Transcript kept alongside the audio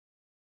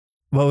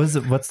What's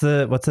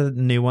the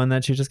new one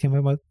that she just came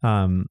up with?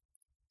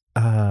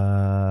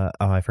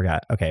 I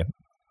forgot. Okay.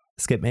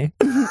 Skip me.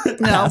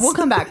 No, we'll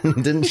come back.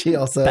 Didn't she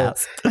also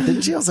have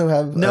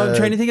No, I'm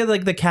trying to think of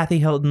like the Kathy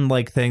Hilton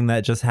like thing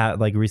that just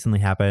recently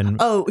happened.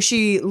 Oh,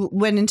 she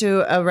went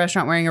into a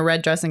restaurant wearing a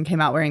red dress and came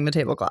out wearing the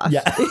tablecloth.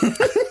 Yeah.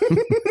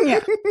 Yeah.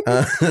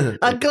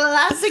 A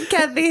classic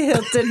Kathy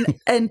Hilton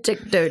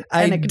anecdote.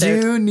 I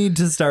do need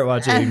to start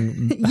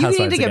watching You Housewives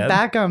need to get again.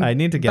 back on I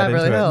need to get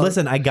Beverly into Hills. it.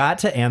 Listen, I got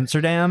to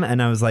Amsterdam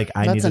and I was like,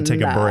 I need That's to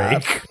take a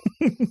enough.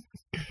 break.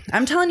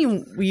 I'm telling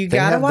you, you They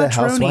gotta have watch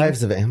the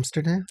Housewives Roni. of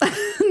Amsterdam.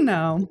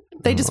 No,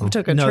 they just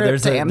took a No, trip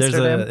there's to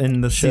Amsterdam.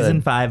 in the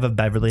season 5 of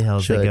Beverly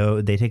Hills,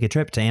 they take a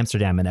trip to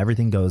Amsterdam and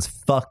everything goes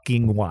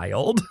fucking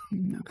wild.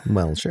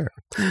 Well, sure.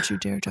 Don't you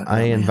dare talk I about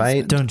my invite-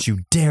 husband. Don't you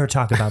dare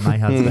talk about my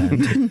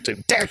husband.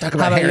 Dare talk How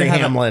about about Harry you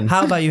have Hamlin.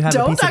 How about you have a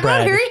Don't piece talk of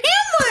bread? about Harry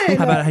Hamlin.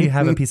 How about how you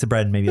have a piece of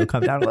bread and maybe you'll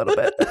come down a little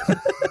bit.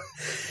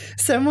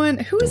 Someone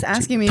who was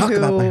asking me Talk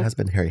about my who.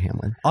 husband, Harry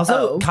Hamlin.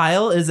 Also, Oh.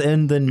 Kyle is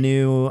in the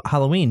new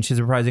Halloween. She's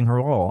reprising her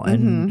role,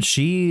 and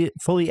she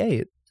fully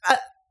ate.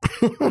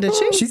 Did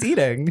she? She's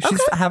eating. She's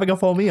having a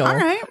full meal. All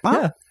right. Well,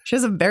 Yeah. she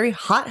has a very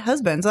hot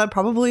husband, so that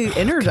probably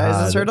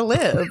energizes God. her to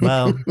live.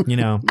 Well,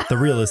 the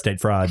real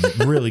estate fraud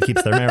really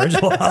keeps their marriage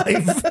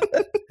alive.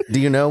 Do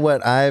you know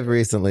what I've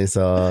recently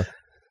saw?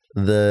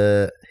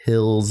 The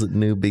Hills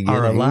New Beginnings.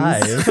 Are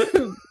alive.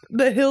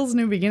 The Hills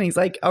New Beginnings,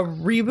 like a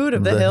reboot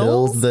of The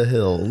Hills. Hills. The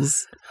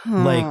Hills.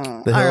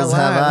 Like, The Are Hills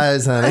have alive.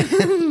 eyes, honey.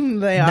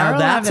 They Now are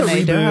that's alive and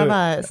a they do have reboot.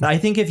 eyes. I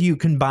think if you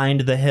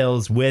combined The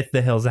Hills with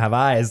The Hills Have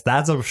Eyes,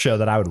 that's a show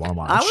that I would want to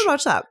watch. I would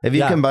watch that. If you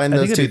Yeah, combine I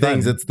those think two it'd be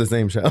things, fun. it's the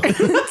same show.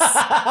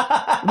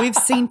 We've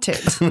seen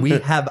it. We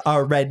have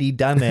already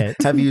done it.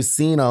 Have you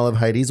seen all of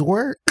Heidi's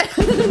work?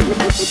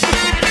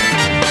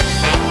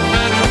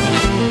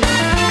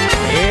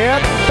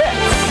 It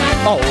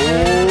fits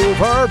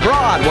over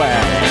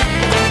Broadway.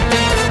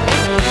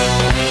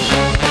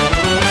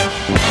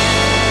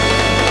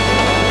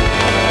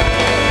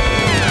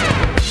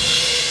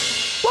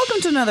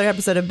 Welcome to another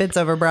episode of Bits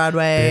Over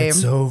Broadway.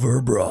 It's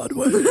over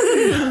Broadway.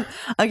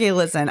 Okay,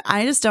 listen,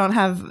 I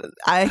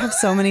have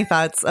so many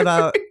thoughts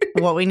about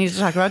what we need to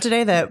talk about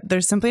today that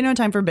there's simply no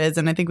time for bids,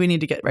 and I think we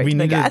need to get right We to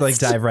the need to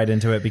guest. dive right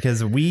into it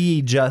because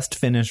we just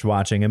finished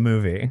watching a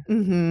movie,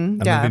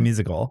 Mm-hmm. a movie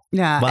musical.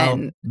 Yeah, Well,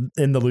 and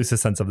in the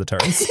loosest sense of the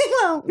terms.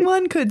 well,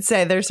 one could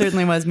say there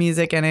certainly was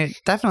music, and it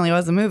definitely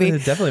was a movie.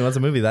 It definitely was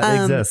a movie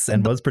that exists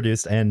and was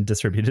produced and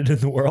distributed in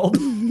the world.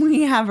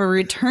 We have a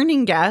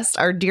returning guest,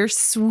 our dear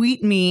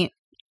sweet meat,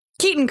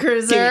 Keaton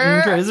Cruiser.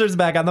 Keaton Cruiser's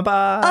back on the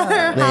pod. Our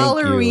Thank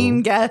Halloween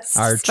you. guest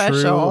Our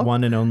special. true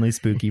one and only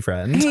spooky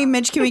friend. Hey,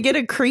 Mitch, can we get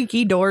a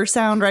creaky door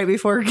sound right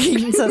before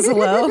Keaton says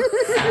hello?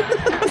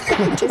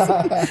 Just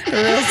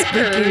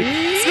real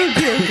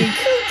spooky.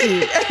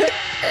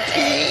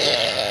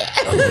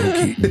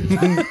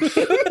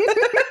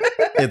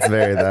 It's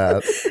very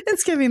that.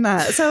 It's giving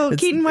that. So,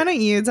 Keaton, why don't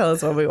you tell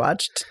us what we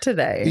watched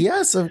today?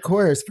 Yes, of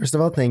course. First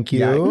of all, thank you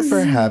Yes. for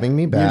having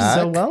me You're back.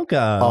 so welcome.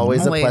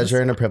 Always Always. a pleasure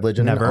and a privilege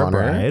and Never a an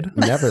honor. bride.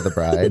 Never the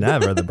bride.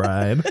 Never the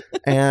bride.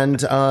 And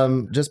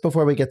just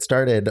before we get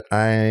started,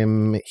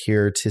 I'm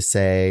here to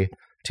say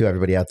to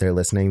everybody out there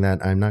listening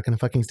that I'm not going to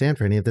fucking stand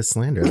for any of this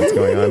slander that's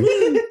going on.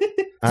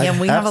 Yeah,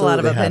 we have a lot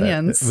of absolutely had it.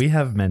 opinions. We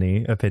have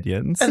many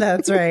opinions.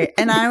 That's right.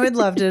 And I would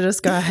love to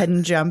just go ahead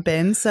and jump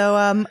in. So,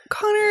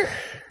 Connor,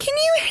 can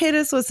you hit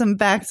us with some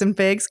facts and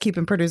figs,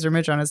 keeping producer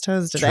Mitch on his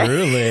toes today?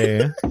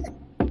 Truly.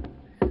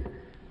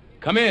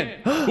 Come in.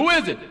 Who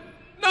is it?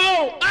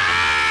 No!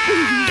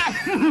 Ah!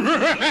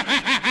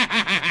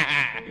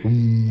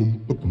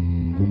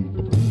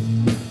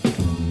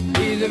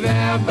 He's a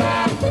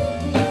vampire.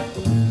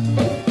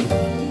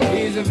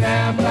 He's a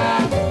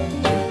vampire.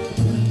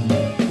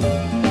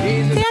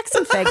 Facts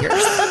and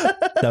figures.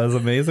 That was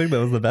amazing. That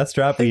was the best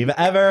drop we've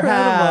ever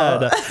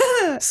had.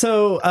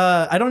 So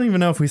I don't even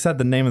know if we said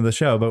the name of the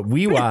show, but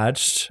we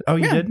watched. Oh,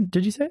 you Yeah. did?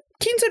 Did you say it?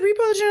 Keaton said Repo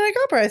the Genetic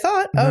Opera, I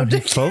thought. No, Oh, he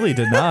fully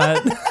did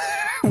not.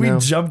 We No.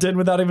 jumped in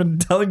without even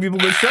telling people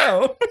the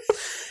show.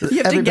 you have to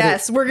Everybody-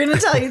 guess. We're going to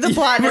tell you the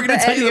plot. We're and going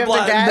to at tell the you end the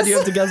plot, have to and then you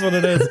guess. have to guess what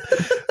it is.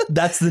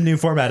 That's the new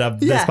format of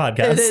this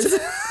podcast. It is.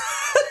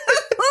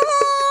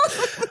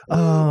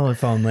 Oh,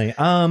 if only.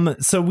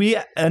 So we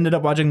ended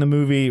up watching the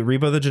movie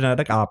Repo the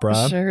Genetic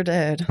Opera. Sure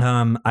did.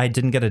 I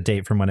didn't get a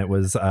date from when it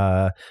was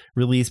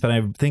released, but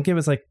I think it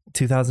was like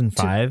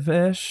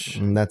 2005-ish.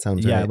 That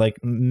sounds Yeah, right. like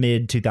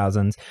mid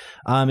 2000s.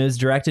 It was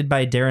directed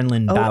by Darren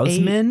Lynn 08.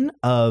 Bousman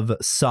of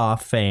Saw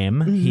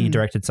fame. He Mhm.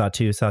 directed Saw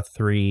 2, Saw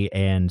 3,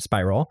 and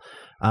Spiral.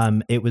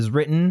 It was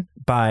written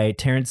by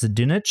Terrence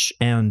Zdunich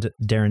and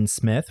Darren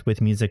Smith,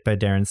 with music by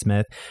Darren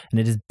Smith, and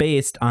it is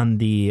based on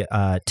the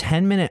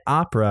 10-minute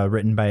opera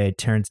written by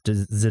Terrence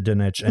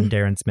Zdunich and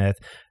Darren Smith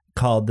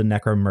called The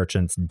Necro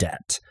Merchant's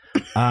Debt.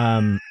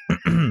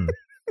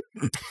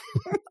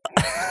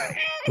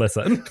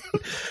 Listen.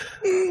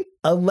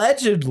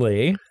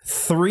 Allegedly,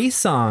 3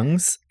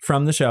 songs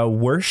from the show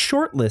were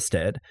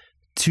shortlisted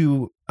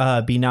to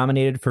be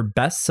nominated for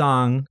Best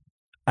Song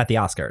at the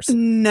Oscars.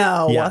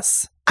 No.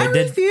 Yes. I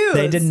refuse.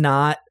 They did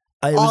not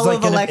All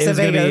of Alexa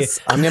Vegas.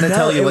 I'm going to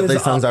tell you it what was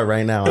these songs are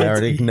right now. I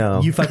already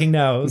know. You fucking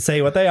know.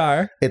 Say what they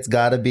are. It's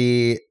got to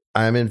be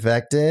I'm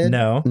Infected.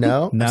 No.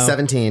 No? No.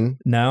 17.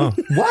 No.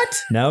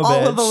 What? No, All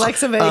bitch. of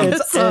Alexa Vegas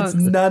It's songs.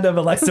 none of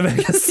Alexa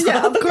Vegas songs.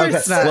 Yeah, of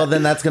course not. Well,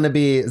 then that's going to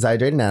be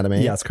Zydrate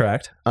Anatomy. Yes,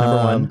 correct. Number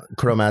one.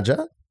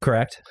 Chromagia.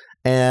 Correct.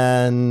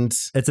 And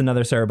It's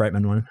another Sarah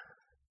Brightman one.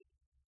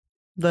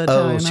 The oh,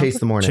 Italian Chase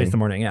the Morning. Chase the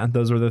Morning, yeah.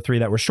 Those were the three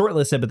that were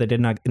shortlisted, but they did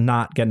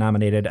not get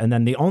nominated. And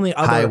then the only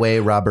other... Highway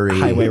Robbery.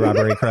 Highway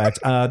Robbery, correct.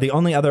 The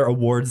only other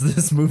awards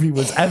this movie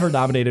was ever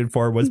nominated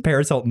for was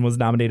Paris Hilton was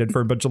nominated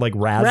for a bunch of like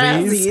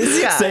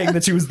Razzies, yeah. saying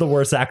that she was the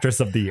worst actress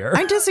of the year.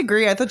 I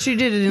disagree. I thought she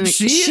did it.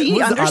 She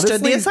was understood the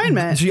honestly-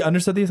 assignment. She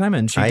understood the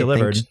assignment. She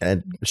delivered. She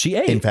She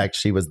ate. in fact,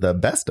 she was the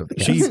best of the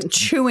cast. She's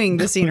chewing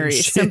the scenery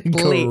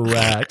simply.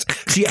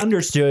 correct. She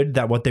understood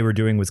that what they were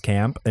doing was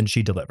camp, and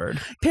she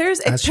delivered. Paris,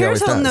 As if she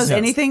Paris always Hilton does. knows Yes.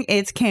 anything,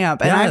 it's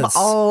camp, and I've Yes.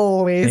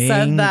 always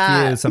said Thank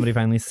that. you. Somebody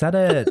finally said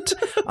it.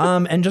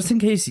 And just in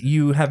case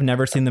you have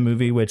never seen the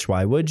movie, which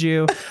why would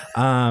you?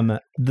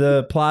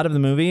 The plot of the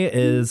movie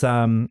is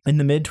in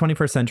the mid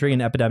 21st century, an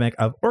epidemic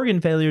of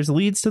organ failures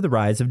leads to the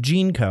rise of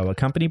GeneCo, a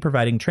company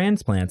providing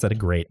transplants at a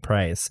great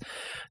price.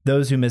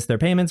 Those who miss their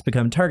payments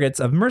become targets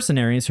of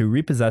mercenaries who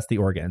repossess the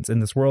organs. In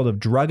this world of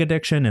drug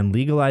addiction and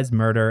legalized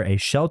murder, a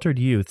sheltered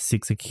youth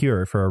seeks a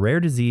cure for a rare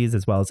disease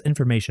as well as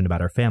information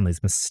about her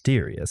family's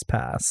mysterious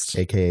past.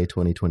 AKA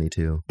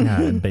 2022.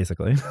 Yeah,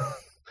 basically.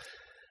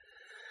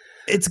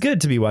 It's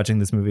good to be watching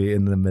this movie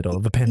in the middle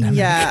of a pandemic.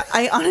 Yeah,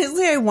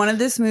 I wanted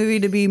this movie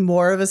to be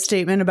more of a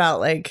statement about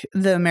like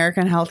the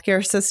American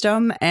healthcare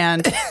system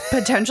and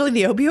potentially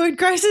the opioid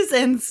crisis,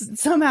 and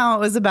somehow it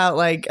was about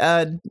like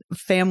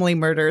family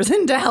murders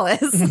in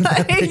Dallas.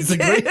 Like,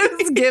 Basically.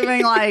 it's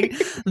giving like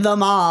the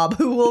mob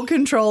who will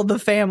control the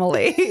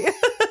family,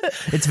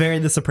 It's very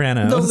The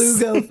Sopranos. the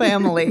Lugo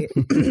family.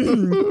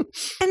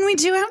 And we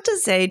do have to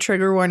say,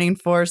 trigger warning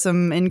for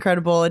some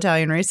incredible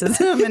Italian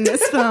racism in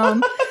this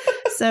film.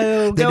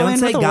 So They go don't in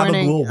say with a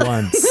warning. gabagool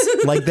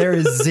once. Like there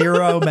is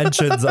zero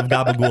mentions of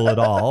gabagool at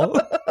all.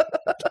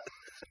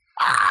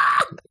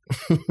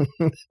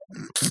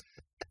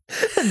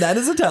 And that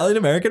is Italian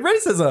American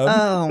racism.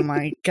 Oh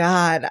my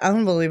God.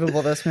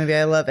 Unbelievable, this movie.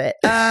 I love it.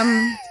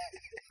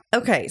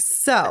 Okay,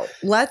 so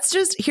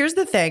here's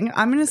the thing.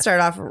 I'm going to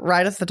start off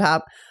right at the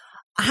top.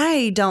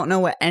 I don't know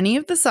what any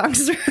of the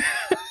songs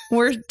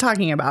we're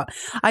talking about.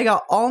 I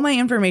got all my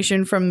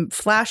information from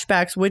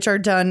flashbacks, which are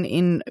done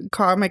in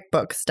comic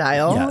book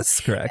style. Yes,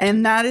 correct.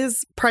 And that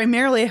is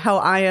primarily how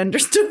I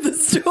understood the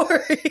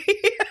story.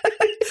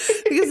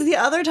 Because the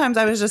other times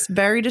I was just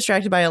very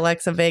distracted by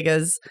Alexa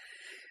Vega's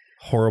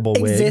Horrible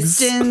wigs.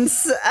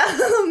 existence,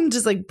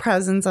 just like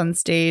presence on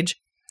stage.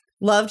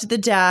 Loved the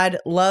dad.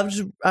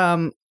 Loved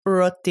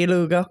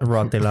Rottilugo.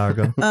 Rock de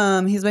Largo.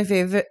 He's my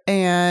favorite.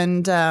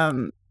 And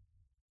who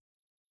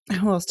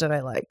else did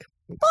I like?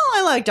 Well,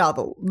 I liked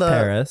all the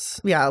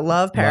Paris. Yeah,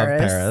 love Paris.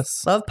 Love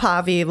Paris. Love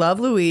Pavi. Love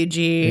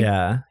Luigi.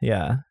 Yeah,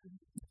 yeah.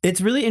 It's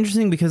really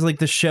interesting because like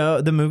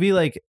the movie,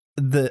 like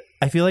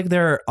I feel like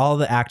all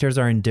the actors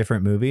are in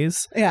different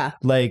movies. Yeah.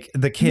 Like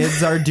the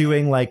kids are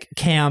doing like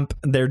camp.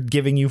 They're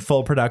giving you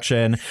full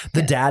production.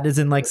 The dad is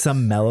in like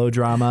some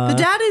melodrama. The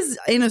dad is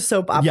in a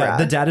soap opera. Yeah,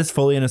 the dad is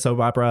fully in a soap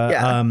opera.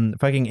 Yeah.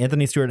 Fucking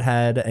Anthony Stewart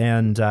Head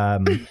and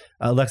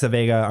Alexa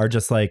Vega are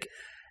just like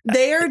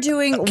They are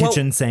doing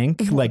kitchen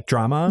sink like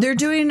drama. They're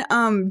doing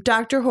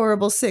Dr.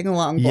 Horrible sing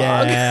along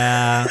blog.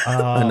 Yeah.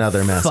 Oh,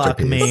 Another fuck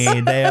masterpiece.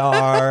 me. They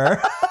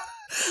are.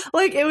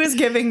 Like it was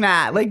giving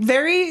that. Like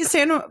very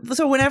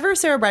so whenever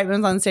Sarah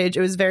Brightman was on stage,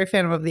 it was very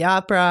Phantom of the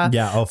Opera.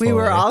 Yeah. Oh, We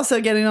were fully. also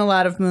getting a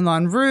lot of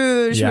Moulin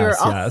Rouge. Yes,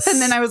 we were yes. And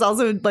then I was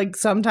also like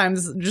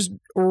sometimes just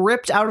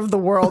ripped out of the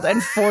world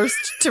and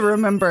forced to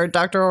remember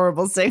Dr.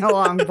 Horrible sing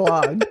along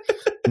blog.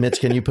 Mitch,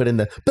 can you put in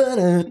the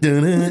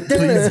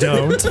Please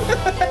don't.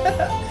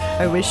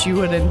 I wish you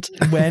wouldn't.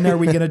 When are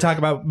we going to talk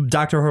about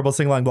Dr. Horrible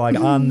Sing Along Blog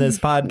on this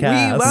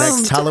podcast? We won't.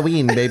 next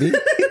Halloween, baby?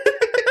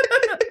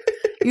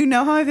 You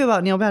know how I feel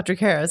about Neil Patrick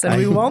Harris, and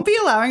we won't be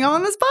allowing him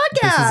on this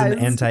This podcast. is an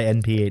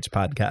anti-NPH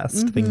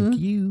podcast. Thank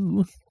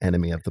you.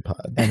 Enemy of the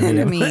pod.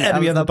 Enemy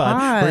of the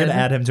pod. We're going to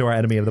pod. add him to our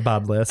enemy of the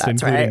pod list, That's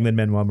including right.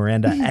 Lin-Manuel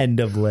Miranda.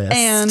 End of list.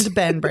 And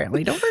Ben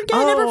Brantley. Don't forget,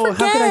 Oh, never how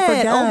forget. could I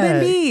forget? Oh,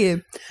 Ben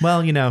B.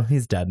 well, you know,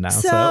 he's dead now.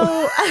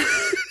 So,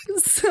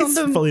 So, he's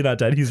the fully not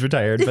dead. He's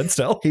retired, but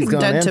still. He's gone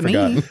dead and to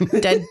me.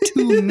 forgotten. Dead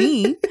to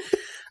me.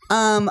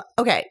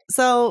 Okay,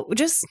 so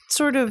just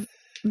sort of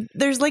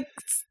there's like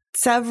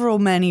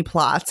many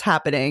plots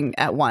happening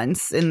at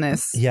once in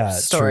this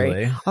story.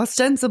 Truly.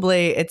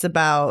 Ostensibly, it's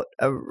about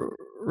a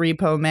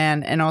repo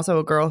man and also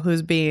a girl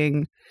who's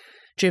being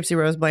Gypsy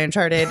Rose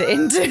Blancharded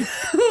into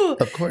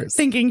Of course.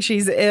 thinking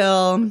she's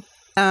ill.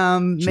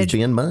 She's Mitch,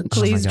 being munched.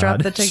 please Oh my drop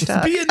God. the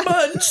TikTok. She's being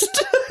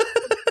munched.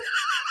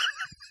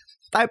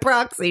 By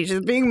proxy. She's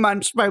being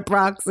munched by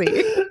proxy.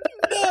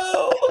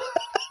 No.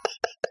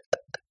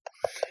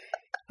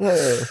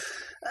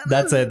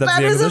 That's it. That's That the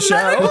end is of the a show.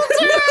 medical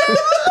term.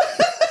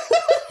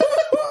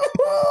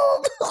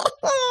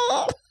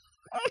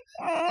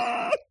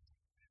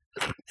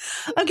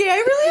 Okay, Okay, I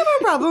really have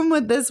a problem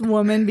with this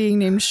woman being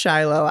named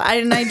Shiloh.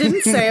 And I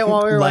didn't say it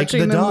while we were Like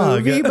watching the the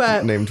dog. movie,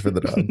 but Named for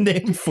the dog.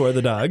 Named for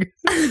the dog.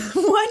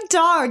 what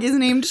dog is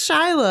named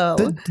Shiloh?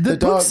 The The book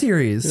dog-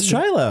 series,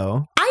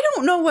 Shiloh. I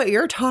don't know what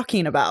you're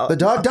talking about. The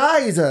dog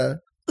dies. The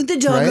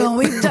dog right?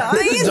 always dies.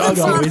 The dog That's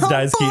not always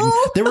dies, Keaton.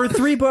 helpful. There were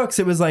 3 books.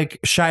 It was like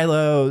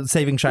Shiloh,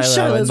 Saving Shiloh,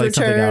 Shiloh's and like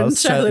something Return,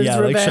 else. Shiloh's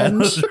like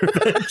Revenge. Shiloh's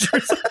Revenge or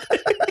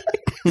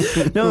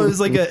something. No, it was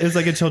like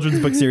a children's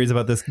book series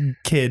about this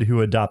kid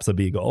who adopts a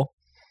beagle,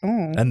 Oh,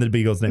 and the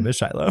beagle's name is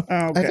Shiloh.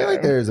 I feel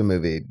like there's a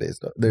movie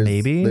based on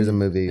Maybe? there's a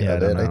movie Yeah, I of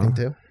don't it, I think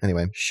know. too.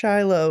 Anyway.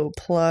 Shiloh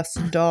plus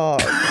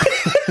dog.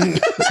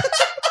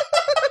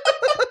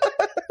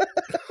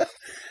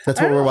 That's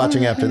what we're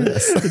watching after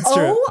this. It's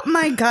true. Oh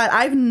my god,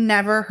 I've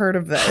never heard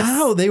of this.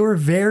 How? They were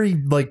very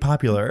like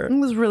popular. It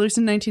was released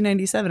in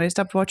 1997. I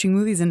stopped watching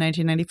movies in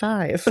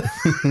 1995.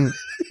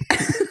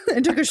 I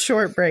took a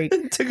short break.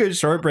 Took a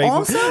short break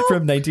Also-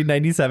 from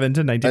 1997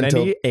 to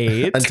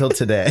 1998. Until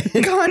today.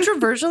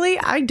 Controversially,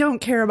 I don't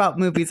care about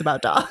movies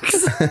about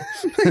dogs.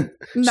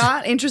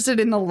 Not interested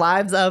in the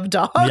lives of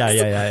dogs.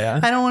 Yeah.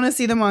 I don't want to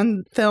see them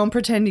on film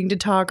pretending to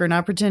talk or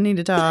not pretending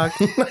to talk.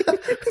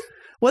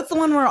 What's the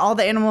one where all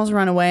the animals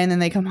run away and then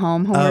they come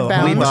home, homeward Oh,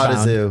 bound? We Homeward bought a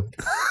Bound. zoo.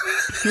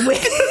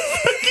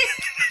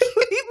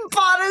 We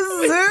bought a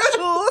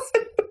zoo.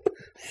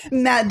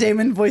 Matt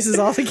Damon voices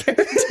all the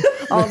characters,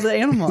 all the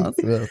animals.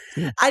 Well,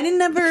 I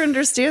didn't ever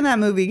understand that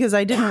movie because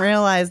I didn't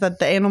realize that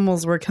the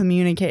animals were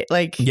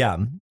Like, Yeah.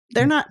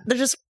 they're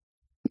just,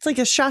 it's like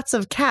a shots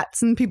of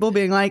cats and people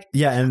being like,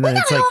 Yeah. And then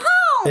it's like,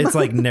 home. it's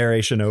like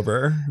narration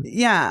over.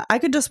 Yeah, I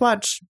could just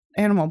watch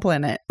Animal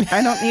Planet.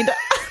 I don't need to.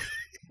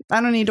 I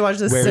don't need to watch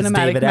this Where's cinematic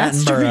David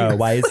Attenborough? masterpiece.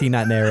 Why is he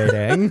not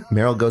narrating?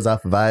 Meryl goes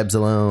off vibes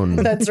alone.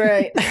 That's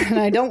right, and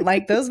I don't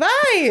like those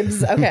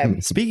vibes. Okay,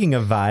 Speaking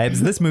of vibes,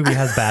 this movie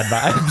has bad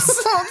vibes.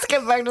 let's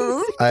get back to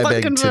this I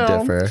beg fucking to film.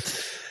 differ.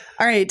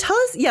 All right, tell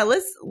us. Yeah,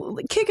 let's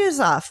kick us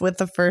off with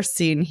the first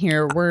scene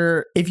here.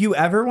 Where If you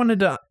ever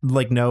wanted to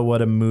like know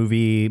what a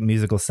movie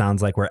musical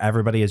sounds like, where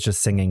everybody is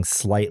just singing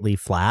slightly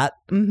flat,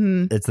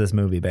 it's this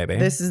movie, baby.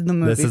 this is the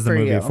movie. This is the for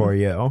movie you. for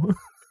you.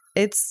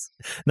 It's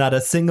Not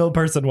a single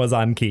person was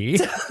on key.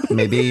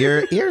 Maybe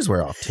your ears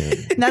were off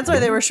tune. that's why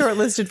they were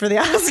shortlisted for the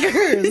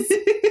Oscars.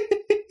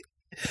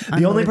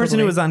 The only person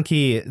who Unbelievably. was on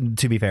key,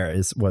 to be fair,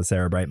 was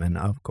Sarah Brightman,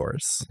 of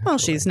course. Well,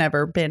 she's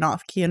never been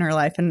off key in her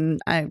life, and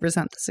I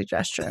resent the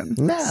suggestion.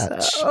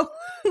 Match. So,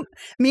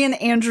 me and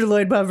Andrew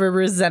Lloyd Webber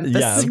resent the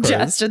Yeah, of course.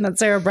 suggestion that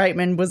Sarah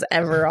Brightman was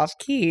ever off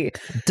key.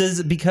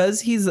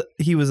 Because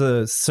he was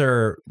a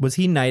sir, was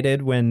he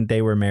knighted when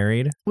they were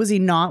married? Was he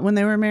not when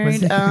they were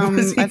married?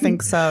 Was he- I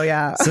think so.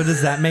 Yeah. So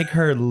does that make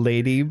her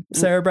Lady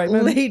Sarah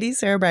Brightman? Lady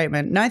Sarah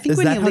Brightman. No, I think Is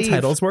when that you how leave,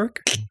 titles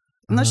work?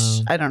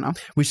 unless I don't know.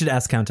 We should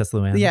ask Countess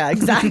Luann. Yeah,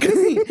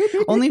 exactly.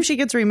 Only if she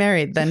gets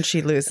remarried, then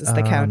she loses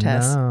the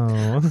countess.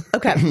 No.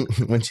 Okay.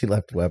 When she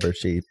left Weber,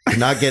 she did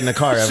not get in a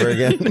car ever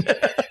again.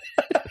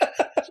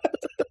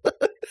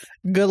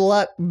 Good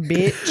luck,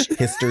 bitch.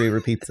 History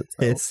repeats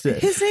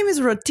itself. His name is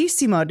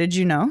Rotissimo. Did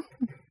you know?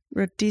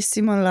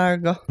 Rotissimo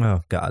Largo.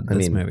 Oh God, I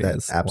this mean, movie that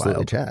is absolutely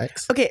wild.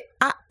 checks. Okay,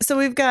 so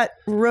we've got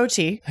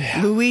Roti,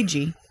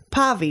 Luigi,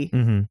 Pavi,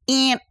 Mhm.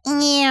 and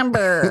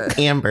Amber.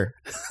 Amber.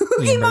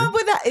 Who came up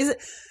with that? Is it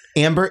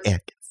Amber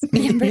Atkins.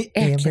 Amber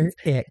Atkins?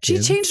 She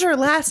Atkins. changed her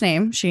last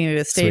name. She needed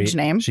a stage Sweet.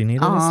 name. She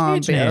needed a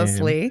stage name.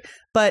 obviously.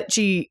 But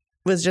she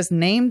was just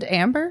named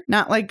Amber,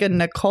 not like a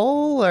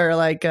Nicole or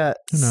like a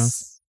Who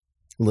knows?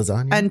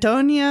 Lasagna.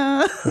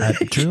 Antonia. I have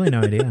truly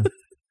no idea.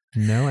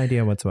 No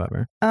idea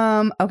whatsoever.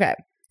 Okay.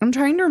 I'm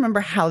trying to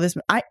remember how this.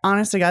 I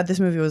honest to God, this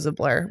movie was a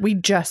blur. We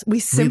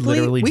simply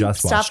literally just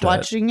stopped watched it.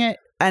 watching it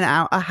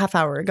a half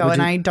hour ago, Would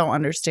and you- I don't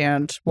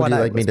understand Would what you I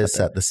like me was to with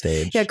set it. the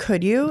stage? Yeah,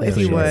 could you? Yeah, If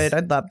you sure. would,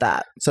 I'd love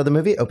that. So the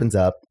movie opens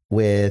up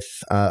with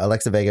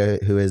Alexa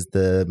Vega, who is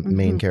the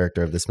main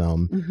character of this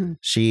film. Mhm.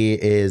 She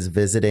is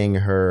visiting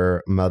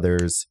her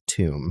mother's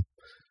tomb.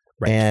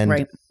 And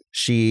Right.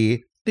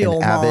 she, The an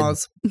old avid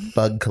Moz.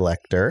 bug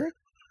collector,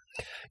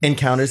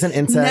 encounters an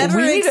insect.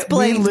 Never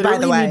explained, we by the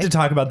literally way. need to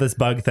talk about this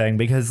bug thing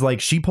because like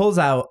she pulls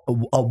out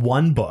a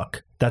one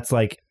book that's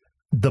like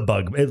the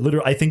bug. It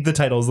literally, I think the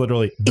title is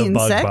literally the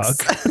Insects?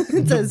 bug book.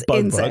 It The says bug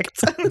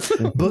insects.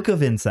 book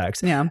of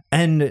insects. Yeah.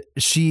 And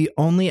she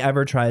only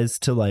ever tries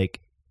to like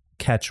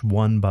catch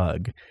one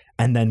bug,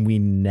 and then we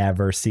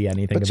never see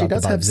anything But about she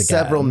does the have bugs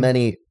again. several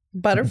many.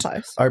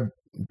 Butterflies. Are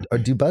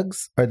do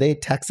bugs? Are they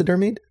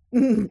taxidermied?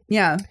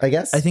 Yeah. I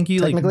guess. I think you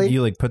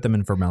technically? put them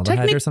in formaldehyde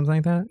Technic- or something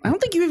like that. I don't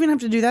think you even have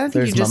to do that. I think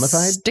There's you just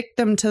mummified? stick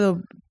them to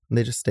the.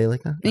 They just stay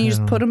like that. And you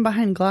just Oh. put them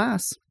behind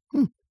glass.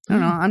 I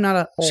don't know. I'm not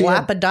a She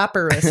had-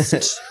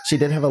 lapidoperist. She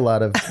did have a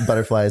lot of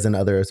butterflies and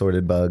other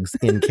assorted bugs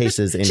in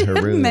cases in She her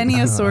had room. many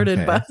Oh, assorted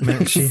okay.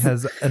 bugs. She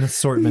has an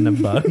assortment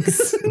of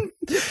bugs.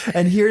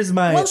 And here's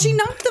my Well, she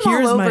knocked them all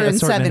here's my over in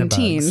assortment of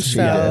 17. bugs.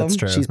 So Yeah, that's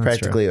true. She's That's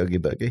practically Oogie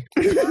Boogie.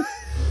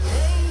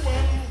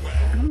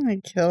 I'm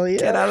gonna kill you.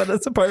 Get out of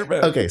this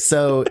apartment. Okay,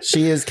 so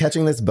she is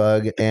catching this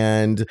bug,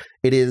 and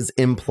it is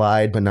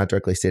implied, but not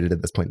directly stated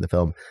at this point in the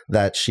film,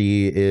 that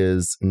she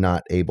is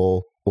not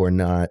able or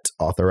not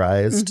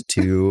authorized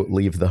to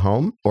leave the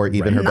home or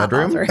even her Not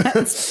bedroom.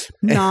 authorized.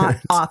 Not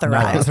authorized.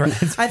 Not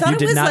authorized. I thought you it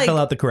did was not like- fill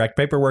out the correct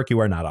paperwork. You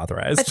are not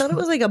authorized. I thought it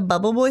was like a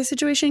Bubble Boy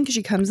situation because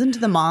she comes into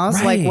the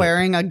mosque Right. like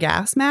wearing a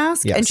gas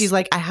mask Yes. and she's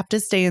like, I have to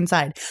stay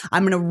inside.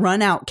 I'm going to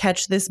run out,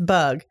 catch this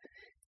bug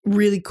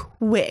really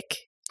quick.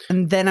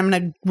 And then I'm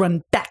going to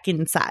run back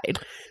inside.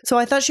 So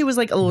I thought she was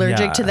like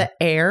allergic to Yeah. the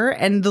air.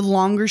 And the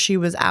longer she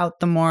was out,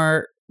 the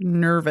more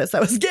nervous I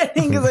was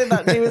getting because I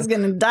thought she was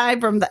going to die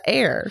from the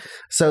air.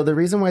 So the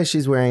reason why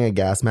she's wearing a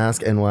gas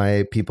mask and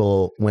why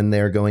people, when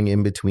they're going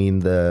in between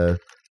the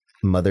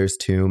mother's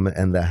tomb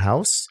and the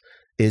house,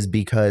 is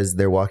because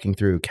they're walking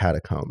through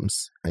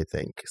catacombs, I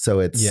think. So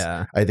it's,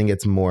 yeah. I think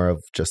it's more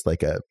of just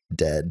like a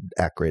dead,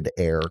 acrid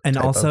air And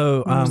type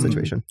also of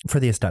situation for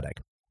the aesthetic.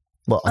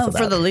 Well, also Oh,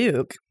 for that. the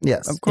Luke,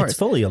 Yes. of course. It's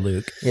fully a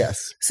Luke. Yes.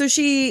 So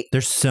she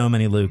There's so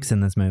many Lukes in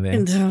this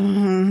movie.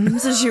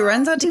 So she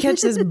runs out to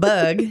catch this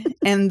bug,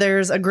 and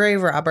there's a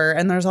grave robber,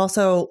 and there's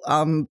also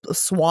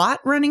SWAT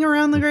running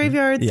around the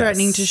graveyard, Yes.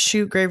 threatening to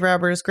shoot grave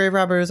robbers. Grave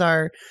robbers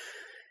are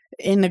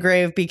in the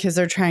grave because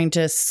they're trying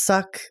to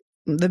suck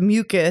the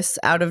mucus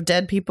out of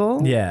dead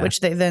people, Yeah. which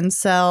they then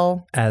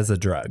sell As a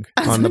drug.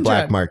 as On a the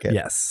black drug. market.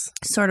 Yes.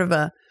 Sort of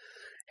a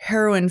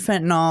heroin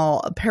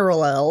fentanyl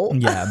parallel.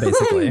 Yeah,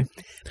 basically.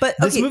 But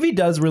This okay, movie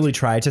does really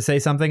try to say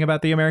something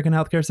about the American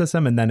healthcare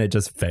system, and then it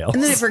just fails.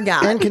 and then it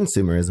forgot. And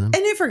consumerism. And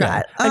it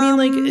forgot. I mean,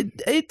 like,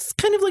 it's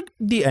kind of like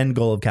the end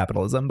goal of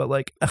capitalism, but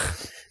like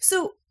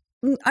So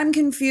I'm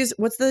confused.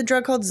 What's the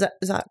drug called?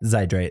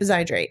 Zydrate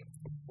Zydrate.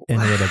 in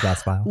a little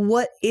glass vial.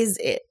 What is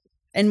it?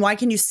 And why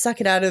can you suck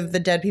it out of the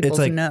dead people's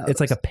nose? It's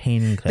like a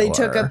painkiller. They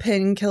took a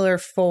painkiller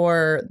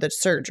for the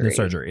surgery. The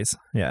surgeries.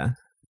 Yeah.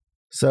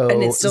 So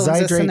And it still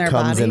exists in Zydrate their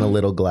comes in body? a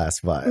little glass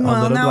vial.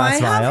 Well, little now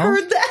glass I have vial?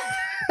 heard that.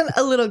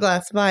 A little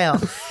glass vial.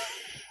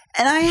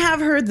 And I have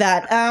heard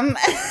that.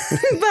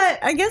 But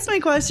I guess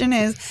my question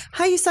is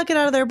how you suck it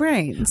out of their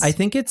brains. I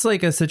think it's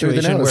like a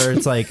situation nose. where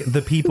it's like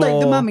the people like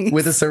the mummy.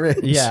 With a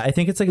syringe. Yeah, I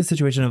think it's like a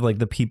situation of like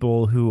the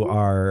people who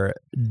are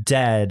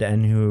dead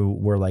and who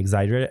were like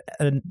Zydrate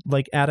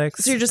like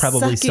addicts So you're just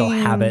probably still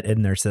sucking- have it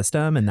in their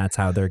system, and that's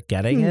how they're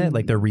getting it.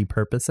 Like they're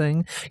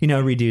repurposing,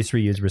 reduce,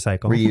 reuse,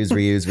 recycle. Reuse.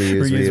 Reuse.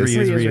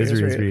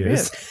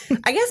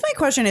 I guess my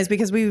question is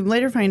because we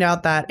later find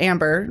out that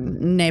Amber,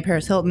 née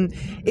Paris Hilton,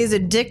 is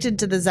addicted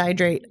to the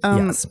Zydrate.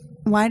 Yes.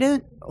 Why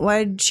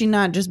did she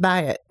not just buy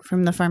it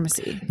from the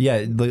pharmacy?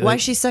 Yeah, Why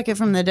she suck it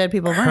from the dead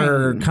people?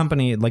 her brain?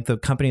 company, like the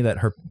company that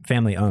her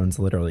family owns,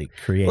 literally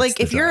creates. Like,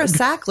 the if you're a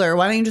drug. Sackler,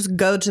 why don't you just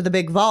go to the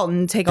big vault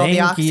and take all the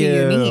Thank oxy you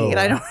you. need?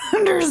 I don't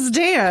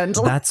understand.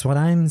 That's what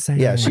I'm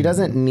saying. Yeah, she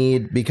doesn't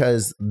need,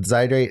 because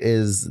Zydrate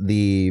is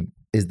the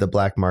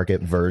black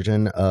market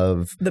version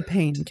of The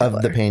pain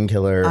the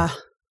painkiller. Ah.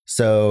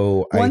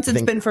 So Once I it's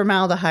think, been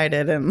formaldehyde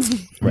and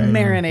Right.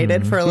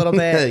 marinated for a little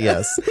bit.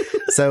 yes.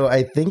 So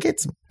I think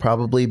it's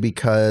probably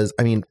because,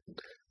 I mean,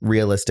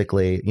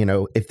 realistically,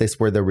 if this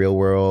were the real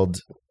world,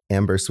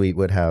 Amber Sweet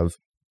would have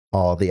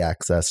all the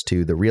access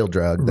to the real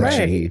drug that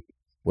Right. she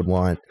would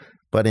want.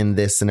 But in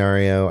this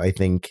scenario, I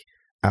think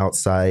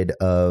outside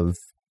of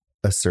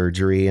a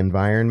surgery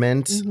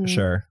environment, Mhm.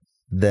 Sure.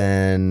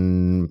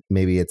 then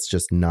maybe it's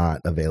just not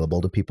available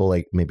to people.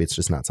 Like maybe it's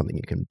just not something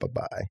you can buy.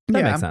 That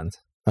Yeah. makes sense.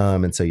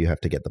 And so you have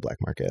to get the black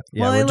market.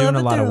 Yeah, Well, I we're doing love a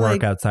that lot of they're, work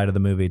like- outside of the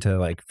movie to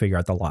like figure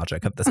out the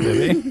logic of this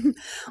movie.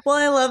 Well,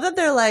 I love that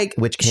they're like,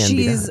 Which can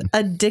be she's done.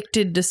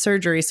 addicted to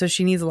surgery, so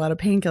she needs a lot of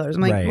painkillers.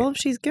 I'm like, Right. well, if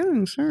she's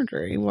getting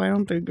surgery, why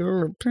don't they give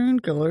her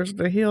painkillers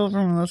to heal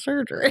from the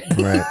surgery?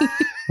 Right.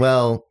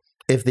 Well,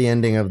 if the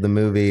ending of the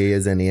movie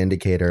is any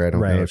indicator, I don't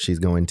Right. know if she's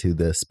going to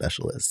the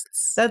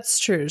specialists. That's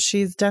true.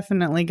 She's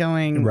definitely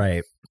going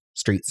Right.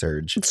 Street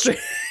surge. straight.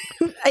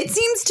 It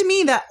seems to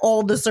me that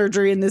all the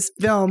surgery in this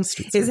film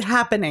is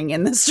happening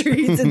in the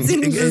streets. It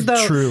seems as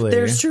though Truly.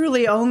 there's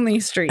truly only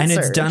street And surge.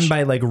 it's done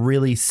by like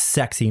really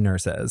sexy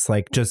nurses,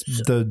 like just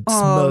the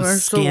Oh, they're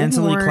most so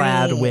scantily horny.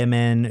 clad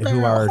women who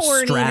They're are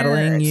horny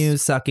straddling nerds. you,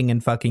 sucking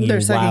and fucking you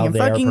They're sucking while and they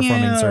are fucking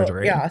performing you.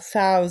 surgery. Yeah,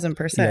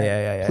 1,000%.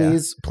 Yeah.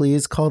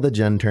 Please call the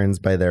Gen Turns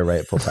by their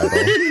rightful title.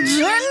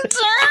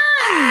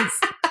 Genturns!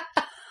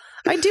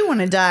 I do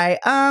want to die.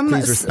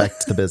 Please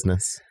respect the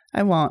business.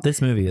 I won't.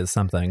 This movie is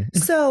something.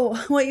 So,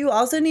 what you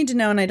also need to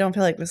know, and I don't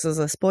feel like this is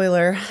a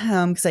spoiler,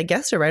 because I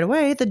guessed it right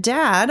away. The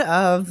dad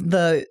of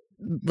the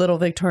little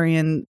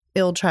Victorian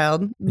ill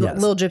child, Yes.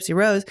 little Gypsy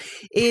Rose,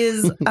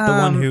 is The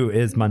one who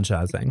is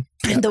munchazing.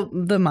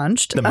 the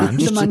munched, The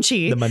munched. the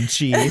munchie. The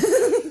munchie.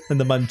 And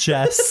the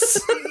munchess.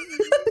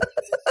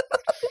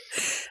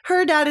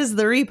 Her dad is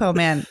the repo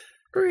man.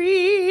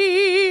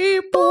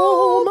 Repo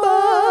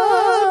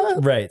man.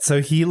 Right.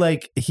 So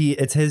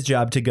it's his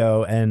job to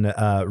go and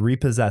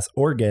repossess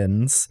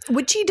organs.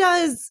 Which he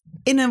does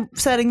in a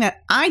setting that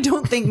I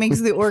don't think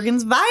makes the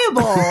organs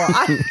viable.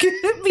 I'm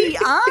gonna be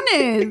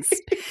honest.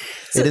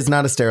 It is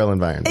not a sterile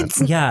environment.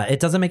 Yeah, it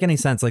doesn't make any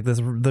sense. Like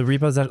the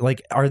repossession,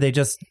 like, are they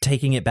just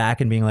taking it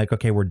back and being like,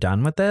 okay, we're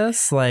done with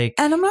this? Like,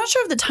 And I'm not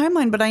sure of the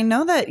timeline, but I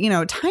know that,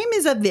 time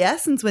is of the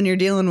essence when you're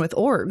dealing with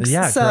orgs.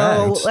 Yeah, so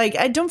correct. like,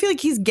 I don't feel like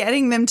he's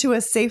getting them to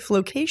a safe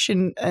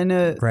location in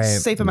a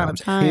safe amount of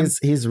time.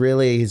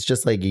 He's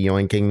just like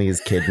yoinking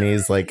these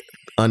kidneys like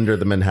under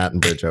the Manhattan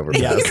Bridge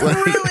overpass. Yes. It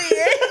really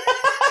is.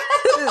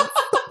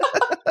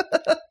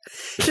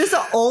 Just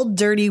an old,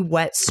 dirty,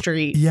 wet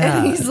street. Yeah.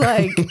 And he's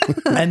like,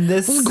 and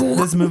this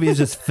movie is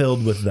just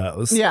filled with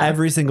those. Yeah.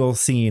 Every single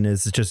scene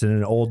is just in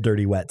an old,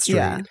 dirty, wet street.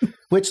 Yeah.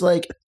 Which,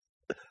 like,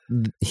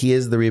 he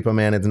is the repo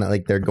man. It's not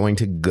like they're going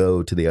to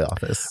go to the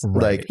office.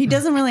 Right. Like, he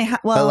doesn't really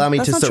allow me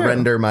that's to not true.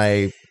 surrender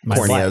my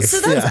corneas. life. So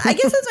that's, I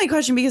guess that's my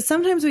question, because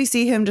sometimes we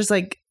see him just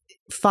like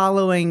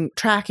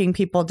tracking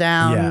people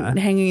down,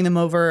 Yeah. hanging them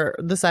over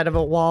the side of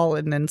a wall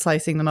and then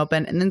slicing them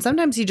open. And then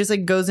sometimes he just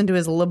like goes into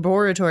his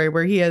laboratory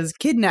where he has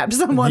kidnapped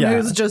someone Yeah,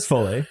 who's just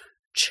fully.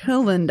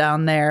 chilling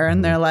down there.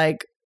 And they're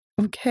like,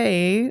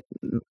 okay,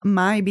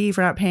 my beef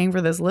for not paying for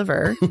this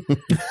liver.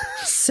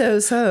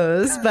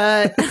 So-sos,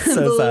 but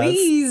So-sos.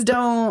 please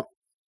don't.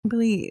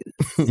 Please.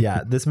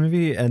 Yeah, this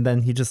movie, and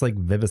then he just like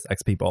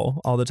vivisects people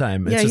all the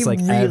time. It's Yeah, just he like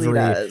really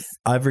does.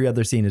 every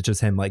other scene is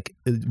just him like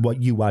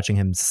watching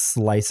him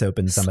slice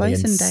open somebody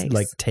Slice and and dice.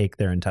 like take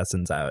their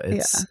intestines out.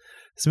 This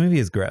movie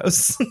is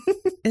gross.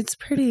 It's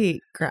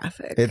pretty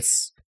graphic.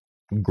 It's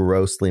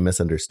grossly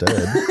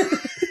misunderstood.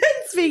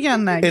 Speak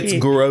on that. It's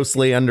Keith.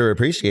 grossly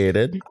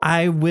underappreciated.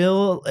 I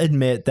will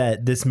admit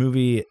that this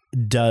movie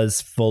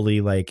does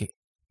fully like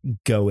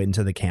go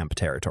into the camp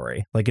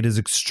territory. Like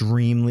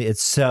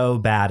it's so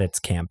bad it's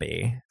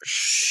campy.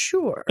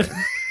 Sure.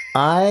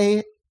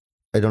 I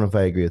don't know if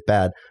I agree with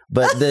bad,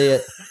 but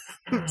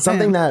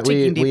something that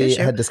Taking deep we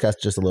issue. had discussed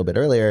just a little bit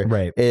earlier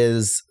Right.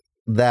 is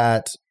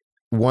that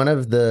one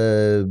of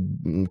the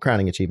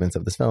crowning achievements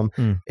of this film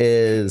Mm.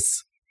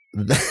 is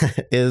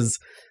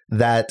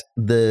that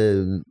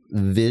the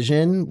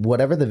vision,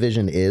 whatever the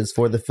vision is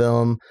for the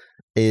film,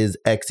 is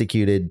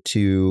executed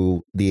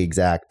to the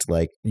exact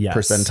like Yes.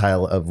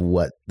 percentile of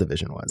what the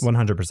vision was.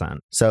 100%.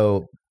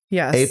 So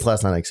Yes.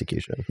 A+ on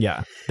execution.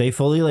 Yeah. They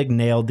fully like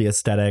nailed the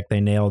aesthetic.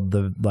 They nailed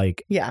the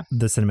like Yeah.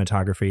 the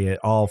cinematography. It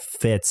all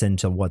fits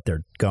into what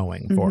they're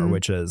going for, Mhm.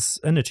 which is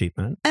an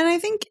achievement. And I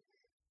think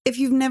if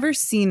you've never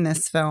seen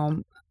this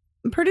film,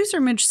 producer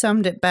Mitch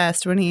summed it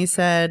best when he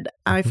said,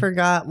 I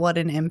forgot what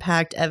an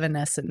impact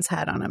Evanescence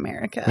had on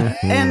America.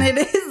 Mhm. And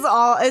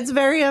it's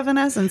very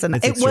Evanescence. And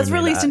It's it was extremely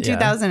released in that, yeah.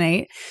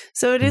 2008.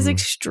 So it is Mhm.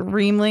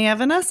 extremely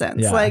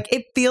Evanescence. Yeah. Like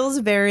it feels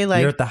very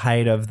like You're at the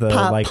height of the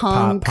pop like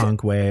punk, pop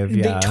punk wave.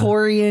 Yeah.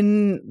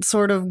 Victorian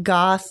sort of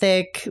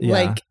gothic Yeah.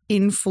 like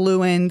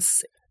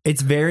influence.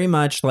 It's very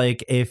much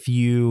like if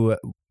you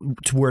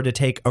were to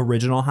take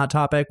original Hot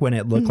Topic when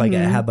it looked like it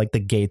Mhm. had like the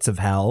gates of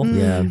hell.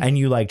 Yeah. And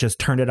you like just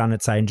turned it on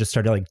its side and just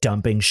started like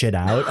dumping shit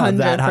out of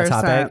that Hot 100%.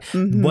 Topic.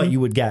 Mhm. What you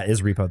would get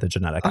is Repo the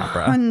Genetic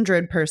Opera.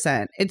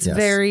 100%. It's Yes.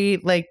 very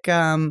like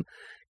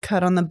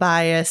cut on the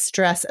bias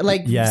dress,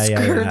 like Yeah,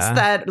 yeah, skirts yeah.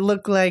 that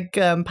look like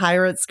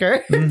pirate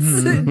skirts.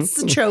 Mhm.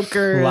 It's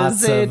chokers.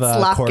 Lots it's of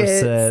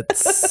lockets.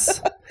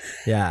 corsets.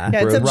 Yeah.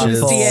 Yeah, it's a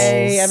Brooches.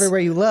 bustier everywhere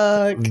you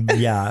look.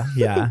 Yeah,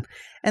 yeah.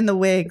 And the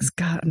wigs.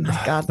 God, oh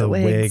my God, the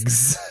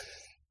wigs.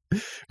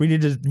 We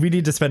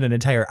need to spend an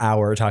entire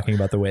hour talking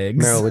about the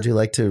wigs. Meryl, would you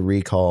like to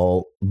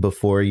recall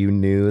before you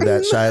knew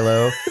that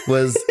Shiloh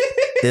was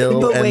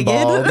ill and Bewigged.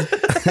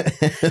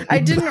 bald? I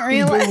didn't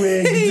realize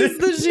Bewigged.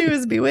 that she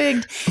was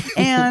bewigged.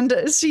 And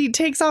she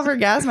takes off her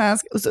gas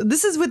mask. So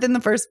this is within the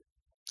first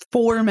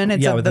 4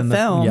 minutes of the within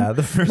film.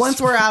 the first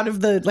Once we're out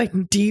of the like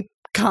deep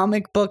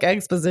comic book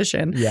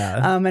exposition.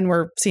 Yeah. And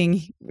we're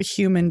seeing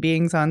human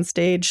beings on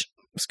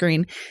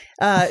screen.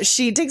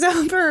 She takes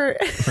off her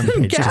From page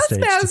to gas stage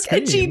to mask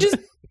and she screen. just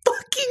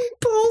fucking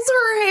pulls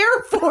her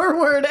hair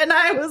forward. And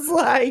I was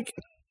like,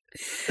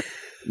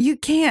 you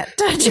can't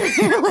touch your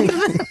hair like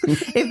that.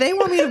 If they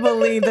want me to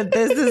believe that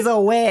this is a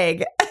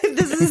wig, if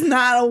this is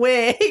not a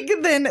wig,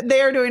 then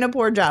they are doing a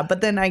poor job.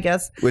 But then I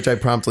guess Which I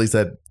promptly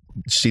said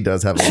she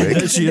does have a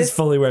wig. She is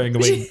fully wearing a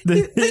wig.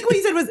 like what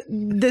he said was,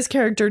 this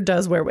character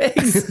does wear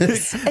wigs.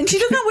 And she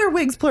does not wear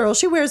wigs, plural.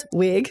 She wears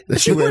wig.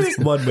 She wears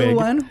one wig.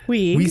 One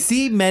wig. We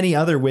see many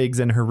other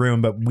wigs in her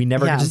room, but we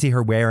never Yeah. get to see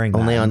her wearing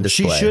them. Only on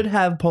She display. should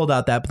have pulled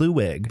out that blue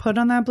wig. Put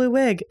on that blue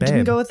wig. Didn't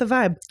Babe. go with the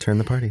vibe. Turn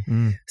the party.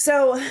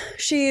 So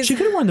she's. She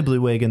could have worn the blue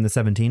wig in the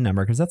 17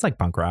 number because that's like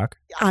punk rock.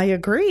 I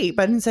agree,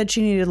 but instead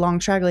she needed long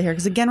straggly hair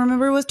because again,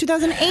 remember it was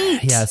 2008.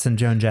 Yes, and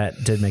Joan Jett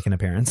did make an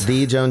appearance.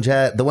 The Joan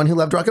Jett, the one who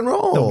loved rock and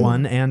roll. The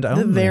one and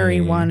only. The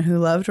very one who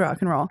loved rock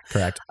and roll.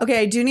 Correct. Okay,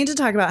 I do need to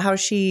talk about how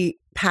she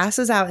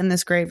passes out in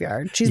this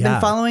graveyard. She's Yeah.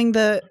 been following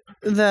the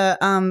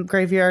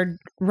graveyard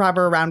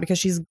robber around because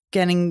she's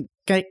getting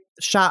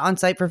shot on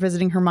site for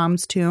visiting her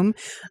mom's tomb.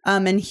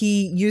 And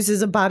he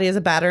uses a body as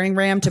a battering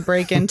ram to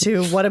break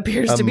into what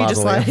appears A to be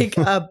just mausoleum. like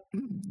a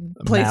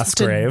place Mass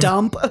to grave.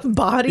 dump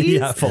bodies.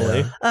 Yeah,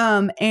 fully.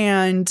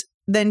 And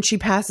then she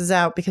passes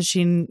out because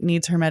she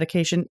needs her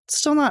medication.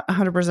 Still not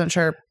 100%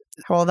 sure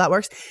how all that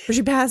works, but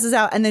she passes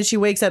out and then she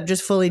wakes up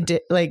just fully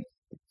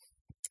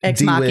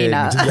ex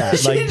machina. De-wigged. Yeah,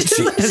 like,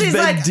 she has She's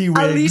been like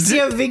de-wigged.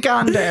 Alicia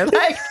Vikander,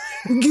 like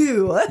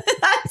goo.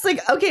 It's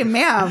like, okay,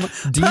 ma'am,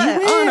 put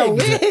on a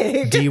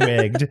wig.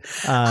 De-wigged.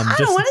 I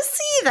don't want to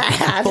see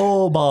that.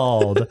 full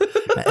bald.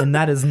 And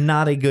that is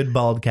not a good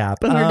bald cap.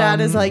 And her dad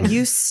is like,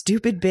 you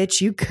stupid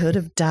bitch, you could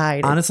have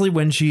died. Honestly,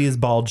 when she is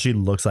bald, she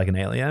looks like an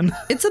alien.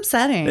 It's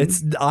upsetting.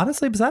 It's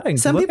honestly upsetting.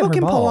 to Some look at people her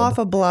can pull bald.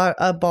 off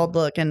a bald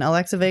look, and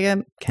Alexa Vega,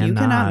 you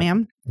cannot,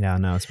 ma'am. Yeah,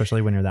 no,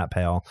 especially when you're that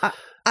pale.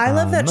 I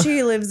love that Um,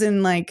 she lives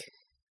in like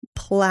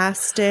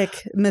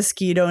plastic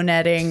mosquito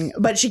netting,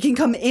 but she can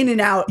come in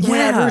and out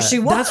whenever she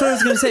wants. That's what I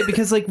was going to say,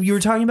 because like you were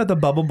talking about the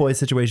Bubble Boy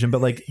situation,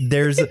 but like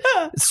there's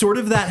sort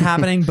of that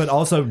happening, but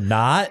also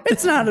not.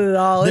 It's not at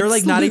all. They're It's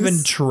like not even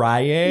loose.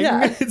 trying.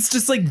 Yeah. It's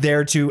just like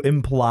there to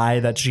imply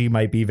that she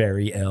might be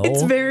very ill.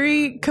 It's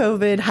very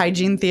COVID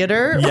hygiene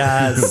theater.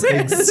 Yes,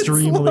 It's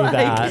extremely like,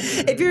 that.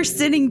 If you're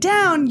sitting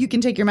down, you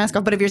can take your mask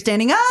off, but if you're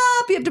standing up,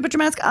 you have to put your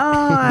mask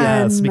on.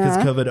 Yes, because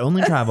COVID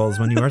only travels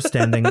when you are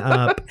standing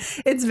up.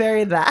 It's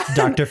very that.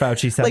 Dr.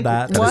 Fauci said Like,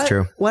 that. That is what,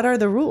 true. What are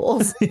the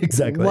rules?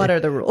 Exactly. What are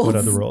the rules? What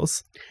are the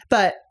rules?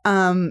 But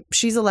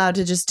she's allowed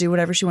to just do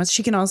whatever she wants.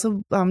 She can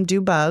also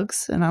do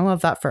bugs, and I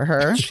love that for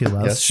her. She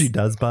loves. Yes. She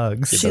does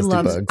bugs She She does do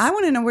loves. bugs. I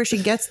want to know where she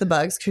gets the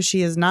bugs because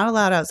she is not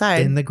allowed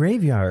outside. in the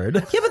graveyard.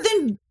 Yeah, but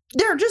then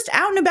they're just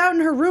out and about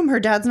in her room. Her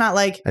dad's not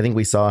like, I think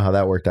we saw how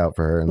that worked out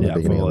for her in the Yeah,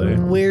 beginning fully. of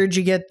the where'd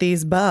you get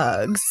these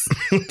bugs?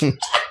 And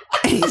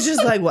he's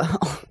just like,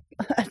 well,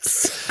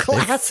 that's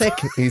classic.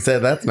 He said,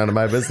 that's none of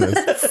my business.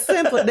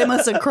 Simply, they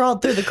must have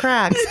crawled through the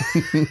cracks.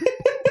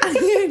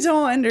 I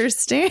don't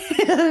understand.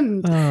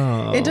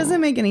 Oh. It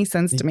doesn't make any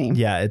sense to me.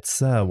 Yeah,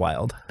 it's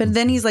wild. But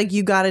then he's like,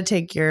 you got to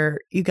take your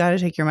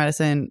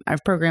medicine.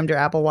 I've programmed your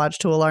Apple Watch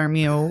to alarm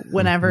you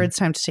whenever it's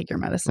time to take your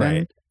medicine.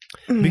 Right.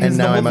 Mhm. Because And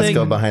the now I whole must thing-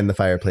 go behind the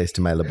fireplace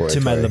to my laboratory.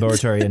 to my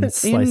laboratory and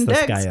slice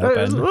this guy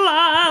Dexter's open.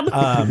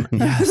 Lab.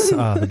 Yes,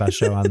 the best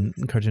show on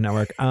Cartoon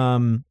Network.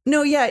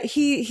 No, yeah,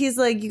 he's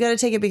like, you got to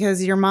take it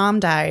because your mom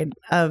died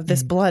of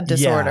this blood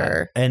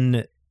disorder. Yeah,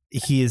 and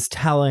he is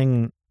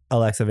telling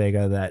Alexa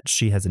Vega that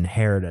she has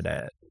inherited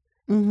it,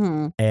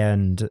 Mm-hmm.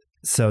 and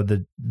so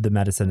the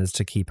medicine is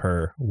to keep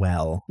her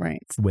well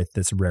Right. with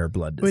this rare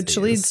blood disease, Which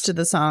leads to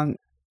the song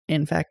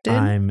 "Infected."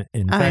 I'm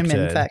infected,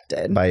 I'm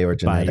infected. By your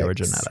by genetics. your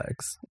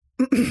genetics.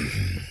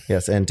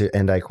 Yes,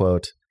 and I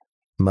quote,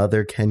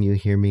 "Mother, can you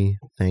hear me?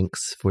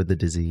 Thanks for the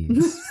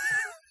disease."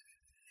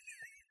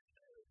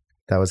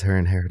 That was her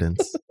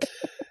inheritance.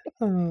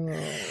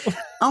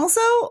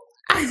 Also,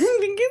 I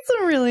think it's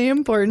really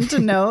important to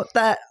note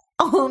that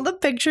all the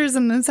pictures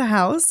in this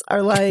house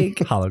are like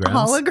Holograms.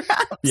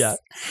 holograms. Yeah.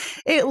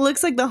 It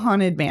looks like the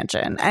Haunted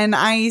Mansion. And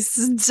I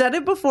said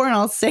it before and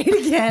I'll say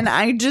it again.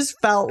 I just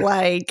felt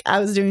like I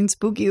was doing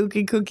Spooky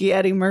Ookie Cookie.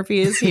 Eddie Murphy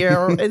is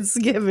here. It's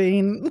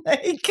giving.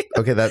 Like,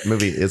 Okay, that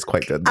movie is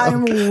quite good, though.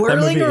 I'm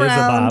whirling movie is a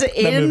around bop. That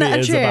in movie a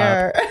is a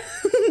chair.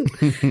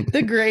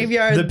 The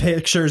graveyard. The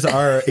pictures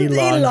are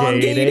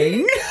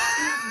elongating.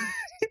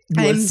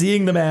 You are I'm-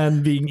 seeing the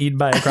man being eaten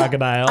by a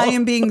crocodile. I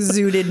am being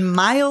zooted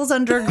miles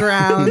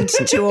underground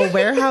to a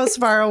warehouse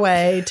far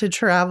away to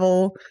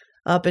travel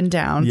up and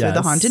down through the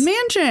Yes. Haunted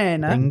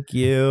Mansion. Thank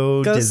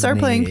you, Go start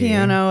playing Disney.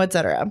 piano,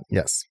 etc.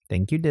 Yes.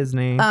 Thank you,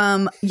 Disney.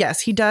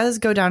 Yes, he does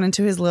go down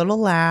into his little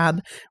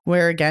lab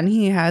where again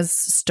he has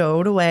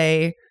stowed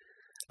away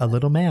a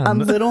little man. a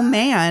little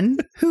man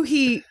who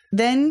he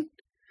then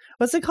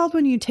what's it called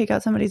when you take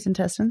out somebody's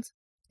intestines?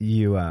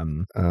 You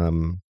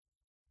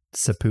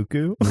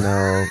seppuku.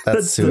 No,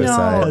 that's No,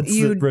 suicide. That's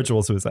You-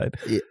 ritual suicide.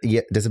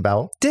 Yeah,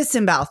 disembowel.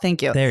 Disembowel,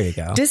 thank you. There you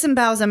go.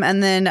 Disembowels him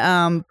and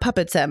then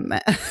puppets him.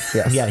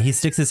 Yes. Yeah, he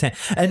sticks his hand,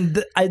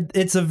 and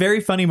it's a very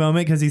funny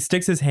moment because he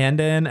sticks his hand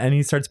in and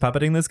he starts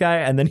puppeting this guy,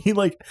 and then he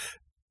like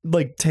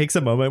takes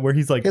a moment where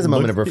he's like, He has a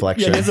moment of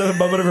reflection. Yeah, he has a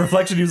moment of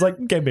reflection. He was like,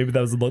 okay, maybe that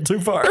was a little too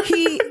far.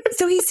 He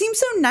seems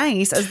so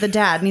nice as the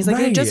dad, and he's like,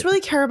 I Right. just really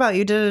care about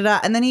you, da da da.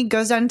 And then he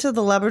goes down to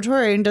the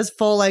laboratory and does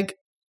full like,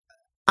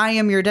 I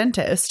am your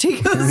dentist.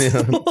 He goes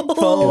Yeah.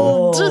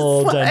 full,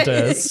 Full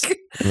dentist.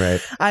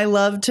 Right. I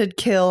love to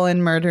kill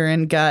and murder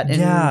and gut. And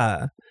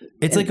Yeah.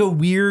 It's and- like a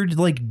weird,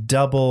 like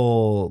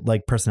double,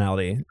 like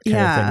personality kind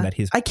of thing that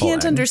he's. I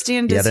can't pulling.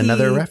 understand. Yet Does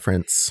another he-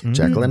 reference. Mm.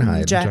 Jekyll and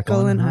Hyde.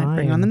 Jekyll and Hyde,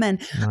 bring on the men.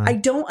 Right. I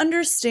don't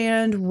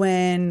understand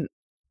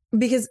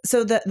because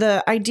so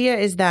the idea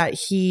is that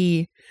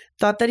he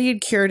thought that he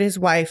had cured his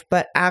wife,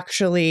 but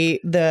actually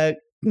the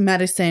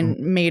medicine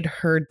made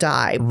her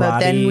die. But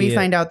then we Roddy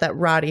find out that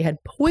Roddy had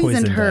poisoned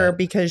poisoned her her.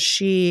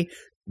 because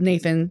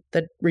Nathan,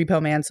 the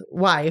repo man's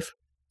wife,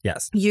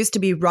 Yes. used to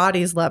be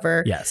Roddy's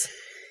lover. Yes.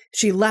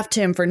 She left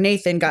him for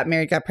Nathan, got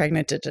married, got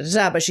pregnant, da, da, da,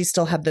 da, but she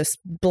still had this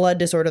blood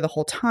disorder the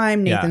whole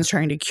time. Yeah. Nathan's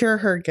trying to cure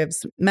her,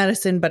 gives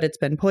medicine, but it's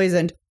been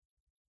poisoned.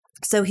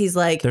 So he's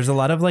like, There's a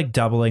lot of like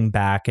doubling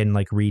back and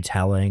like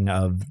retelling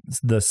of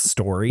the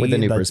story With a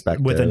new that's-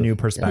 perspective. With a new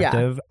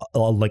perspective,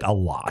 like a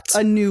lot.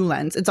 a new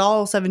lens. It's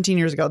all 17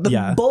 years ago.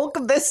 The bulk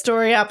of this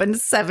story happened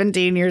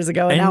 17 years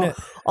ago. And now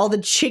all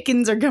the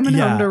chickens are coming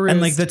home to roost.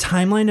 And like the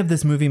timeline of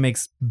this movie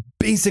makes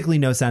basically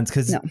no sense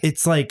because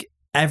it's like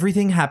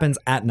everything happens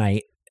at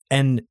night.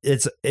 And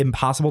it's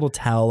impossible to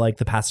tell like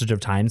the passage of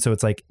time. So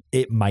it's like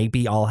it might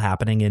be all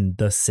happening in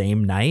the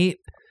same night.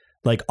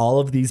 Like all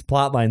of these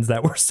plot lines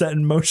that were set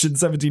in motion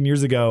 17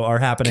 years ago are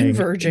happening,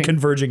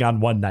 converging on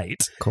one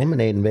night.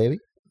 Culminating, baby.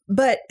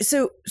 But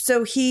so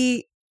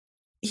he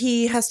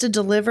has to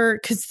deliver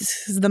because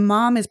the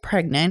mom is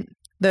pregnant.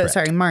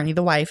 Marnie,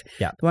 the wife,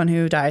 the one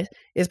who dies,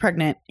 is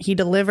pregnant. He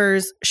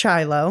delivers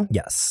Shiloh.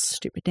 Yes.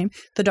 Stupid name.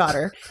 The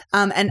daughter.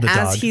 And The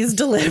as dog. he's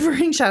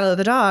delivering Shiloh,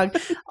 the dog,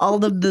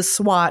 all of the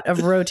SWAT of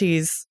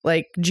Roti's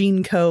like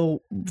Gene Co.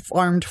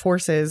 armed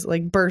forces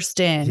like burst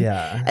in.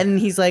 Yeah. And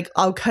he's like,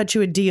 I'll cut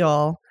you a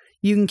deal.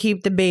 You can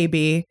keep the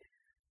baby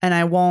and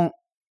I won't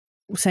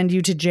send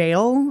you to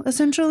jail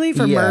essentially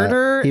for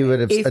murder. He would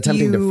have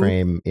attempting to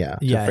frame. Yeah.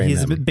 frame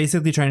He's him.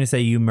 basically trying to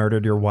say you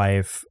murdered your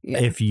wife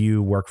if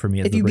you work for me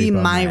as if the you be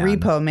repo my man.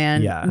 repo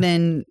man,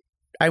 then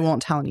I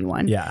won't tell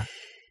anyone. Yeah.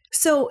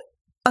 So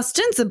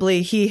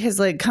ostensibly he has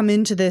like come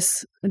into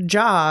this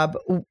job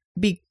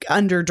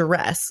under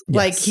duress.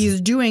 Like he's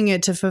doing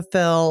it to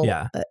fulfill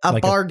a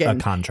like bargain. a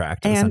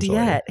contract. And essentially.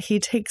 yet he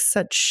takes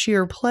such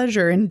sheer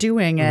pleasure in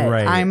doing it.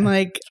 Right. I'm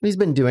like, he's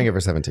been doing it for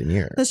 17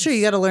 years. that's true.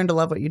 You got to learn to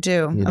love what you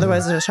do. You do.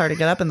 Otherwise it's just hard to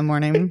get up in the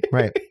morning.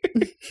 Right.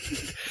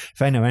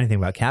 If I know anything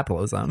about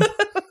capitalism.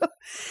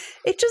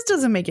 It just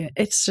doesn't make it.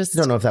 It's just.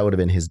 I don't know if that would have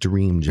been his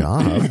dream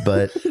job,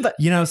 but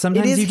you know,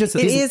 sometimes it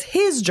is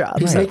his job.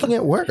 he's making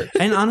it work.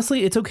 And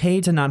honestly, it's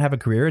okay to not have a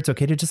career. It's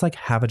okay to just like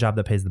have a job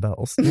that pays the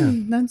bills. Yeah.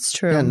 That's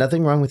true. Yeah,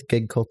 nothing wrong with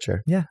gig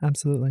culture. Yeah,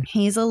 absolutely.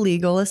 He's a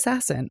legal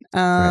assassin.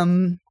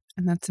 And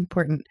that's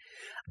important.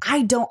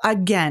 I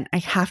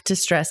have to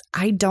stress,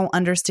 I don't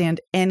understand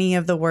any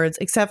of the words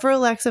except for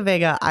Alexa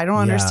Vega. I don't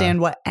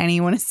understand what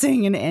anyone is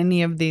saying in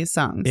any of these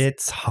songs.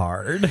 It's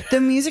hard. The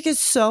music is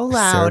so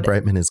Sarah loud.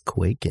 Brightman is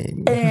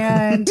quaking.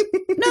 And no,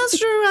 it's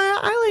true.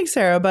 I like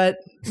Sarah, but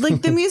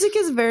like the music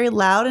is very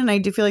loud and I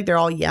do feel like they're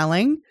all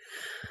yelling.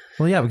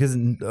 Well, yeah, because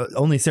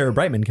only Sarah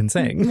Brightman can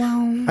sing.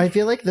 Well, I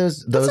feel like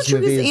those that's true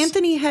because movies.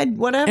 Anthony had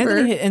whatever.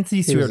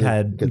 Anthony Stewart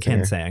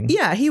can sing.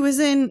 Yeah, he was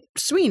in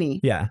Sweeney.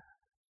 Yeah.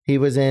 He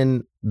was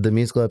in the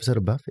musical episode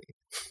of Buffy.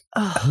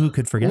 Who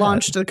could forget?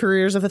 Launched the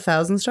careers of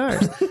 1,000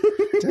 stars.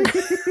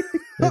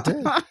 It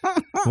did.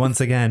 Once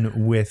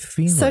again, with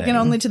feeling. Second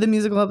only to the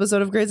musical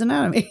episode of Grey's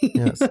Anatomy.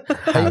 Yes.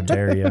 How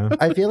dare you?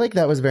 I feel like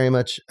that was very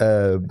much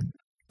a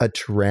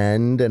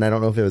trend, and I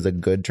don't know if it was a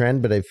good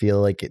trend, but I feel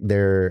like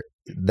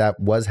that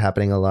was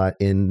happening a lot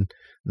in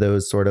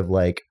those sort of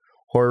like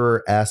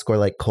horror-esque or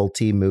like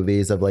culty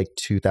movies of like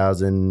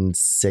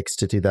 2006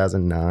 to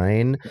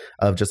 2009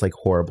 of just like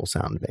horrible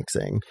sound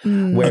mixing.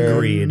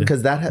 Agreed.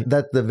 Because that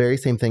the very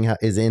same thing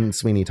is in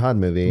Sweeney Todd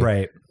movie,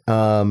 Right.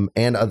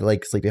 and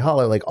like Sleepy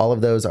Hollow, like all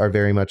of those are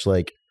very much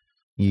like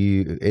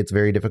it's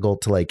very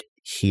difficult to like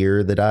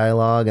hear the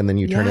dialogue, and then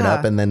you turn it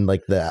up, and then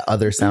like the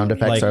other sound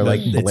effects are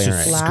like it's blaring,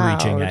 just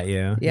screeching at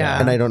you. Yeah.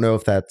 and I don't know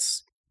if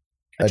that's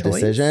a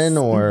decision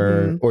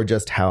or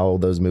just how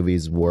those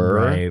movies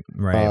were,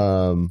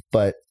 Right.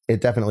 But it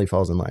definitely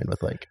falls in line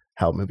with like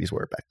how movies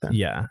were back then.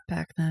 Yeah.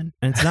 Back then.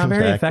 And it's not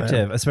very Back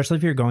effective, especially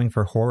if you're going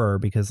for horror,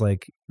 because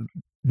like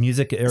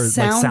music or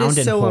Sound like sound is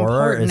in so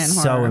horror important is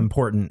in so horror.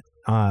 important.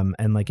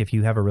 And like if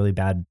you have a really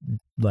bad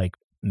like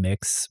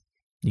mix,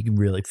 you can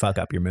really fuck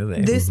up your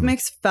movie. This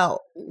mix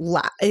felt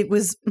it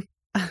was.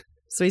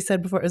 So he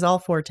said before, it was all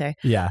forte.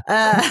 Yeah.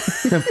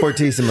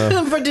 Fortissimo.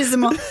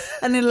 Fortissimo.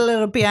 I need a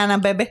little piano,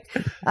 baby.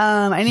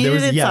 I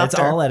needed it softer. It's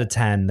all at a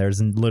 10.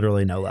 There's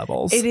literally no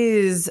levels. It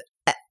is,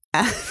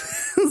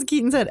 as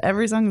Keaton said,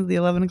 every song is the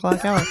 11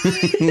 o'clock hour.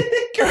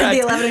 The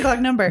 11 o'clock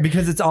number.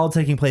 Because it's all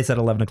taking place at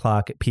 11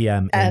 o'clock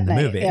p.m. in the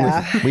night, movie.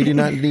 yeah. We do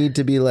not need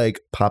to be like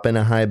popping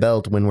a high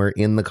belt when we're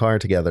in the car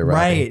together,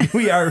 Right.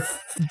 We are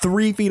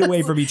 3 feet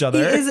away from each He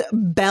other. is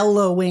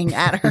bellowing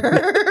at her.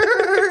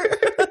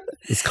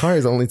 This car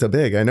is only so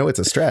big. I know it's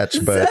a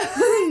stretch, but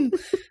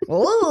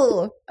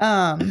Ooh.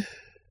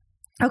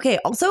 Okay.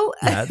 Also,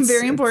 That's-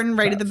 very important. it's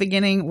Right tough. at the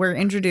beginning, we're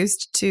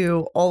introduced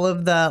to all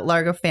of the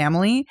Largo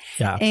family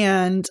Yeah.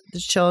 and the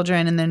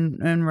children,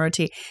 and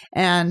Roti,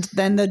 and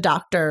then the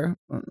doctor,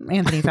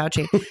 Anthony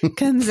Fauci,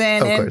 comes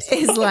in Of and course.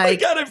 is like,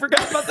 God, I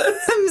forgot about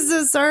this. "I'm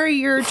so sorry,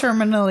 you're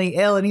terminally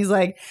ill," and he's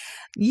like,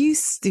 "You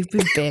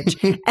stupid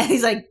bitch," and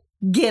he's like,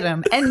 "Get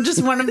him!" And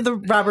just one of the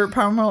Robert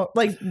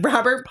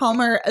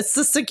Palmer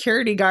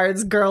security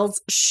guards girls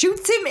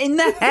shoots him in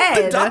the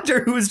head. The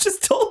doctor who was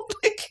just told,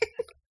 like,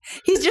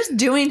 He's just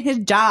doing his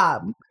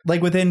job.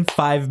 Like within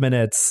 5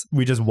 minutes,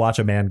 we just watch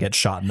a man get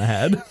shot in the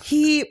head.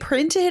 He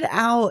printed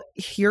out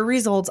your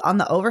results on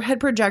the overhead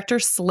projector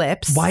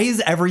slips. Why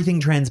is everything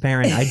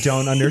transparent? I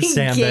don't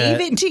understand He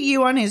gave it. it to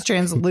you on his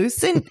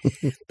translucent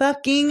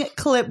fucking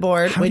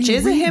clipboard, How do which you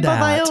is a read HIPAA that?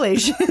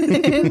 violation.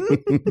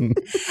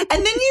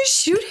 And then you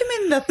shoot him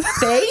in the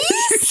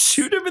face.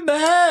 Shoot him in the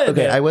head.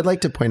 Okay, I would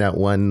like to point out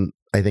one,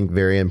 I think,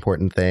 very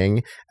important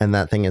thing, and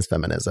that thing is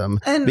feminism.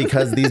 And-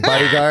 Because these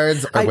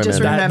bodyguards are I just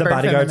women. That the remembered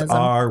bodyguards feminism.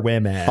 are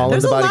women. All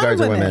There's of the a lot of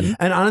bodyguards are women. women.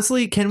 And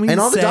honestly, can we And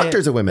all the say-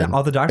 doctors are women.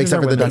 All the doctors Except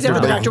are for the women. Except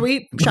for the Well, doctor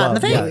we shot in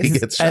the face. yeah, he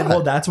gets shot. And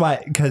well, that's why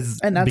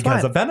And that's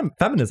because why. of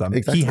feminism.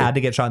 Exactly. He had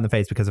to get shot in the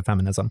face because of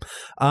feminism.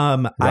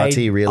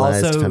 Rati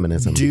realized also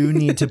feminism. do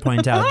need to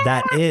point out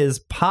that is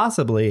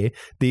possibly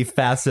the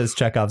fastest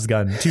Chekhov's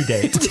gun to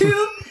date.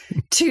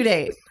 To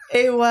date.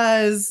 It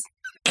was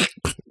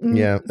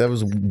Yeah, that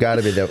was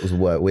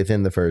what,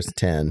 within the first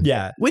 10.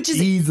 Yeah, Which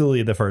is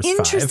easily the first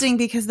interesting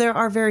because there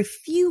are very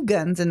few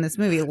guns in this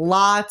movie.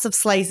 Lots of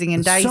slicing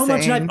and dicing. So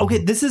much knife. Okay,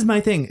 this is my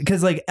thing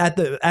because like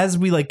as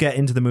we like get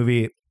into the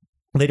movie.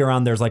 Later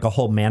on, there's like a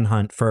whole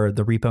manhunt for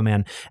the Repo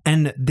Man,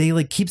 and they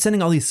like keep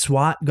sending all these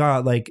SWAT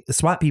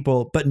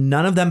people, but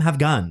none of them have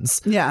guns.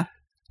 Yeah.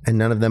 And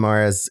none of them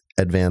are as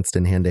advanced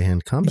in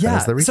hand-to-hand combat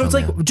as the Repo so it's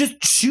Man. like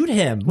just shoot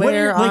him.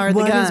 Where are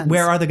the guns?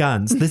 Where are the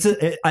guns? This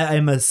is.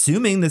 I'm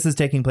assuming this is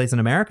taking place in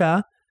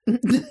America.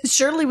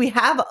 Surely we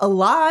have a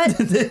lot.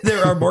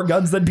 There are more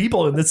guns than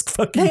people in this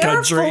fucking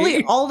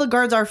country. all the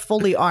guards are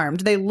fully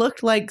armed. They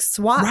look like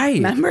SWAT Right.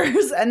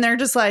 members, and they're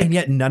just like, And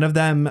yet none of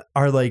them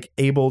are like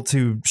able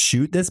to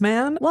shoot this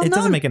man. Well, It no.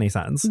 doesn't make any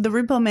sense. the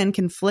Repo Man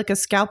can flick a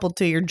scalpel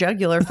to your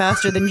jugular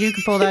faster than you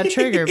can pull that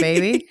trigger,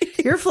 baby.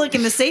 You're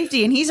flicking the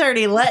safety, and he's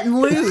already letting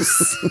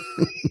loose.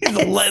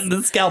 Letting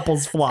the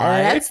scalpels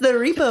fly. That's the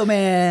Repo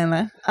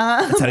Man.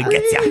 That's how he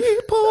gets ya.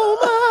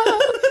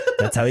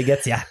 That's how he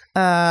gets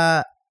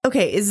ya.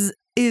 Okay, is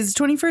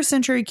 21st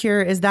Century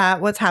Cure, is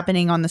that what's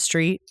happening on the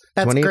street?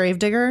 That's 20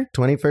 Gravedigger?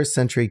 21st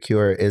Century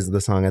Cure is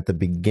the song at the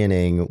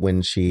beginning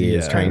when she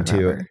is Yeah. trying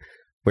to, Robber.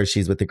 where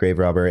she's with the grave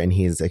robber and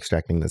he's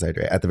extracting the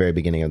Zydrate at the very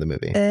beginning of the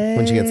movie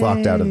when she gets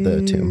locked out of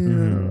the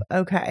tomb.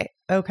 Oh,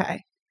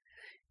 Okay.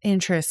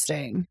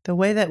 Interesting. The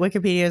way that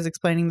Wikipedia is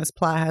explaining this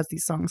plot has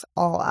these songs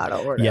all out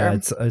of order. Yeah,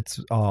 it's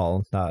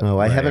all not. Oh,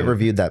 I haven't right.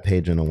 reviewed that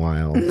page in a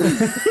while.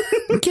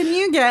 Can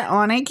you get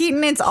on it,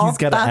 Keaton? It's all He's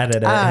gotta fucked edit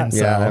it up.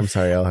 himself. Yeah, I'm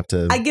sorry. I'll have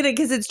to. I get it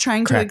because it's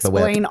trying to Crack the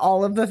whip. explain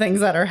all of the things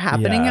that are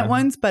happening Yeah. at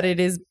once, but it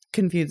is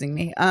confusing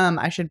me.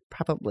 I should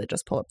probably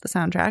just pull up the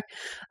soundtrack.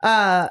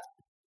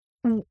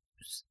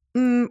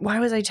 Why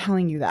was I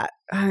telling you that?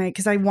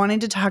 Because I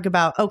wanted to talk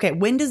about, okay,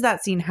 when does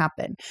that scene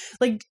happen?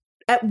 Like,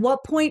 at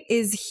what point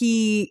is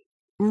he...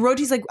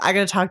 Roti's like, I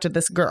gotta talk to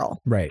this girl.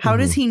 Right. How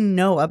does he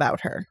know about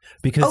her?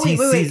 Because Oh, wait,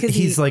 because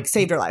he's like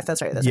saved her life. That's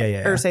right. That's Yeah, right.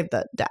 yeah, Or yeah. saved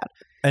the dad.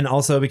 And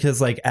also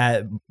because like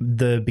at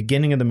the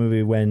beginning of the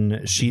movie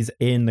when she's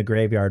in the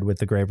graveyard with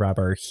the grave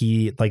robber,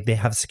 they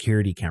have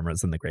security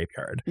cameras in the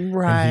graveyard.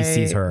 Right. And he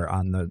sees her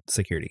on the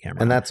security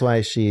camera. And that's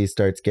why she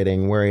starts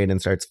getting worried and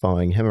starts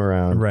following him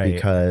around. Right.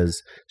 Because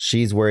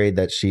she's worried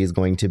that she's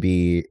going to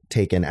be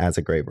taken as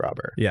a grave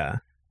robber yeah.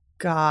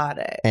 Got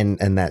it. and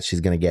that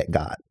she's going to get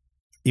got.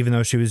 Even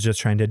though she was just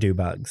trying to do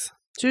bugs.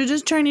 She was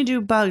just trying to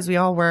do bugs. We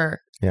all were.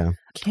 Yeah.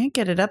 Can't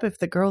get it up if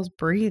the girl's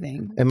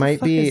breathing. What It the might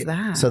fuck be is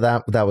that? so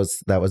that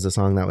was a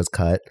song that was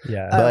cut.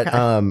 Yeah.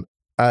 Okay.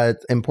 But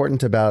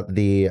important about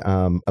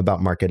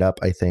about Mark It Up,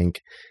 I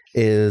think,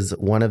 is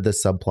one of the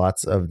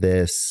subplots of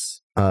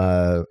this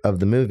of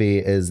the movie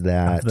is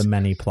that of the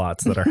many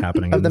plots that are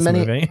happening in of the this many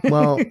movie.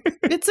 well,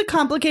 It's a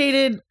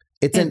complicated.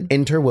 it's an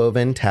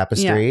interwoven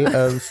tapestry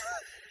of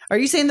Are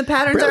you saying the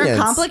patterns Brilliance.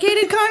 are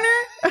complicated,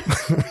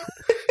 Connor?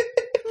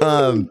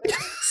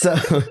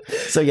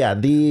 so yeah,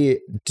 the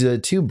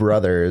two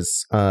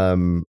brothers,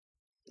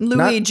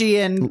 Luigi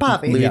and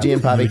Poppy. Luigi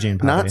and Poppy, Luigi and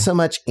Poppy. not so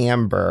much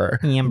Amber,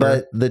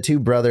 but the two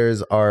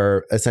brothers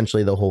are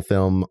essentially the whole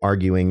film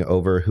arguing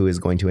over who is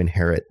going to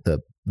inherit the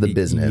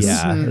business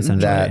Yeah, Mhm.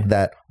 essentially.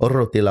 that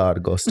Roti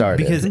Largo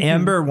started. Because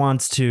Amber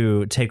wants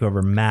to take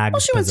over Mag's Well,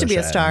 she wants to be a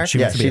position. star. She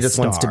yeah, wants to she be just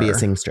wants to be a star.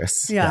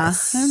 seamstress. Yeah.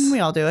 Yes. And we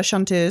all do. A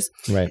chanteuse.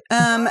 Right.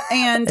 And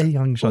A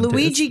young chanteuse.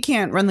 Luigi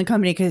can't run the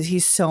company because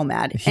he's so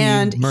mad. He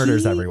and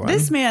murders everyone.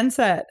 This man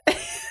said,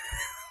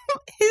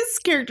 his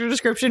character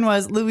description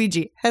was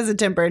Luigi has a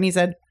temper, and he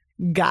said,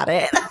 "Got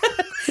it."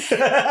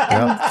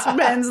 And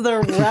spends the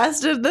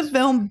rest of the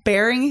film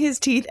baring his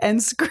teeth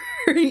and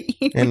screaming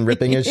And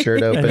ripping his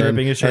shirt open,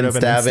 ripping his shirt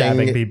open and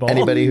stabbing people.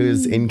 anybody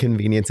who's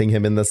inconveniencing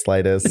him in the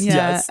slightest. Yeah.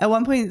 Yes. At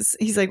one point,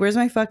 he's like, "Where's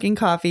my fucking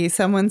coffee?"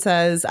 Someone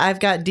says, "I've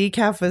got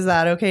decaf. Is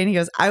that okay?" And he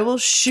goes, "I will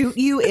shoot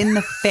you in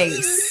the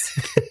face."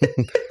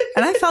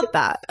 And I felt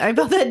that. I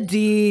felt that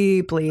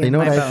deeply in You know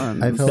my what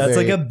bones. I felt That's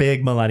very, like a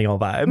big millennial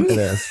vibe. it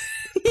is.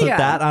 Put Yeah.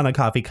 that on a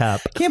coffee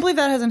cup. Can't believe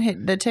that hasn't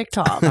hit the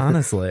TikTok.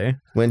 Honestly.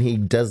 When he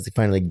does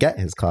finally get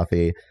his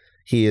coffee,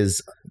 he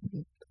is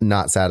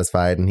not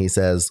satisfied and he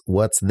says,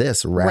 "What's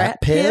this, rat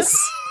piss?"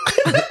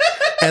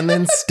 And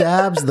then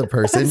stabs the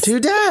person to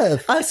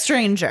death. A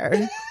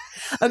stranger.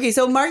 Okay,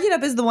 so Mark It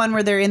Up is the one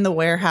where they're in the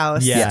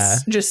warehouse. Yeah.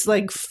 Yes. Just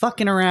like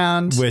fucking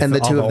around. With And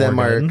the all two of them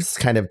organs. are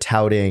kind of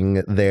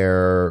touting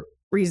their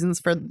Reasons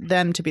for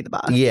them to be the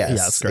boss.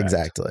 yes, correct.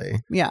 exactly,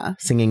 Yeah.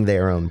 singing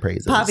their own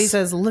praises. Poppy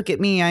says, "Look at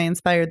me, I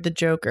inspired the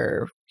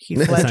Joker." Heath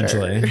Ledger.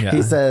 Essentially, yeah.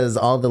 He says,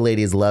 "All the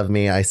ladies love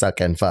me. I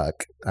suck and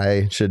fuck.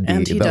 I should be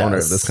And he the owner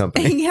of does. this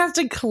company." He has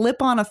to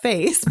clip on a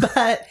face,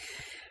 but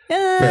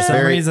For some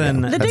very-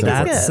 reason, yeah, The dick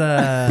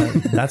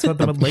is that's what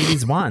the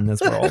ladies want in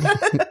this world.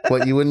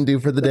 What you wouldn't do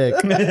for the dick.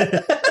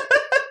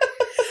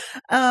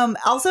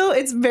 Also,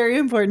 it's very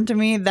important to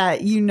me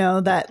that you know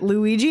that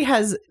Luigi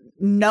has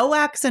no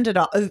accent at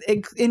all.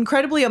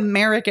 Incredibly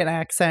American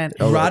accent.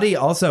 Oh, Roddy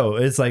also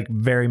is like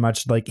very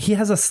much like he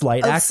has a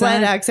slight A accent.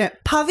 slight accent.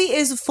 Pavi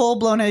is full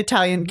blown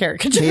Italian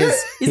caricature.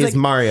 He's like,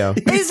 Mario.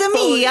 "It's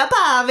me,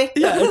 Pavi.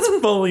 Yeah, it's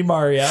fully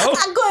Mario.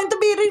 I'm going to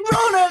be the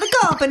owner of the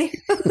company."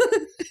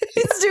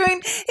 He's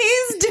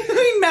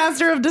doing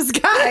Master of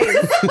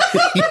Disguise.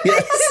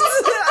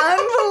 It's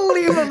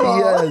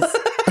unbelievable.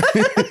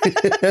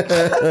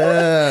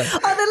 Yes.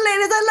 All the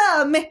ladies that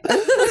love me.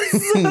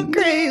 So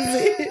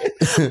crazy.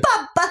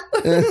 Papa.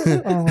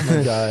 Oh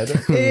my god.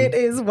 It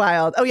is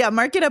wild. Oh yeah,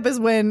 Mark It Up is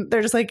when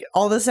they're just like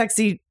all the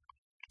sexy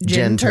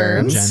gin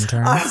turns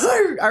Gen turns.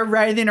 are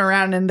writhing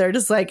around and they're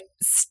just like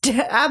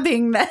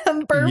stabbing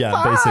them for Yeah,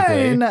 fun.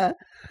 basically.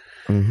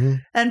 Mhm.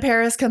 And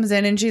Paris comes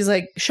in and she's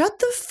like, "Shut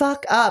the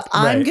fuck up.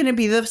 I'm Right. gonna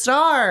be the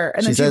star."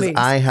 And She then says, leaves.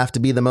 "I have to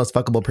be the most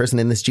fuckable person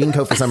in this jean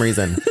coat for some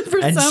reason." For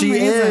And some she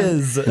reason.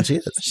 is. And she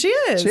is. She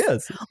is. She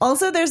is.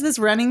 Also, there's this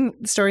running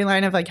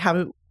storyline of like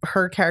how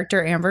her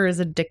character Amber is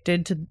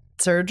addicted to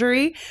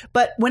surgery,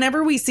 but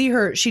whenever we see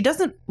her, she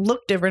doesn't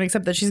look different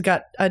except that she's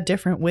got a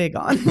different wig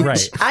on. which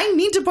Right. I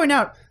need to point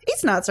out,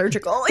 it's not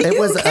surgical. It You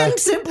was can a-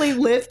 simply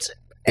lift.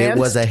 It and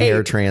was a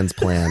hair tape.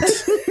 transplant.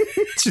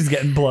 She's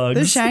getting plugs.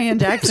 The Cheyenne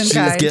Jackson She's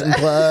kind. getting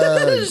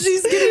plugged.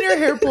 She's getting her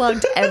hair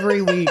plugged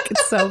every week.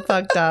 It's so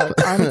fucked up,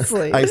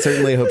 honestly. I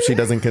certainly hope she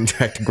doesn't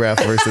contract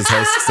graft versus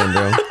host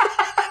syndrome. I'm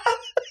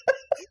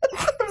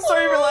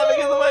sorry for laughing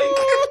in the mic.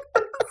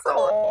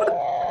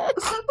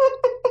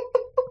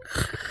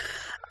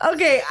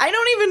 Okay, I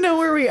don't even know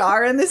where we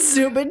are in this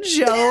stupid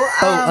show.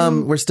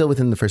 We're still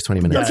within the first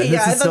 20 minutes. Okay, this yeah,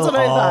 is that's still what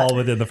I thought. all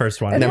within the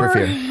first one. Never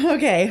We're- fear.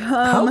 Okay.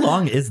 How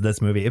long is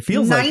this movie? It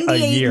feels like a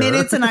 98 year.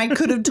 minutes, and I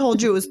could have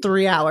told you it was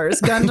 3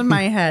 hours. Gun to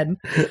my head.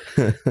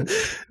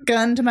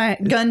 Gun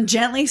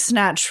gently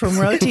snatched from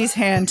Roti's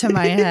hand to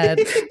my head.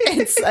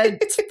 It's a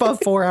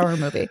 4-hour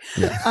movie.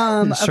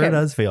 It sure Okay.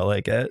 does feel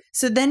like it.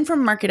 So then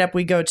from Mark It Up,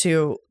 we go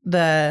to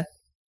the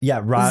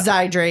Yeah,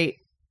 Zydrate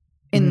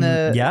in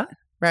the yeah.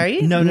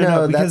 right No,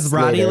 No, because that's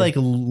Roddy later.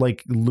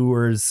 like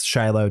lures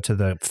Shiloh to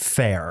the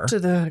fair, to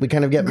the We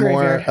kind of get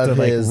Graveyard. more the of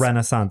like his.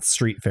 Renaissance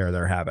street fair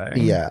they're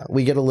having. Yeah,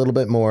 we get a little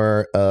bit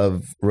more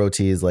of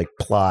Roti's like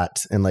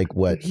plot and like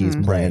what he's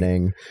Mhm.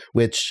 planning,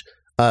 which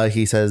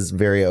he says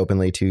very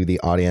openly to the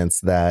audience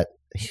that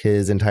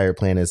his entire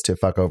plan is to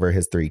fuck over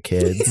his 3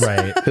 kids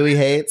Right. who he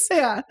hates,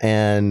 yeah.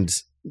 and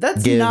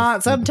That's Give-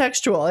 not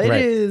subtextual. It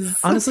Right. is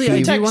Honestly, He-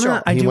 I do want to.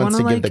 textual. I he do wants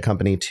want to to give the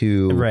company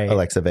to Right.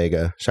 Alexa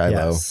Vega,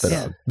 Shiloh, Yes. the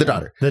Yeah. dog. The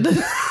daughter. the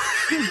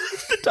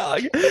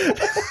dog.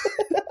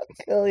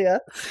 kill ya.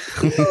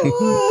 I'll kill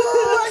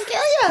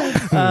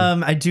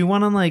ya. I do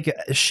want to like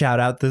shout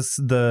out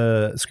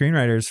the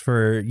screenwriters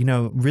for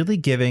really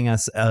giving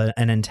us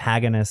an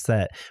antagonist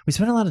that we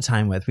spend a lot of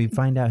time with. We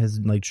find out his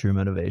like true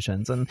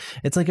motivations, and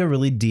it's like a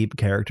really deep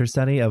character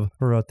study of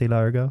Roti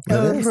Largo. It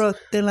is.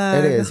 Rotila.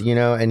 It is,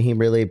 and he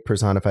really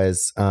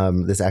personifies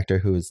this actor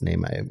whose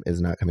name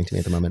is not coming to me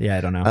at the moment. Yeah,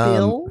 I don't know.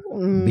 Bill.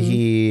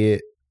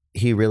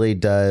 He really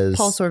does.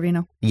 Paul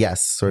Sorvino.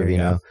 Yes, There you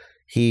Sorvino. go.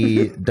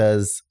 He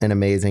does an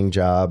amazing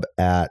job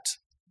at,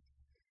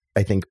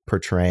 I think,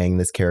 portraying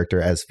this character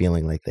as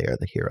feeling like they are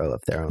the hero of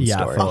their own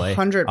Yeah, story. fully.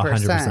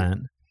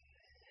 100%.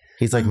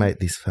 He's like,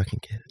 these fucking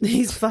kids.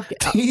 He's fucking.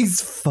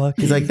 He's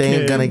fucking. He's like, they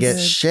ain't gonna get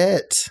kids.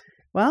 shit.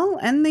 Well,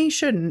 and they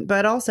shouldn't,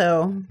 but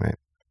also.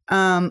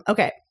 Right.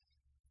 Okay.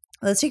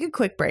 Let's take a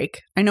quick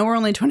break. I know we're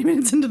only 20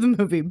 minutes into the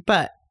movie,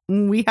 but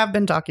we have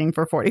been talking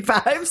for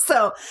 45.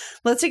 So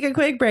let's take a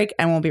quick break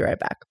and we'll be right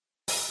back.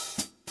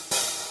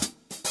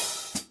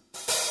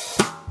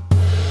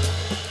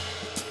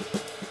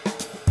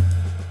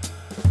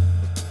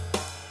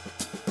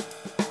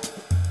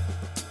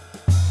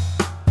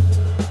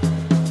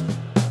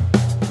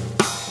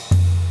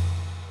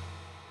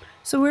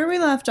 So where we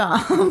left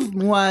off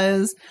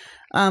was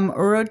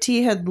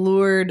Roti had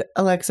lured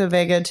Alexa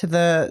Vega to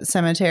the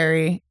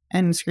cemetery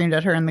and screamed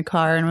at her in the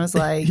car and was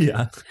like,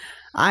 Yeah.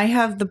 I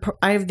have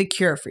the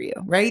cure for you,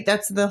 right?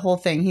 That's the whole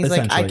thing. He's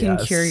like, I Essentially, can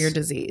yes. cure your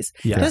disease.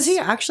 Yes. Does he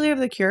actually have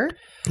the cure?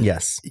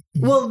 Yes.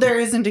 Well, there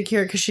isn't a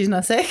cure because she's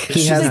not sick. He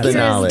She's has like, the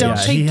 "Cure is knowledge. Don't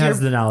Yeah, take he your has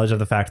the knowledge of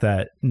the fact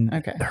that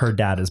Okay. her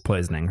dad is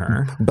poisoning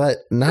her. But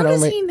not How does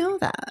only he know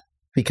that?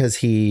 because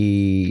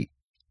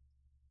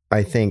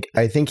I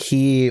think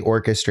he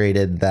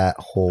orchestrated that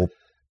whole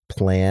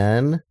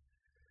plan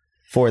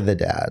for the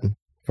dad,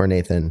 for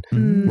Nathan.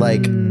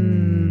 Like,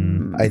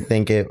 Mm. I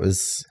think it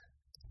was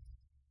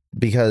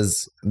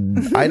because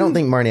I don't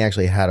think Marnie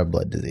actually had a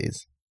blood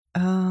disease.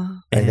 I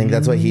think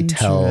that's what he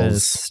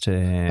tells.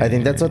 I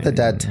think that's what the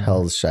dad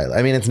tells Shiloh.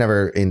 I mean, it's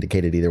never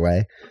indicated either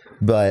way,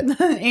 but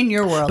in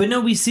your world. But no,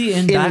 we see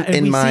in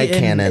my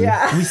canon.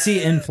 we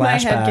see in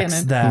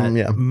flashbacks that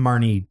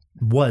Marnie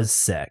was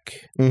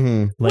sick.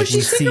 Mm-hmm. Was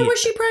she sick or was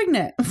she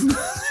pregnant?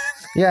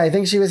 Yeah, I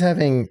think she was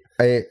having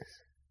I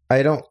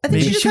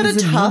think she just had a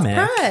tough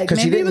preg.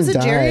 Maybe it was a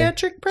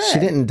geriatric preg. She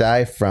didn't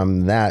die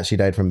from that. She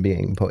died from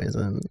being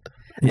poisoned.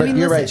 But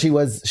you're right. She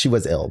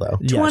was ill though.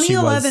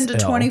 2011 to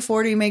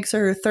 2040 makes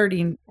her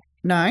 39.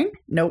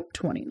 Nope,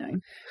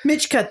 29.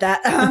 Mitch, cut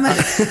that.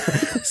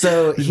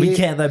 So we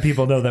can't let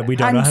people know that we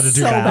don't know how to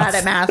do math. I'm so bad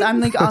at math. I'm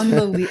like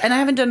unbelievable, and I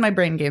haven't done my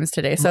brain games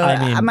today, so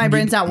my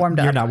brain's not warmed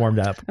up. You're not warmed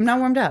up. I'm not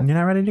warmed up. You're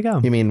not ready to go.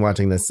 You mean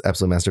watching this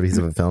absolute masterpiece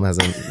of a film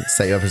hasn't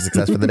set you up for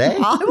success for the day?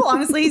 I will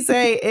honestly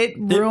say it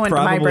ruined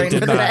my brain for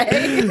the day.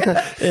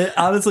 It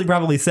honestly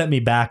probably set me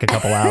back a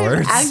couple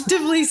hours.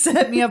 Actively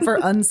set me up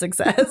for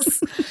unsuccess.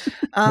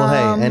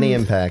 Well, hey, any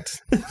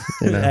impact.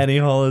 Any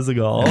hole is a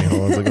goal. Any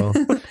hole is a goal.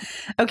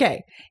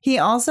 Okay.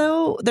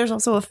 There's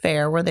also a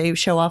fair where they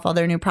show off all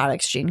their new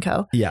products,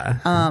 GeneCo.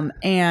 Yeah.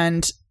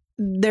 And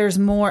there's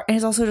more. And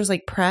it's also just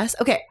like press.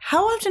 Okay.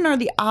 How often are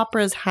the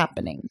operas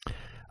happening?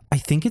 I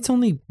think it's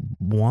only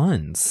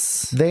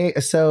once. I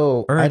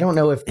don't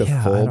know if the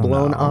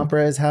full-blown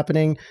opera opera is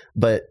happening,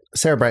 but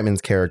Sarah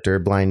Brightman's character,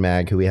 Blind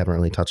Mag, who we haven't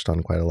really touched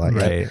on quite a lot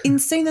yet.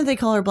 Insane that they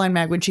call her Blind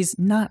Mag when she's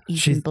not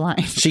even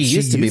blind. She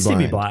used to be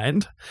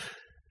blind.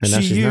 And now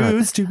she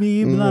used to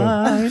be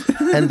blind.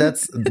 And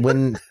that's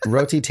when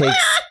Roti takes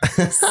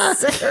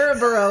Sarah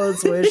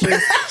Bareilles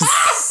wishes.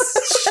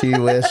 She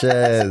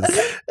wishes.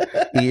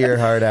 Eat your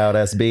heart out,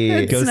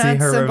 SB. Go see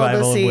her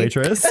revival of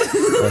Waitress.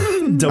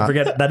 Don't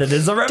forget that it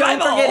is a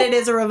revival. Don't forget it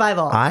is a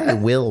revival. I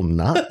will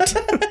not.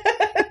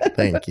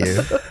 Thank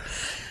you.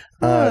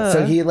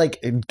 So he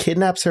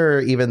kidnaps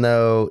her, even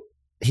though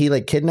he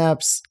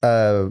kidnaps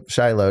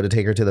Shiloh to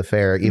take her to the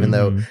fair, even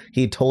though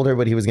he told her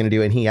what he was going to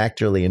do, and he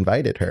actually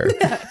invited her.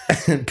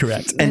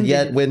 Correct. And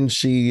yet when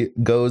she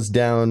goes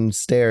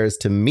downstairs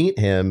to meet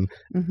him,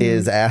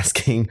 is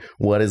asking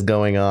what is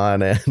going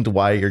on and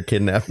why you're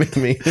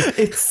kidnapping me.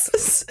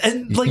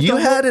 You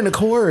had an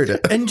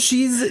accord. And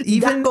she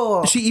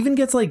even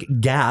gets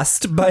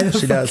gassed by the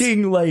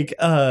fucking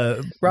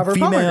Robert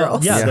female Palmer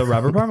girls. Yeah, the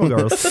Robert Palmer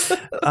girls.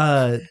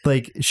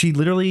 She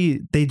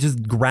literally, they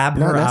just grab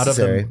her out of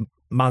the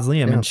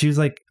mausoleum, and she was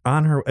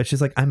on her.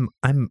 She's like, I'm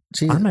on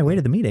my way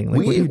to the meeting.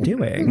 What are you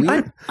doing?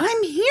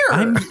 I'm here.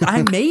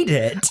 I made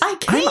it. I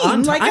came.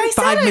 I'm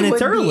 5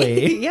 minutes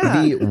early.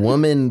 Yeah. The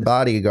woman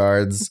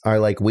bodyguards are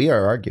like, we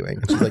are arguing.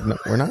 And she's like, no,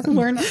 we're not.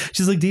 We're not.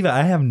 She's like, Diva,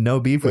 I have no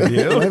beef with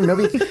you. I have no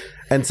beef.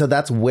 And so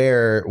that's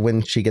where,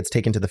 when she gets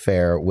taken to the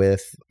fair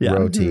with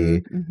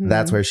Roti,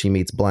 that's where she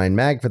meets Blind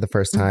Mag for the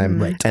first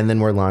time. Right. And then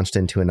we're launched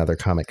into another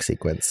comic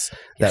sequence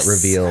that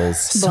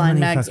reveals Blind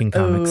Mag's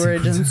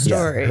origin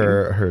story.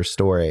 Her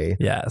story.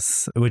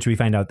 Yes. Which we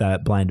find out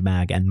that Blind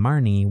Mag and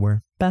Marnie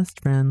were best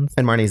friends.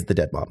 And Marnie's the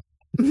dead mom.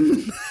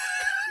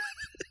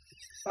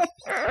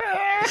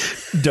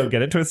 Don't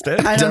get it twisted.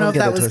 I don't know if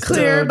that was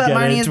clear, but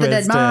Marnie is the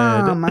dead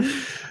mom.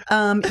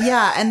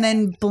 And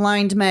then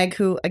Blind Meg,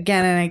 who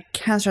again, and I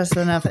can't stress it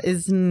enough,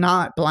 is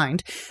not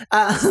blind,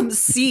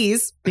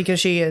 sees, because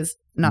she is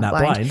not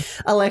blind.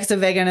 Alexa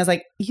Vega, and is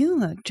like, you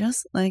look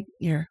just like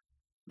your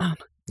mom.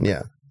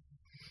 Yeah.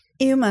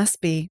 You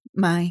must be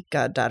my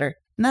goddaughter.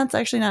 And that's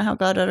actually not how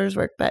goddaughters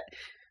work, but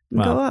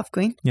go off,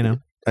 queen.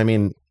 I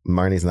mean,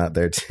 Marnie's not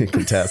there to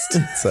contest,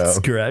 so that's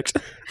correct.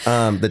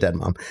 The dead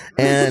mom.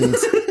 And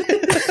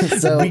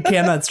so we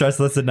cannot stress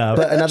this enough.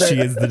 But she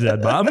is the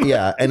dead mom.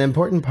 Yeah. An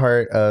important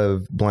part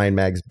of Blind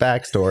Mag's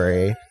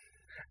backstory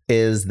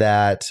is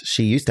that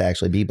she used to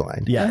actually be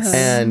blind. Yes.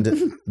 And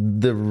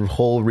the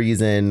whole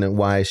reason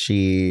why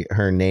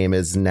her name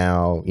is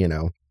now,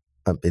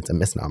 it's a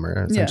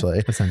misnomer, essentially.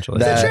 Yeah,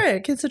 essentially. It's a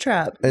trick. It's a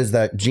trap. Is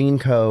that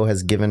GeneCo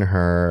has given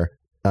her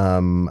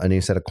a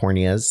new set of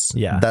corneas.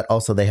 Yeah. That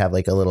also they have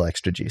a little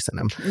extra juice in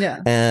them.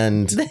 Yeah.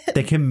 And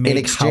they can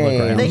make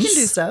holograms. They can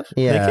do stuff.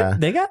 Yeah.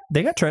 They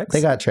got tricks.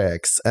 They got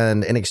tricks.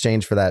 And in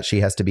exchange for that, she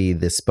has to be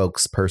the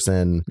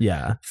spokesperson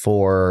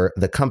for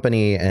the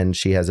company. And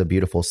she has a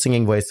beautiful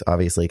singing voice,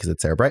 obviously, because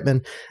it's Sarah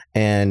Brightman.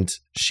 And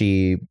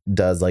she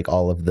does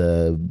all of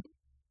the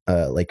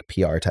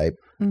PR type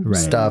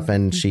stuff.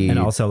 And she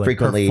also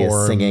frequently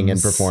is singing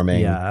and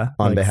performing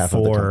on behalf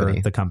of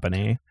the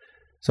company.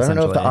 So I don't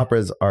know if the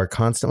operas are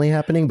constantly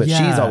happening, but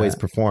she's always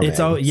performing. It's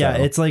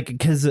it's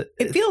because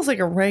it feels like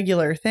a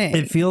regular thing.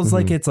 It feels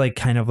like it's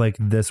kind of like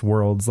this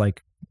world's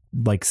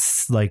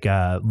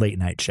a late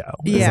night show.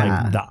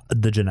 Yeah. It's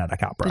the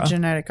genetic opera. The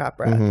genetic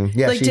opera. Mm-hmm.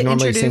 Yeah, she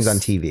normally sings on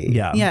TV.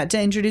 Yeah. Yeah,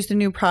 to introduce a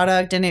new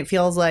product, and it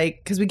feels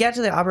because we get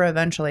to the opera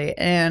eventually,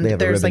 and they have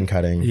there's ribbon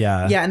cutting.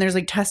 Yeah, and there's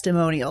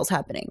testimonials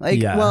happening.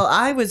 Well,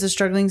 I was a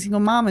struggling single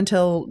mom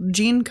until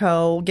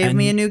GeneCo gave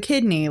me a new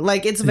kidney.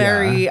 It's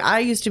very, I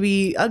used to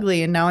be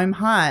ugly and now I'm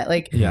hot.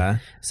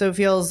 So it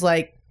feels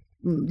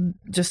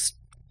just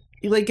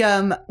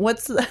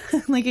what's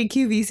like a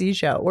QVC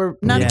show or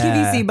not Yeah. a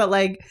QVC, but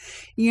like,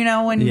 you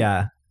know, when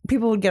Yeah.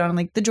 people would get on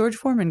like the George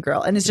Foreman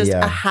Grill, and it's just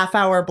Yeah. a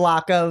half-hour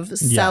block of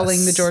selling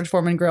Yes. the George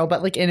Foreman Grill,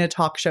 but like in a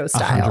talk show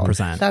style.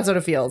 100%. That's what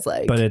it feels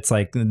like. But it's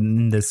like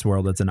in this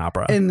world, it's an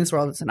opera. in this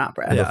world, it's an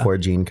opera. Yeah. Before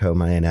Gene Co,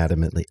 my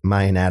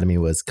anatomy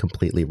was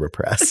completely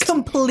repressed.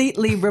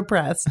 Completely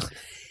repressed.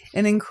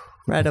 An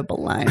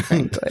incredible line,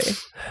 frankly.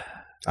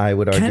 I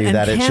would argue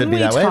that it should be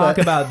that way. Can we talk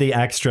But about the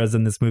extras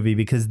in this movie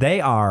because they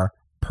are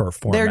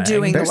performing. They're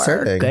doing they're the work.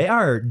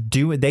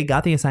 serving. They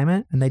got the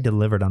assignment and they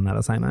delivered on that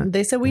assignment.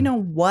 They said we know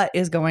what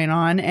is going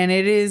on, and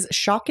it is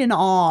shock and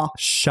awe.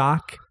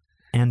 Shock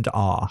and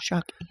awe.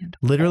 Shock and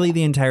Literally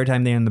the entire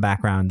time they're in the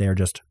background, they're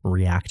just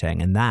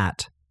reacting, and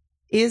that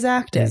is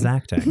acting. is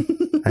acting.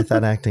 I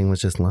thought acting was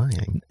just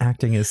lying,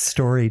 Acting is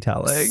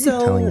storytelling.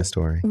 telling So a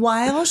story.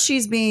 while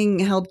she's being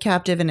held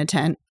captive in a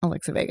tent,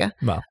 Alexa Vega,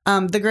 Well,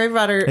 the grave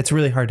robber, it's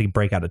really hard to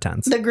break out of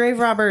tents. the grave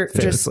robber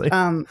just Seriously.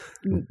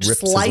 Rips his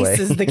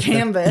slices way. the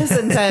canvas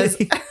and says,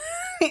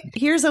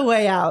 "Here's a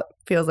way out."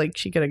 Feels like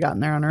she could have gotten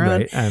there on her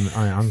own. Right?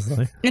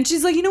 Honestly. And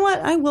she's like, "You know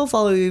what? I will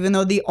follow you, even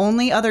though the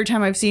only other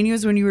time I've seen you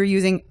is when you were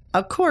using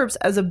a corpse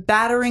as a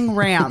battering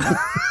ram."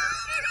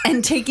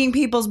 And taking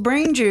people's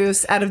brain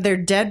juice out of their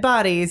dead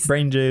bodies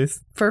Brain juice.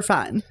 for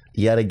fun.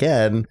 Yet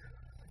again,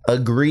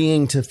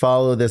 agreeing to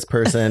follow this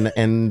person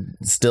and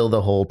still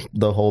the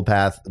whole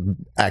path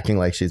acting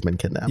like she's been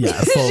kidnapped. Yeah,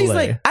 fully. She's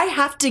like, "I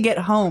have to get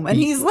home," and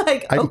he's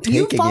like, I'm "Oh, you taking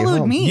you followed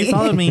home. me. You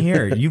followed me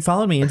here. You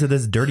followed me into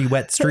this dirty,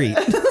 wet street.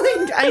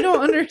 Like, I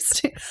don't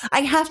understand.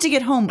 I have to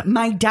get home.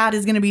 My dad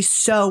is going to be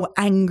so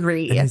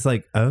angry." And he's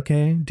like,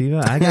 okay,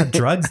 Diva, I got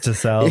drugs to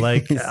sell.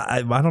 Like,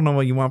 I don't know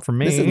what you want from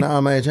me. This is not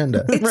on my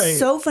agenda. It's Right.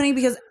 so funny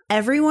because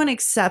everyone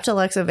except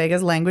Alexa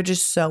Vega's language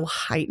is so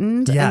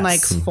heightened and Yes.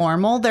 like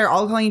formal. They're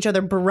all calling each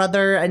other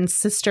brother and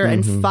sister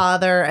and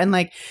father. And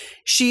like,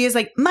 she is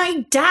like,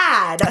 "My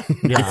dad."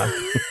 Yeah.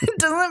 It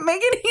doesn't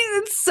make any,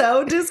 it's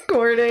so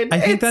discordant. I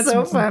think It's that's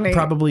so funny.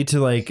 probably to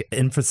like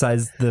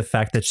emphasize the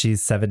fact that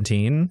she's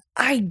 17.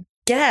 I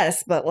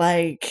guess, but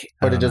like,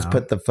 I Or to don't just know.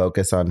 put the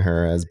focus on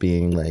her as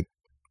being like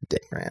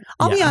different.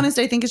 I'll be Yeah. honest,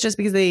 I think it's just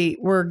because they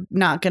were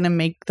not going to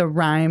make the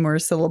rhyme or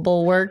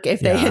syllable work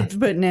if they Yeah. had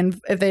put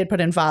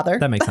in father.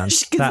 That makes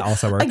sense. 'Cause That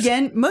also works.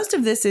 Again, most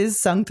of this is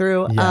sung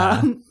through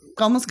Yeah.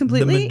 almost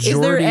completely. Is there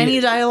majority- any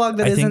dialogue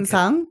that I isn't think-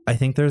 sung? I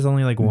think there's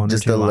only like one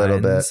Just or two a little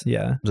lines. bit.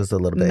 Yeah. Just a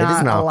little bit. It is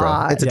Not an a opera.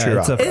 lot. It's a Yeah, true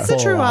it's a opera. It's a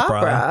full true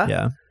opera.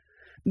 Yeah.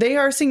 They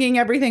are singing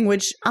everything,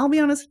 which I'll be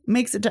honest,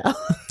 makes it tough.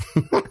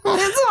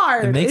 It's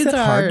hard. It makes it's it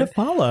hard to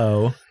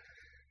follow.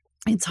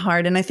 It's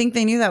hard. And I think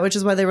they knew that, which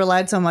is why they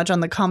relied so much on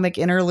the comic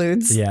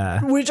interludes.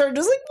 Yeah. Which are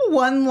just like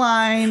one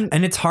line.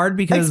 And it's hard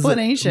because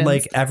Explanations.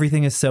 like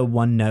everything is so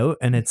one note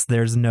and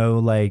there's no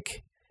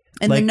like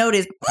And like- the note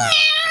is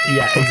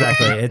yeah,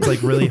 exactly. It's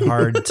like really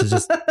hard to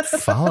just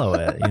follow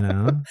it, you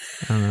know?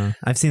 I don't know.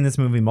 I've seen this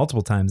movie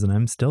multiple times and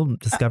I'm still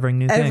discovering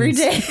new every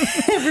things.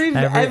 day.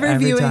 every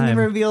viewing time.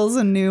 reveals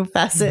a new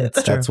facet.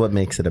 It's true. That's what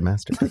makes it a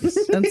masterpiece.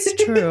 That's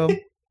true.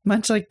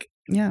 Much like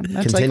much like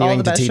all Continuing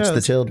the to best teach shows.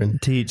 the children.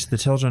 Teach the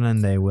children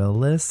and they will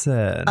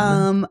listen.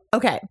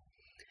 Okay.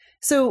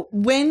 So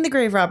when the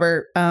grave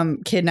robber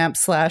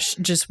kidnaps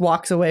 / just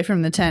walks away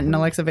from the tent and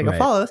Alexa Vega Right.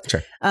 follows,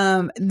 Sure.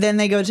 then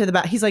they go to the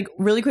back. He's like,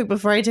 "Really quick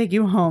before I take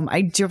you home,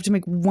 I do have to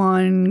make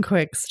one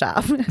quick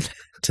stop."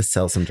 To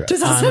sell some drugs. To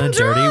sell On some a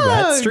dirty,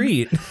 wet drugs.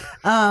 street.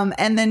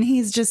 And then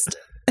he's just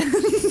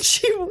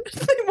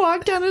they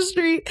walk down a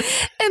street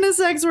and a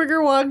sex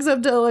worker walks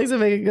up to Alexa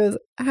Vega and goes,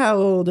 "How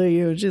old are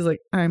you?" And she's like,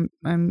 I'm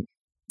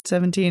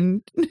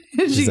 17. And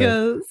she She's like,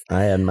 goes,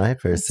 I had my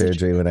first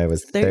surgery when I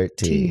was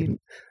 13.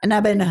 And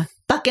I've been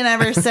fucking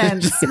ever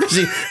since.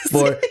 She-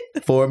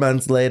 4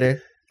 months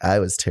later, I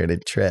was turning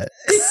tricks.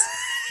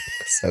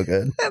 So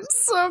good.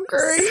 That's so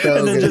great. So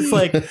And then good. just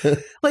like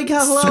Like,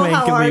 hello,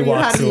 how swankily are you? How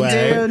walks do you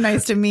away. do?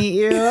 Nice to meet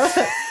you.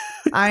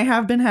 I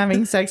have been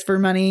having sex for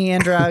money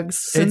and drugs.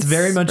 it's since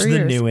very much for the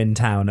years. new in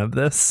town of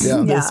this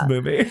Yeah. this Yeah.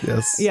 movie.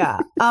 Yes. Yeah.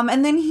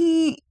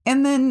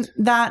 And then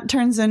that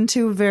turns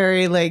into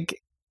very like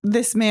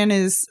this man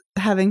is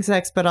having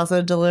sex but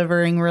also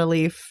delivering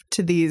relief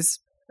to these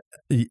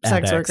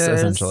sex Addicts, workers.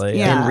 essentially.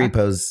 Yeah. In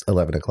Repo's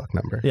 11 o'clock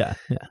number. Yeah.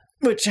 Yeah.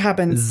 which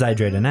happens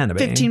Zydrate anatomy.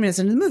 15 minutes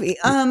into the movie.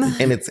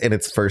 In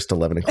its first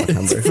 11 o'clock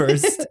number.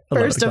 First, First of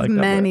 11 o'clock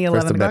number. many First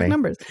 11 of o'clock many.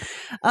 numbers.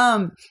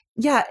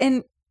 Yeah,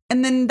 and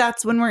then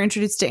that's when we're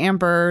introduced to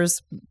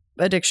Amber's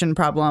addiction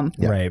problem.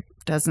 Yeah. Right.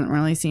 Doesn't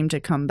really seem to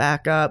come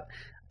back up.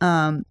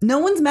 No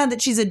one's mad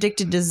that she's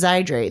addicted to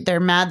Zydrate. They're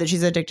mad that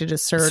she's addicted to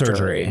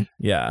surgery.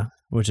 Yeah.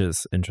 Which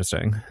is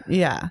interesting.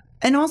 Yeah.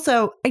 And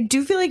also, I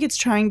do feel like it's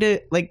trying to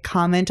like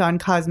comment on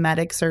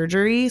cosmetic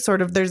surgery.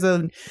 Sort of there's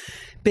a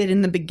bit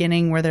in the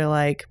beginning where they're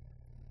like,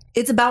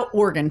 it's about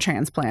organ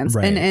transplants.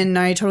 Right. And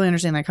I totally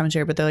understand that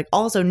commentary, but they're like,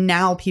 also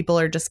now people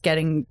are just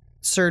getting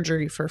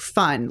surgery for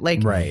fun.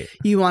 Like Right.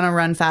 you want to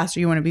run faster,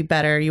 you want to be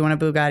better, you want a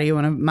Bugatti, you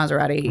want a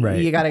Maserati,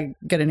 Right. you got to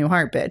get a new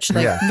heart, bitch.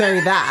 Like Yeah. very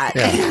that.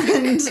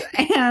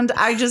 And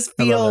I just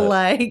I love feel it.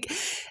 like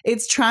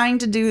it's trying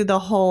to do the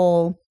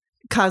whole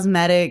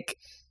cosmetic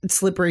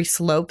slippery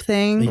slope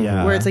thing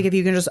Yeah. where it's like if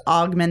you can just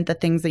augment the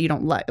things that you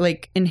don't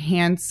like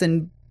enhance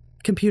and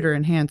computer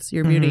enhance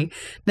your beauty,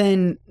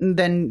 then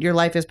your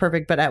life is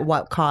perfect. But at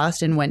what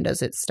cost and when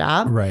does it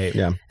stop? Right.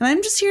 Yeah. And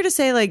I'm just here to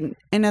say, like,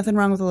 ain't nothing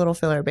wrong with a little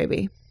filler,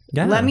 baby.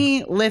 Yeah. Let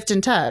me lift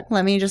and tuck.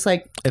 Let me just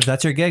like, If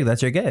that's your gig,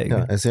 that's your gig.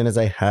 No, as soon as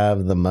I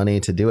have the money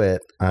to do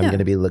it, I'm Yeah. going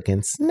to be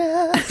looking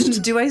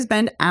snatched. do I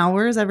spend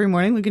hours every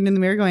morning looking in the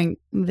mirror going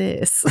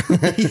this?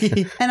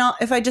 And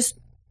if I just,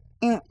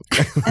 and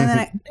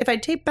then if I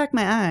tape back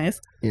my eyes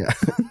Yeah.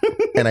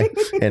 and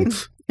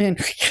and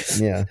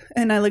yeah.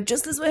 and I look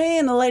just this way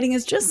and the lighting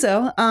is just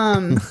so.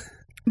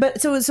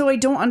 But so I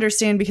don't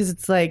understand because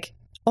it's like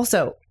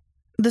also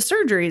the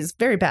surgery is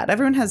very bad.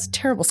 Everyone has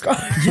terrible scars.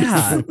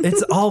 Yeah,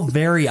 it's all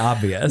very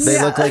obvious.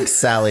 They look like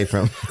Sally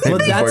from Well,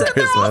 Before that's-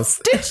 They're all Christmas.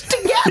 stitched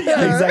together.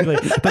 Yeah, exactly.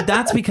 But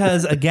that's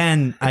because,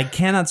 again, I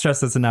cannot stress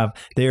this enough.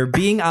 They are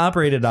being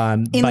operated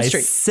on In the by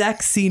street.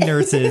 sexy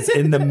nurses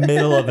in the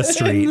middle of a In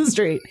street. the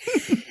street.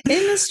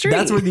 In the street.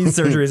 That's where these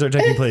surgeries are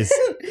taking place.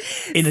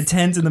 In a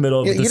tent in the middle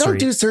of You the don't street.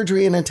 do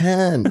surgery in a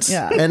tent.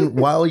 Yeah. And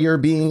while you're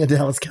being a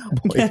Dallas Cowboy.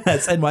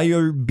 Yes, and while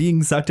you're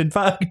being sucked and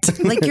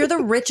fucked. like you're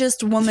the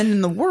richest woman in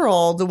the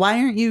world. Why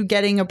aren't you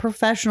getting a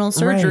professional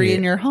surgery Right.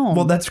 in your home?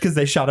 Well, that's because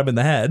they shot him in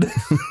the head.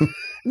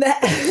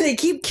 They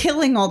keep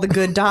killing all the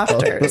good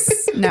doctors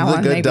now The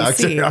on good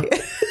ABC. doctor.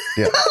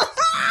 Yeah.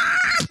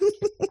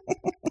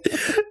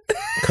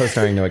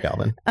 Co-starring Noah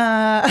Galvin.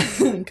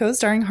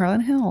 Co-starring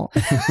Harlan Hill,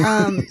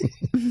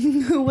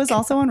 who was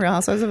also on Real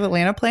Housewives of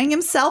Atlanta, playing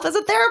himself as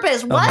a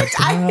therapist. What?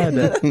 God.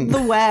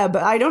 The web.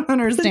 I don't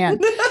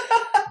understand.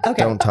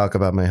 Okay. Don't talk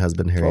about my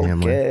husband, Harry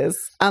Hamlin.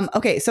 Focus.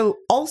 Okay, so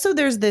also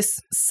there's this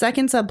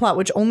second subplot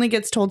which only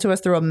gets told to us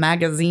through a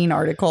magazine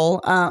article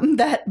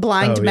that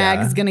Blind Oh,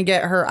 Mag's yeah. gonna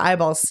get her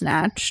eyeball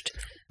snatched.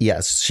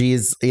 Yes,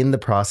 she's in the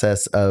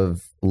process of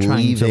Trying to,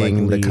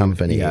 leaving the leave,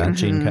 company. Yeah, Mhm.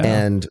 Gene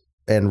Co.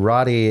 And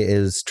Roddy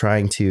is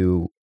trying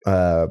to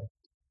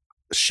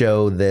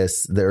show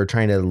this, they're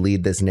trying to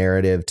lead this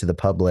narrative to the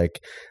public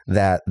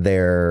that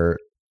their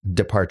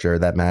departure,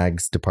 that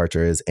Mag's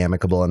departure is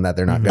amicable and that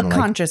they're not Mhm. going to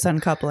Conscious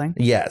uncoupling.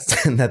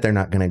 yes, and that they're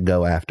not going to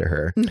go after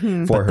her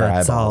Mhm. for her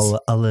That's eyeballs. all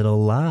a little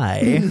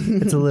lie.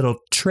 It's a little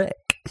trick.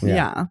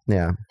 Yeah.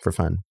 Yeah, for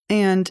fun.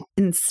 And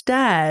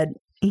instead,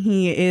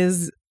 he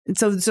is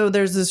so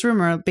there's this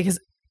rumor because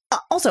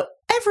also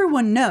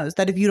everyone knows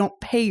that if you don't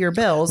pay your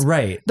bills,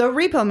 Right. the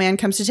repo man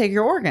comes to take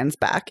your organs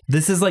back.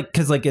 This is like,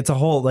 because like it's a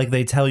whole, like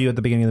they tell you at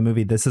the beginning of the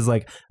movie, this is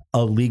like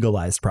a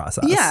legalized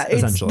process. Yeah,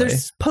 essentially.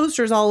 there's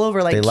posters all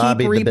over like They keep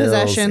lobbied the bills,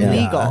 repossession yeah.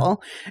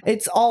 legal.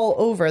 It's all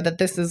over that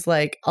this is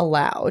like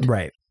allowed.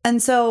 Right.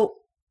 And so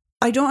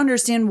I don't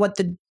understand what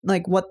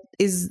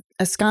is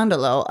a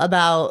scandalo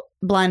about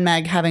Blind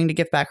Mag having to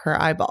give back her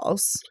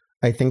eyeballs.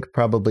 I think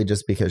probably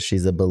just because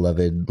she's a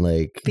beloved,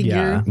 like,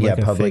 Figure. yeah, like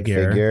a public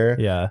figure.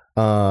 Yeah.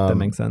 That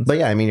makes sense. But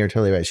yeah, I mean, you're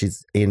totally right.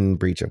 She's in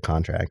breach of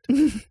contract.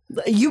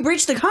 You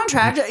breached the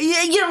contract.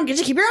 You don't get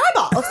to keep your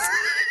eyeballs.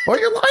 Or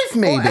your life,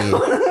 maybe.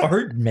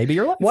 Or maybe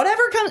you're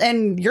Whatever comes,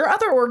 and your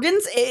other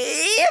organs,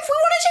 if we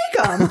want to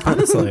take them.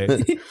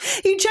 honestly.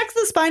 He checks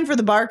the spine for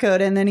the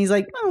barcode, and then he's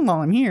like, "Oh,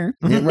 while I'm here,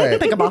 Right.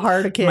 pick up a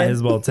heart, a Might kid,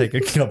 as well take a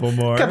couple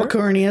more. couple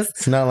corneas."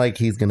 It's not like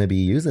he's going to be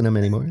using them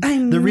anymore.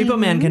 The Repo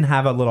Man can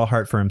have a little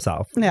heart for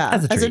himself. yeah,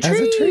 As a treat. As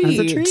a treat. As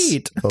a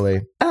treat.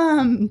 Fully.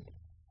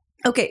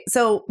 Okay,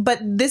 so but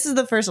this is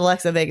the first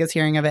Alexa Vega's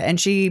hearing of it, and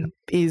she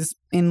is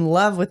in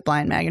love with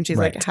Blind Mag, and she's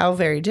Right. like, "How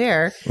very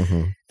dare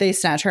hmm they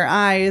snatch her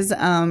eyes?"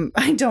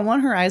 I don't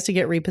want her eyes to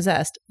get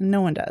repossessed.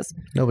 No one does.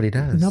 Nobody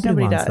does. Nobody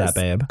Nobody wants does. that,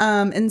 babe.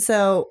 And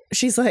so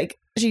she's like,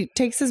 she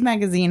takes his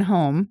magazine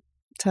home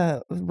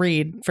to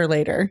read for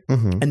later.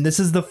 hmm And this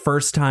is the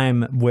first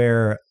time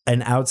where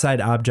an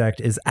outside object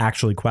is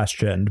actually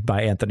questioned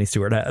by Anthony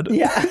Stewart Head.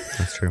 Yeah.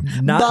 That's true.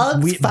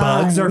 Bugs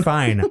Bugs fine. are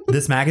fine.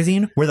 This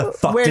magazine, where the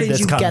fuck Where did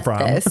this you come get from?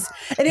 this?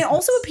 And it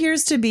also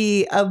appears to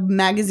be a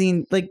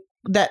magazine like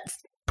that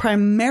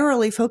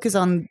primarily focus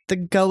on the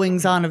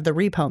goings on of the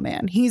Repo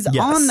Man. He's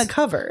Yes. on the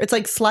cover. It's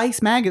like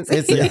Slice magazine.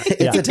 It's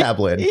a, Yeah. a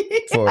tabloid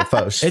for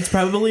Foch. It's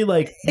probably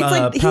like, It's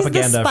like he's the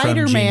propaganda from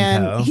Gene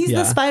Spider-Man. Co. He's Yeah.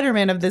 the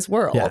Spider-Man of this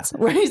world. Yeah.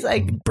 Where he's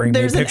like, Bring me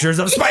there's an- pictures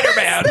of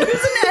Spider-Man. There's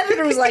an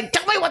editor who's like,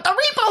 "Tell me what the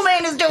Repo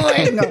Man is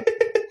doing."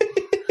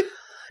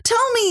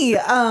 Tell me.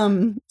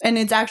 And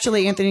it's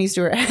actually Anthony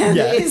Stewart Head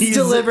Yeah, is he's-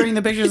 delivering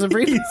the pictures of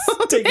Repo. He's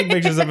taking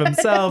pictures of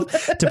himself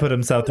to put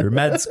himself through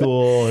med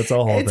school. It's a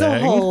whole It's thing. a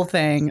whole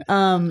thing.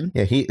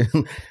 Yeah, he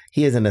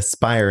is an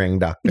aspiring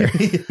doctor.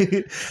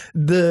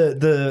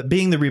 the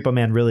being the Repo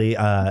Man really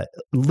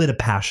lit a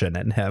passion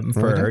in him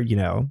for,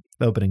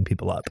 opening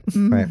people up.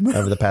 Right.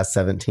 Over the past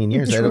 17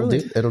 years. It'll Truly.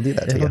 do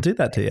that to It'll you. do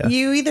that to you.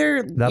 You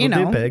either, That'll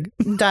do, pig.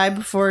 die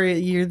before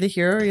you're the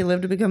hero or you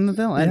live to become the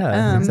villain.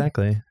 Yeah,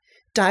 exactly.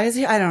 Die as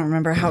I don't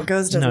remember how it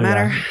goes. Doesn't No,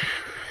 matter.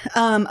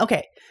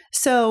 Okay.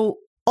 So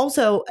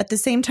also at the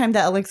same time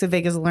that Alexa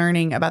Vega's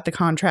learning about the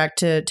contract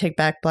to take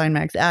back Blind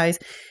Mag's eyes,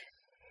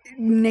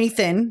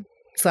 Nathan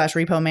 /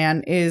 repo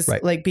man is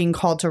Right. like being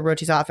called to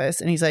Rochi's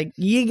office, and he's like,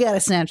 "You gotta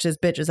snatch this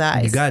bitch's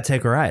eyes." You gotta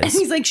take her and eyes.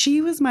 he's like,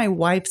 "She was my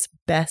wife's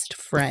best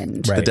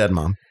friend." Right. The dead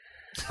mom.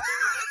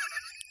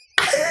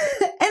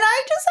 And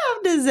I just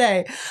have to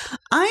say,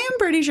 I am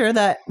pretty sure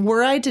that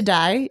were I to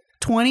die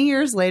 20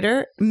 years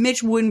later,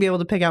 Mitch wouldn't be able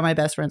to pick out my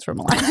best friends from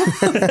a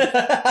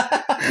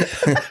lineup.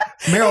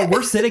 Meryl,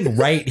 we're sitting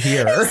right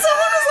here. Someone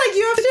was like,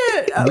 "You have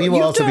to." We will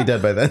you have also to be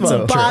dead by then.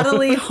 So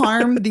bodily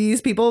harm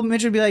these people.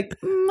 Mitch would be like,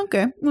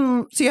 "Okay,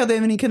 see how they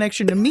have any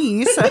connection to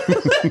me." So.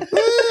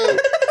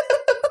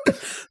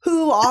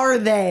 Who are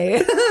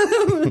they?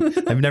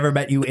 I've never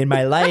met you in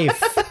my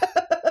life.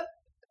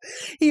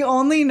 He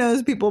only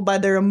knows people by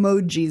their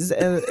emojis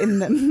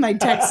in my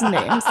text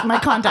names, my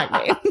contact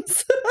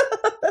names.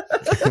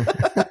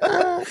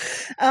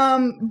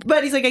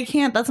 But he's like, "I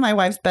can't. That's my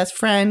wife's best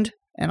friend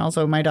and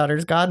also my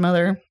daughter's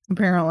godmother,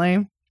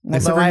 apparently."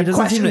 Except Although for I he have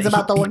doesn't seem questions to-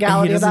 about the he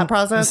legality of that doesn't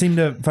process. Seem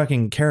to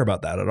fucking care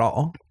about that at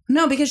all.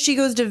 No, because she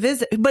goes to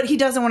visit, but he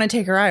doesn't want to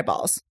take her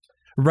eyeballs.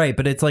 Right,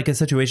 but it's like a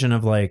situation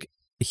of like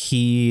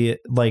he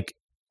like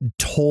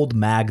told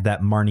Mag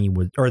that Marnie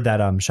was or that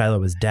Shiloh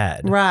was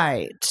dead.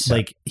 Right.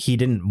 Like he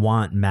didn't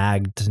want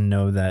Mag to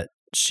know that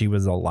she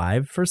was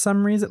alive for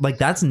some reason. Like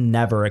that's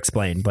never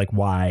explained. Like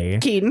why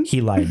Keaton.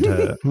 he lied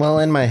to well,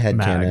 in my head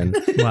Mag. canon.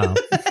 Wow.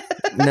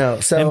 No,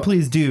 so And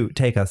please do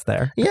take us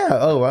there. yeah.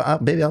 Oh,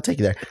 baby, I'll take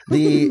you there.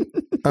 The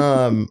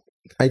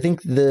I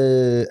think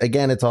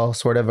again, it's all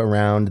sort of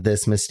around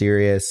this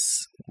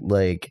mysterious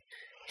like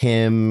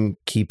him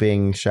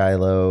keeping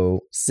Shiloh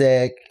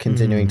sick,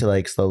 continuing to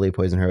like slowly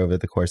poison her over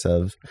the course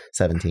of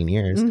 17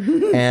 years.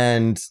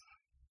 And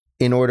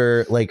in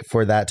order like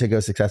for that to go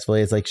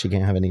successfully, it's like she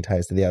can't have any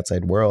ties to the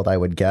outside world, I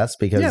would guess,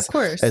 because Yeah, of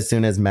course. as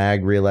soon as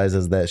Mag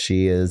realizes that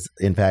she is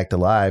in fact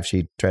alive,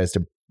 she tries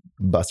to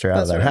bust her out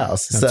of Bust that her out.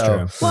 house. That's so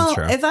true. Well, That's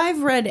true. if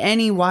I've read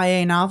any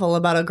YA novel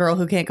about a girl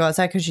who can't go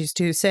outside because she's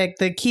too sick,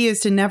 the key is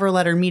to never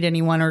let her meet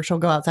anyone or she'll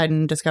go outside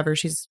and discover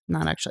she's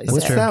not actually what's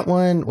sick. true. that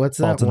one? What's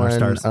Fault that in Our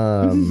one?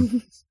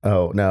 Stars.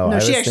 Oh no, No, I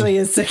she was actually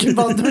is sick in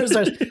Fault in Our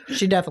Stars.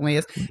 She definitely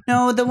is.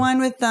 No, the one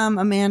with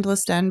Amanda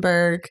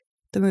Stenberg,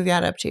 the movie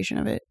adaptation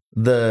of it.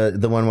 the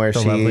one where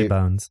The Lovely she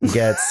Bones.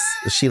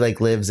 she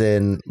like lives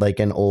in like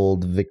an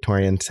old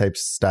Victorian type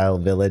style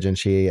village and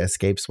she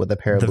escapes with a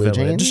pair of The blue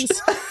Village.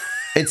 jeans.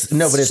 It's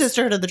no, but it's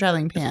Sisterhood of the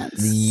Traveling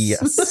Pants.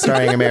 yes,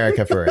 starring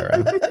America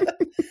Ferrera.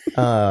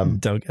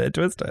 Don't get it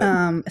twisted.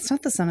 It's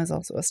not The Sun Is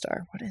Also a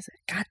Star. What is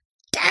it? God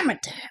damn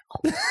it,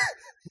 Dale.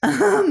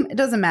 It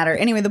doesn't matter.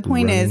 Anyway, the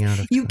point Running is out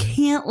of you time.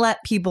 can't let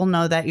people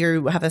know that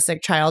you have a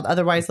sick child.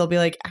 Otherwise, they'll be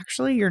like,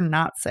 actually, you're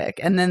not sick.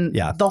 And then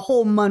Yeah. the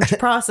whole munch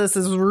process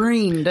is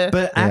ruined.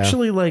 But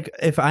actually, like,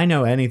 if I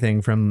know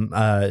anything from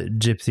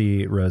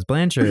Gypsy Rose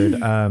Blanchard,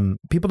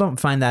 people don't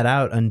find that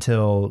out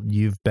until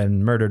you've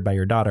been murdered by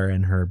your daughter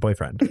and her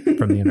boyfriend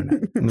from the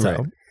internet.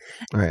 So,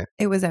 Right.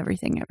 It was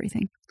everything.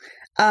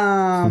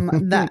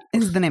 That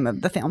is the name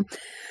of the film.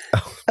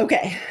 Oh.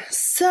 Okay.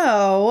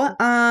 So,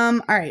 all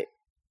right.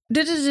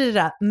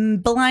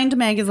 Blind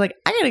Meg is like,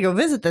 I gotta go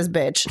visit this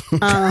bitch.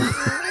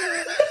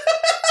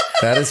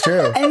 That is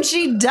true. And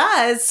she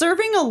does,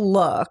 serving a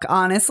look,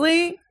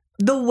 honestly.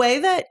 The way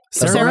that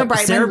Sarah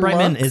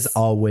Brightman is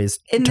always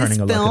in turning this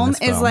a look film in this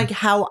film. is like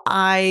how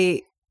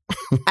I,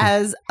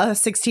 as a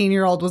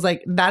 16-year-old, was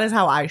like, that is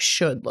how I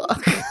should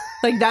look.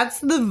 Like, that's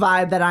the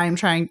vibe that I'm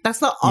trying, that's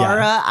the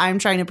aura I'm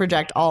trying to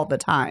project all the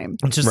time.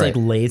 it's just Right.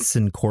 like lace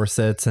and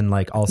corsets and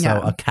like also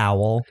Yeah. a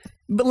cowl.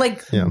 But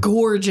like Yeah.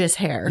 gorgeous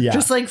hair. Yeah.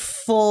 Just like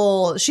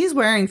full, she's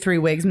wearing 3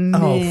 wigs.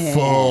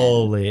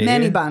 Fully.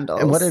 Many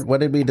bundles. And what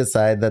did we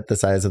decide that the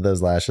size of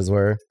those lashes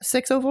were?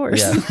 604.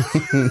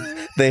 Yeah.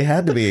 They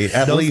had to be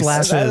at Those least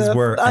lashes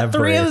were A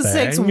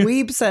 306 everything.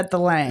 weeps at the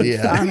length,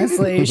 Yeah.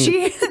 honestly.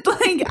 She,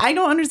 like, I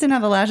don't understand how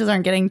the lashes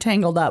aren't getting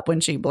tangled up when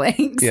she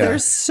blinks. Yeah. They're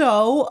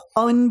so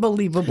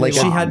unbelievably Like, She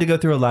long. had to go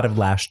through a lot of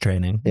lash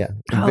training. Yeah.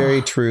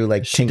 Very true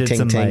like She tink did tink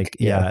some tink. like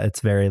it's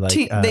very like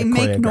They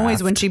make noise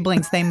choreographed. when she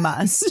blinks. They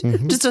must.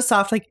 Mhm. Just a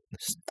soft, like,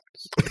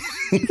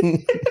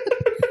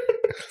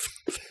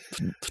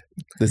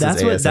 This That's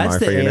is what ASMR that's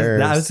the for your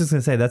nerves. I was just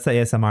gonna say that's the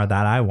ASMR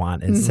that I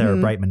want is Sarah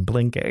Mhm. Brightman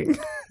blinking.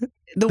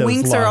 the Those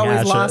winks are long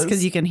always lost ashes.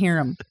 because you can hear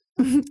them.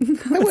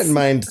 I wouldn't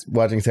mind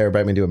watching Sarah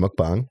Brightman do a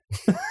mukbang.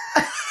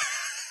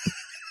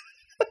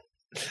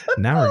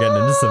 Now we're getting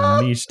into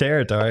some niche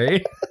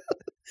territory.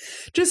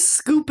 Just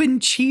scooping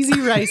cheesy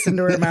rice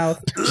into her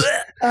mouth.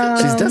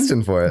 She's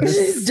destined for it.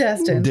 She's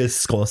destined.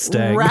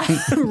 Disgusting.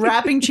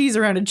 Wrapping cheese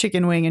around a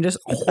chicken wing and just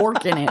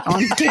horking it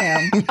on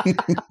cam.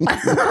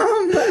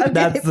 Okay.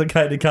 That's the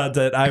kind of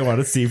content I want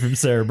to see from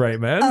Sarah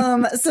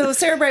Brightman. So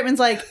Sarah Brightman's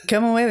like,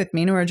 come away with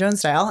me, Nora Jones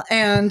style.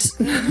 And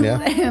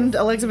and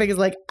Alexa Vega's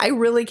like, I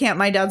really can't.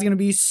 My dad's going to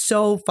be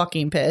so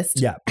fucking pissed.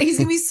 Yeah. He's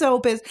going to be so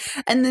pissed.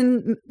 And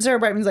then Sarah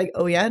Brightman's like,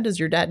 oh yeah, does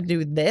your dad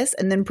do this?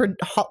 And then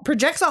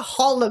projects a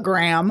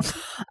hologram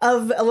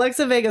of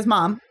Alexa Vega's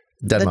mom.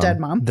 Dead the mom. dead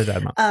mom. The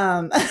dead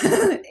mom.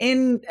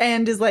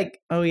 And is like,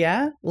 oh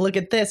yeah, look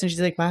at this. And she's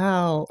like,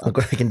 wow. Look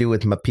what I can do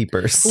with my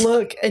peepers.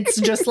 Look, it's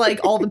just like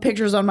all the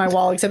pictures on my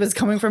wall, except it's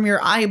coming from your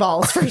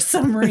eyeballs for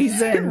some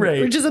reason,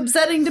 Right. which is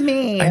upsetting to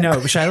me. I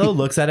know. Shiloh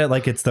looks at it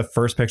like it's the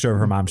first picture of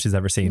her mom she's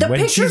ever seen. The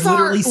when she's pictures are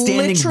literally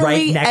standing literally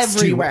right next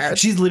everywhere. to.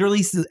 She's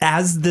literally,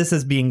 as this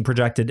is being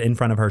projected in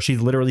front of her, she's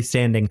literally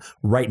standing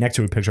right next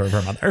to a picture of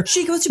her mother.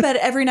 She goes to bed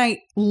every night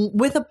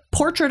with a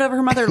portrait of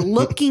her mother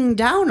looking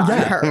down on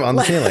her. On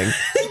the ceiling.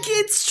 Like,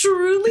 it's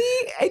truly,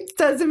 it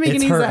doesn't make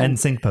It's any her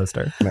sense. NSYNC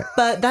poster,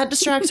 But that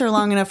distracts her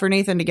long enough for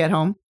Nathan to get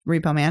home,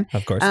 Repo Man.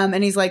 of course.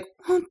 And he's like,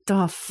 what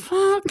the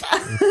fuck?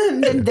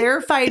 And then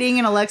they're fighting,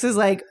 and Alexa's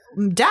like,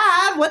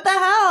 Dad, what the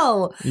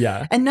hell?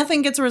 Yeah. And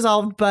nothing gets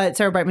resolved, but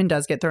Sarah Brightman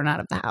does get thrown out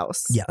of the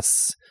house.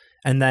 Yes.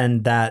 And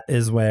then that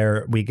is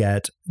where we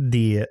get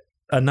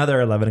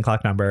another 11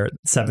 o'clock number,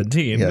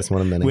 17. Yes,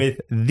 one a minute. With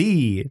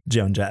the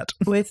Joan Jett.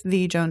 With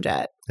the Joan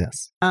Jett.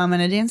 Yes. And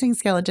a dancing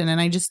skeleton. And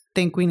I just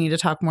think we need to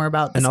talk more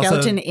about the And also-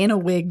 skeleton in a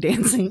wig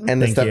dancing.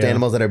 And the Thank stuffed you.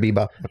 animals that are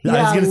bebop.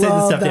 I was going to say the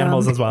love stuffed them.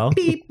 animals as well.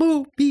 Beep,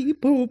 boop,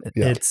 beep, boop.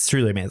 Yeah. It's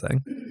truly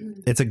amazing.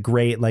 It's a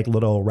great, like,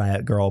 little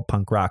Riot Girl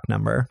punk rock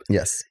number.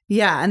 Yes.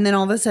 Yeah. And then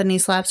all of a sudden he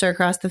slaps her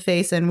across the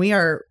face, and we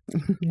are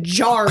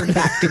jarred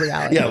back to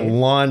reality. Yeah,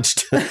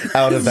 launched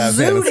out of that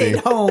fantasy.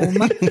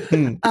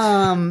 Zooted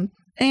home.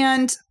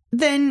 And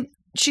then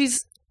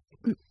she's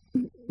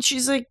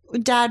like,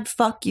 Dad,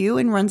 fuck you,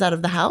 and runs out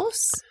of the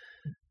house.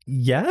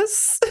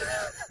 Yes.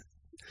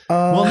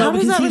 Well, How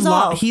does that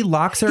resolve? he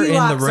locks her He in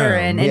locks the room. her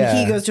in, and Yeah.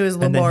 he goes to his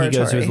and then laboratory. he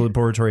goes to his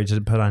laboratory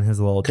to put on his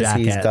little because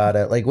jacket. he's got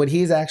it. Like what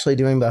he's actually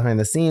doing behind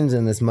the scenes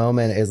in this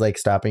moment is like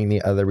stopping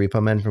the other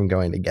repo men from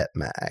going to get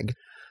Mag.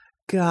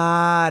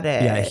 Got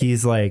it. Yeah,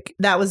 he's like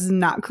that was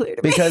not clear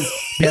to me.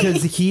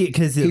 Because he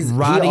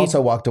he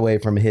also walked away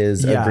from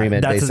his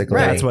agreement, that's basically.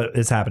 That's what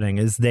is happening.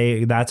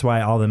 That's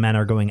why all the men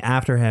are going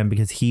after him,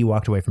 because he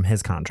walked away from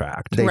his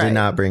contract. They Right. did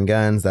not bring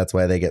guns. That's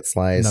why they get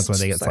sliced. That's why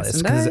they get Slice sliced.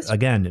 and Because dice.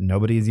 again,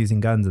 nobody is using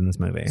guns in this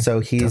movie.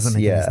 So he's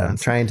Doesn't make any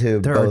sense. trying to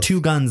There both, are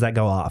two guns that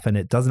go off, and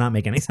it does not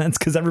make any sense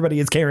because everybody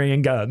is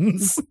carrying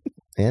guns.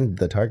 and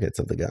the targets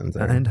of the guns.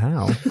 Are. And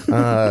how?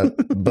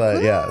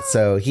 But yeah,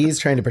 so he's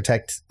trying to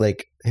protect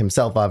like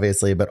himself,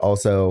 obviously, but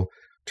also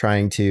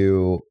trying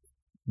to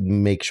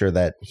make sure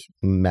that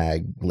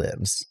Mag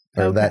lives,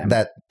 or Okay.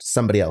 that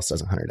somebody else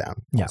doesn't hunt her down.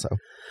 Yeah. Also.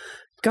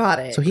 Got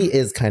it. So he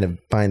is kind of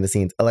behind the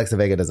scenes. Alexa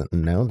Vega doesn't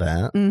know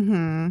that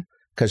Mm-hmm.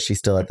 because she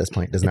still at this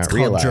point does It's not called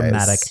realize.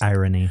 dramatic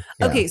irony.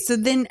 Yeah. Okay, so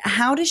then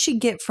how does she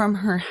get from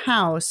her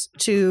house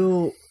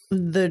to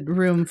the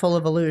room full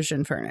of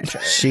illusion furniture?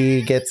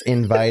 She gets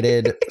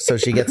invited, so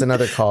she gets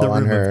another call The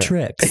on room her of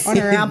tricks. On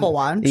her Apple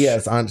Watch.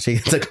 Yes, she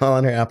gets a call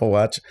on her Apple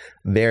Watch,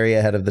 very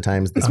ahead of the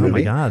times this Oh movie.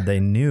 my god,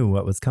 they knew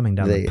what was coming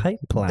down They- the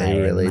pipeline.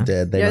 They really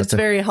did. They Yeah, must it's have.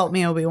 very help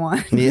me,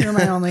 Obi-Wan. Yeah. You're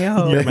my only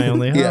hope. You're my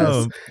only Yes.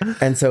 hope.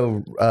 And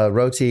so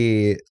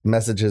Roti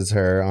messages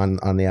her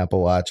on the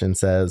Apple Watch and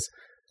says,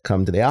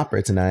 "Come to the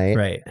opera tonight,"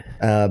 Right.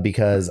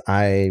 because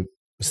I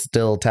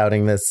still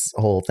touting this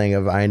whole thing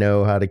of I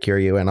know how to cure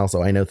you, and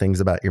also I know things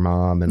about your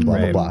mom and blah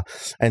Right. blah blah.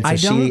 And so I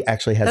she don't-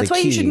 actually has That's a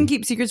why key. you shouldn't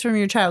keep secrets from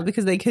your child,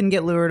 because they can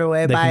get lured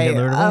away They by can get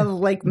lured away.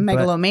 like But-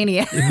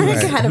 megalomaniac Right.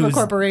 head of a Who's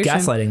corporation.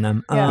 gaslighting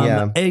them.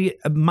 Yeah.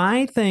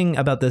 My thing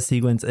about this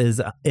sequence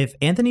is if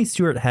Anthony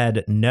Stewart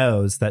Head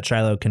knows that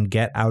Shiloh can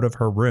get out of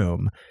her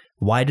room,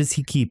 why does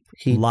he keep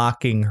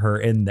locking her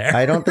in there?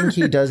 I don't think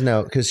he does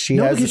know because she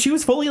no, has. because she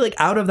was fully like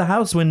out of the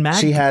house when Mag.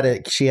 She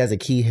has a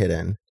key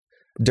hidden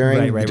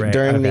during Right.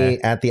 during Okay.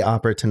 the at the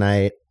opera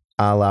tonight,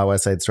 a la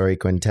West Side Story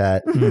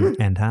Quintet.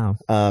 And how?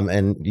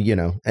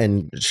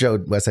 And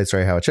showed West Side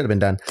Story how it should have been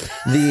done.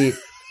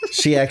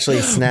 She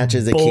actually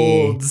snatches a key.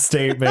 Bold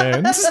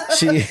statement.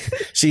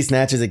 She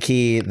snatches a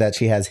key that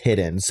she has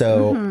hidden.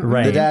 So Mhm.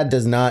 Right. the dad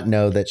does not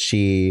know that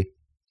she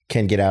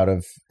can get out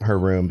of her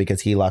room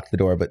because he locked the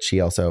door, but she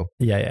also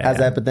Yeah. has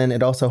that. But then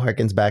it also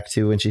harkens back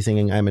to when she's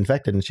singing "I'm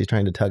Infected" and she's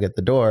trying to tug at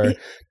the door.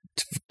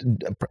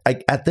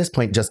 At this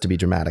point, just to be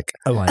dramatic,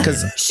 Oh, I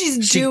because know.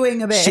 She's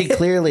doing a bit. she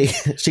clearly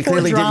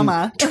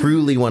drama. didn't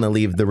truly want to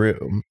leave the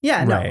room.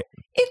 yeah, no. Right.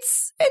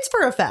 It's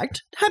for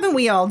effect. Haven't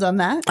we all done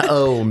that?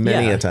 Oh,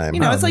 many Yeah. a time. You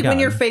know, Oh it's my like when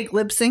God. you're fake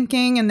lip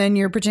syncing and then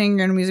you're pretending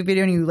you're in a music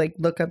video and you like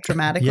look up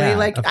dramatically. Yeah,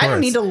 like, of I don't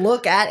course. need to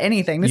look at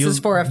anything. This is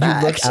for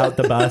effect. You look out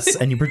the bus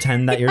and you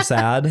pretend that you're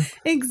sad.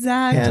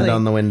 Exactly. Hand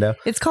on the window.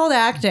 It's called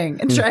acting.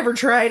 And Driver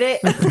tried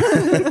it.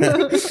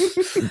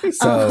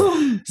 So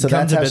Comes that's a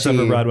how bit of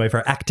a she. Broadway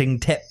for acting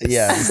tips.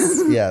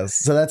 Yes.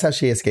 So that's how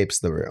she escapes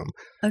the room.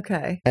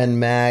 Okay. And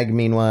Mag,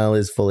 meanwhile,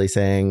 is fully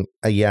saying,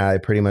 "Yeah, I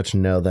pretty much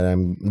know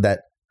that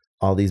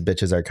all these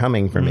bitches are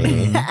coming for me."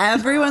 Mhm.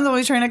 Everyone's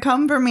always trying to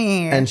come for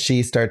me. And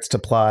she starts to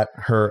plot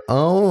her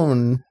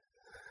own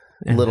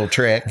little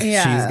trick.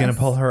 Yeah. She's gonna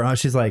pull her.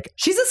 She's like,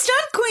 she's a stunt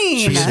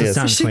queen. she's a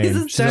stunt She's queen.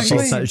 a stunt full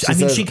queen. stunt- She I mean,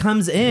 says- she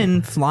comes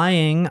in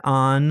flying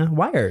on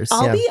wires.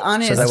 I'll Yeah. be So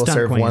honest. I will Stunt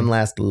serve queen. one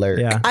last lurk.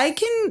 Yeah.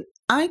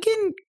 I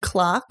can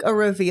clock a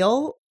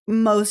reveal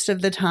most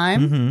of the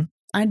time. Mhm.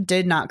 I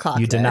did not clock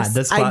You did not.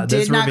 I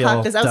did not reveal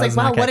clock this. I was like, does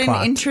wow, not get what an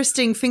clocked.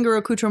 interesting finger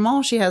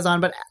accoutrement she has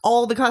on. But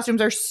all the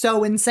costumes are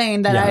so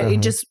insane that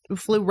it just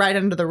flew right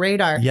under the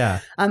radar. Yeah.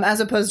 As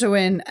opposed to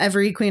when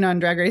every queen on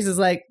Drag Race is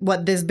like,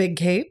 what, this big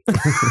cape?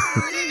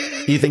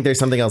 You think there's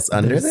something else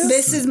under this?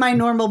 This is my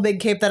normal big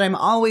cape that I'm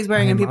always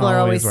wearing, and I'm people are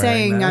always always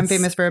wearing saying I'm this.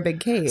 famous for a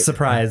big cape.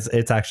 Surprise,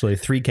 it's actually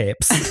 3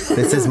 capes.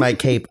 This is my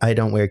cape. I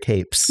don't wear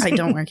capes. I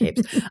don't wear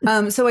capes.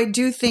 So I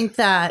do think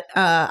that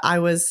I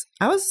was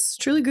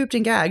truly gooped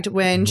and gagged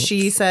when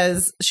she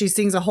says she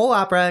sings a whole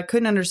opera,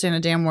 couldn't understand a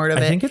damn word of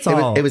it. I think it's It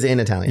all. was, it was in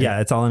Italian. Yeah,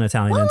 it's all in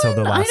Italian until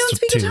the last I don't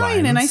speak 2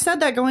 Italian, and I lines. said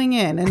that going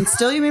in, and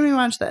still you made me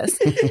watch this.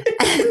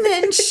 And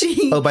then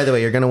she, Oh, by the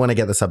way, you're going to want to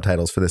get the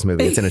subtitles for this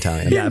movie. It's in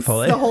Italian. Yeah,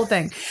 fully. the whole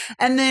thing.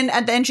 And then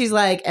at the end, she's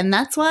like, and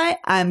that's why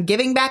I'm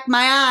giving back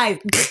my eyes.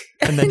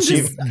 And then she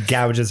Just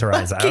gouges her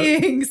eyes out.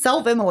 fucking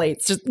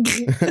self-immolates, just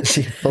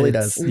She fully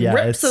does. Yeah,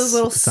 rips it's those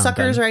little something.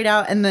 suckers right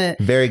out, and the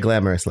Very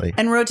glamorously.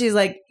 And Roti's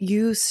like,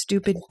 you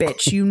stupid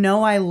bitch. You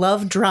know I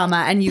love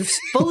drama and you've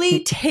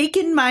fully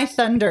taken my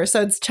thunder.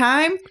 So it's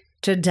time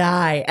to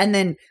die. And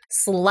then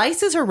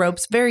slices her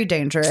ropes. Very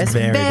dangerous.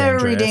 Very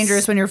dangerous.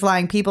 dangerous when you're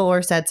flying people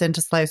or sets in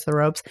to slice the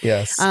ropes.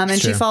 Yes. And she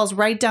True. falls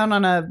right down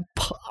on a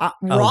A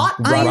wrought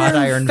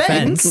iron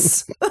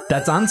fence.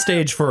 that's on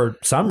stage for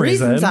some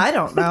reason. Reasons I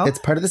don't know. It's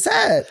part of the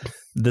set.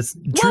 This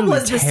What truly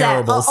was the set?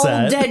 terrible An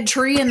set. old dead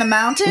tree in the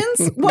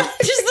mountains? What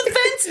is the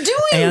fence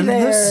doing And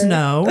there? the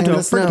snow. And Don't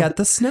the snow. forget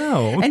the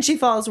snow. And she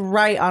falls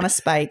right on a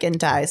spike and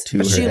dies. To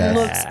But she her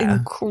looks death.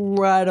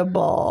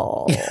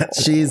 incredible.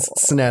 She's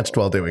snatched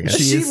while doing it.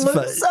 She She's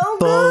looks so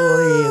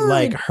fully good.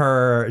 like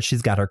her.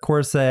 She's got her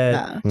corset.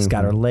 Yeah. She's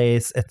got her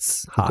lace.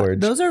 It's hot. Gorge.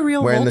 Those are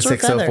real Wearing the vulture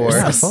 604.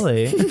 feathers. Yeah,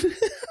 fully.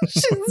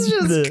 She's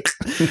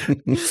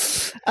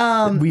just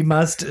We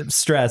must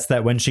stress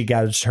that when she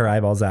gouged her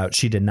eyeballs out,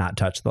 she did not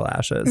touch the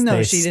lashes. No,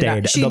 They she did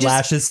stayed, not. She the just-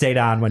 lashes stayed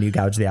on when you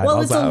gouge the eyeballs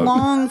well, it's out. a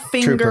long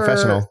finger,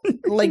 professional.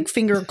 like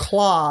finger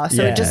claw,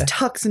 so Yeah. it just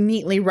tucks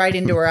neatly right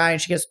into her eye,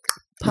 and she goes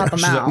pop them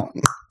She's like, out.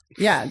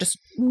 Yeah, just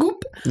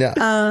goop.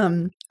 Yeah.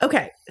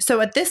 Okay,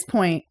 so at this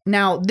point,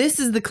 now this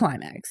is the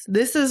climax.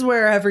 This is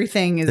where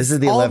everything is. This is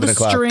the all 11 the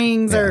o'clock.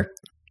 strings Yeah. are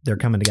They're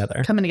coming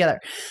together. coming together.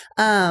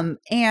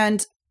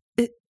 And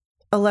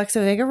Alexa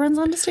Vega runs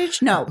onto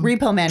stage. No,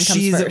 Repo Man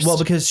comes first. Well,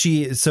 because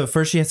so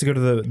first she has to go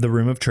to the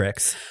room of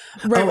tricks.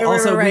 right. we I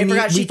forgot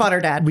need- she fought her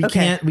dad. We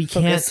Okay,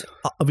 can't.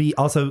 We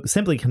also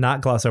simply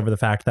cannot gloss over the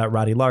fact that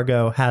Roddy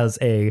Largo has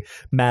a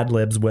Mad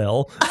Libs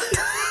will.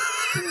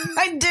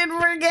 I did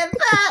forget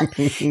that.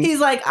 He's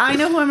like, I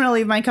know who I'm going to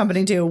leave my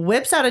company to.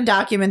 Whips out a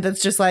document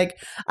that's just like,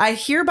 I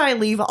hereby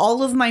leave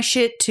all of my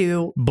shit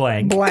to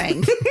Blank.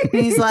 blank.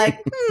 And he's like,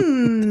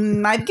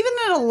 I've given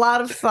it a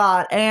lot of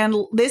thought, and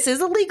this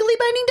is a legally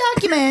binding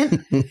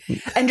document.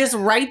 And just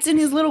writes in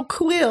his little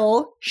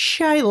quill,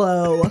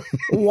 Shiloh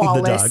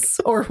Wallace,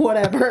 or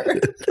whatever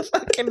the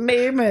fucking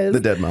name is. The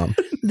dead mom.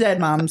 Dead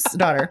mom's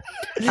daughter.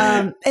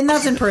 And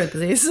that's in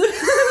parentheses.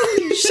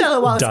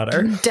 Shiloh Wallace,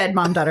 Daughter. dead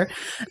mom daughter.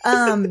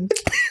 And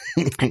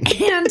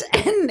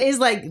is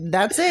like,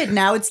 that's it.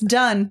 Now it's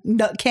done.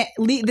 No, can't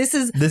leave. This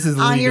is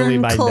legally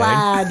binding.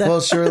 ironclad.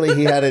 Well, surely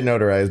he had it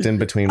notarized in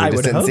between. We I just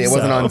would didn't hope see it. It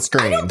wasn't so. on I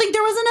screen. don't think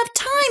there was enough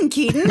time,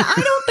 Keaton. I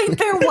don't think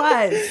there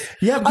was.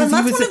 Yeah, because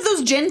Unless he was one of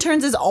those Jen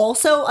turns is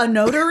also a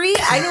notary,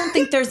 I don't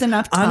think there's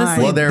enough time.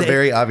 Honestly, Well, they're They-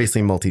 very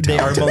obviously They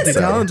multi-talented. are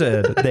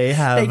multi-talented. They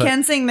have. they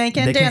can sing, they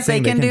can dance,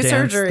 sing, they can do dance,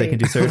 surgery. They can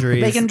do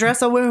surgeries. They can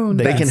dress a wound.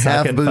 They can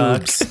suck have and fuck.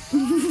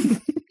 boobs.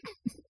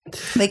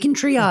 They can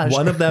triage.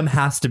 One of them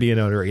has to be a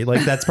notary.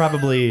 Like that's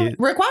probably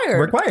Required.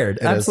 required.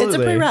 is. Absolutely.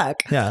 It's a prereq.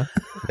 Yeah.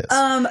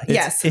 It's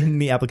Yes. in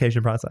the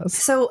application process.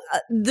 So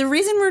the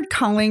reason we're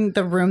calling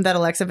the room that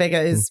Alexa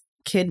Vega is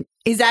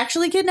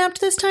actually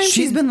kidnapped this time.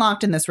 She's been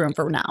locked in this room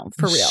for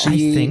real.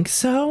 She- I think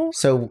so.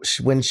 So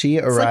when she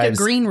It's arrives, like a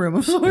green room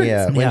of sorts.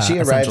 yeah, when Yeah, she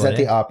arrives at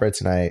essentially. the opera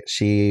tonight,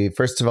 she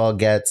first of all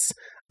gets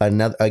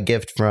a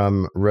gift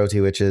from Roti,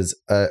 which is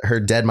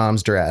her dead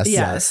mom's dress,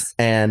 Yes.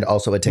 and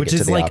also a ticket Which to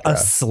is the like opera. a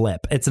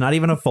slip. It's not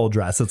even a full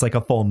dress. It's like a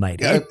full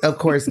nightie. Of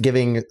course,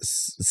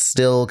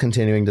 still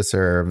continuing to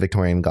serve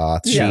Victorian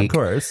goth chic. Yeah, of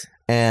course.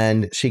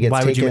 And she gets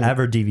Why would you taken-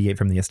 ever deviate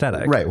from the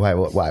aesthetic? Right.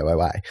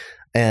 Why?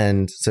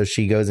 And so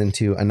she goes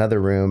into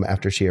another room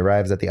after she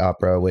arrives at the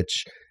opera,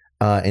 which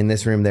in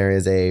this room there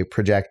is a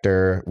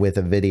projector with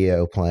a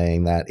video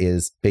playing that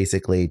is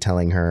basically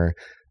telling her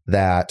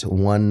that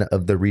one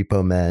of the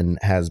repo men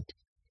has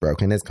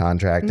broken his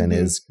contract and Mhm.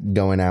 is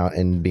going out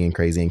and being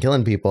crazy and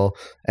killing people.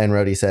 And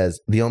Rhodey says,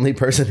 the only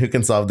person who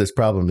can solve this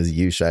problem is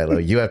you, Shiloh.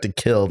 You have to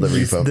kill the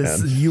repo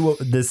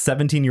man. This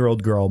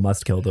 17-year-old girl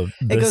must kill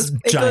this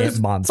giant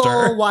monster.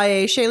 Full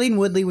YA. Shailene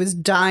Woodley was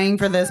dying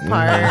for this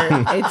part.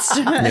 It's just,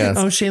 Yes.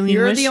 Oh, Shailene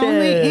you're the only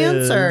wishes.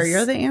 answer.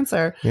 You're the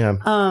answer.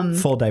 Yeah.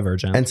 Full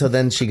Divergent. And so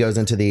then she goes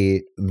into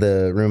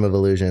the room of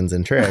illusions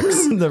and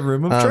tricks. the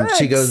room of tricks.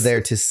 She goes there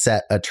to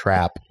set a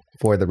trap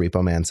for the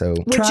repo man. So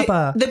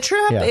Trappa. The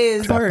trap Yeah,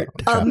 is trappa.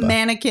 a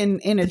mannequin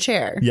in a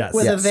chair Yes.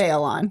 with Yes. a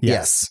veil on.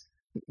 yes.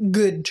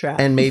 Good trap.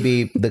 And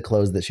maybe the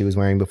clothes that she was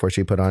wearing before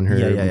she put on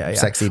her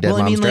sexy dead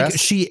mom's dress. Like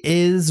she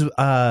is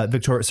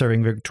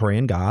serving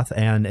Victorian goth,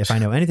 and if I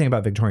know anything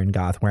about Victorian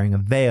goth, wearing a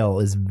veil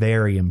is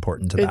very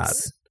important to that.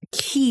 It's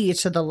key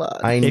to the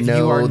look. I If you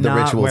know are the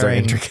not rituals wearing-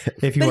 are intricate.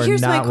 If you But are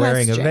here's my not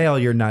wearing a question. veil,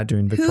 you're not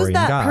doing Victorian Who's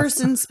that goth.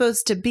 person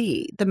supposed to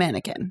be? The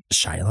mannequin.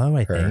 Shiloh,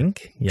 I Her.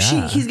 think.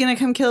 Yeah. He's gonna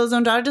come kill his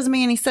own daughter. Doesn't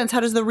make any sense. How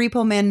does the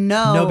repo man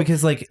know? No,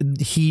 because like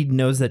he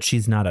knows that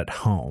she's not at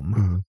home.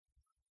 Mhm.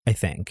 I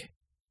think.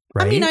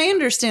 Right? I mean, I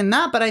understand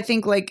that, but I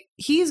think like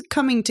he's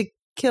coming to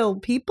kill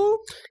people.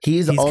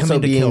 He's He's also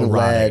coming to kill being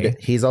led. Roddy.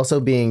 He's also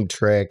being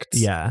tricked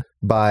yeah.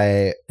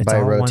 by It's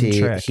all one Roti.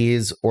 trick.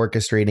 He's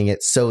orchestrating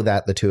it so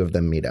that the two of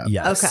them meet up.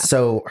 Yes. Okay.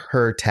 So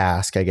her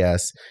task, I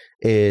guess,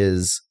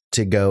 is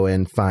to go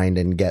and find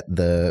and get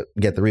the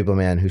Repo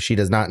Man, who she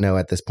does not know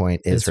at this point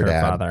is It's her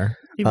dad. father.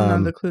 Even though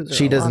Um, the clues are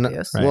She all doesn't.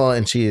 obvious. Right. Well,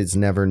 and she has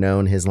never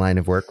known his line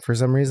of work for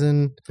some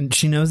reason.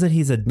 She knows that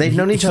he's a. They've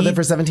known each other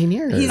for 17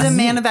 years. He's a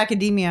man of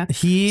academia.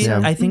 He, Yeah.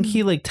 I think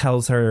he like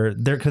tells her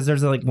there because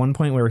there's like one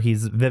point where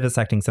he's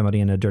vivisecting somebody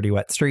in a dirty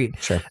wet street,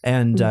 Sure.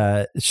 and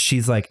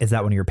she's like, "Is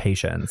that one of your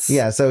patients?"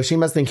 Yeah, so she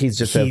must think he's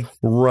just He- a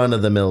run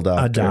of the mill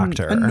doctor. a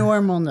doctor, A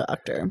normal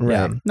doctor. Right.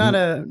 Yeah. Not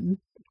a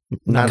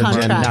Not a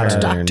contract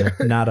Jen doctor.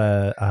 Turn. not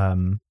a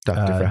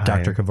Doctor for Dr.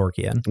 hire.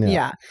 Kevorkian.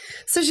 yeah.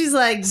 So she's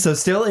like, So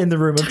still in the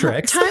room of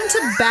tricks. time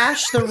to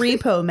bash the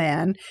repo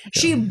man.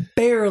 She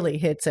barely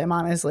hits him,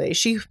 honestly.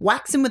 She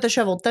whacks him with a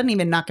shovel, doesn't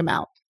even knock him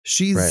out.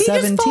 She's Right. He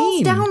just falls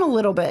 17. down a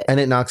little bit. And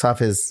it knocks off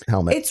his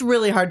helmet. It's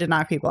really hard to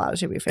knock people out,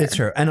 to be fair. It's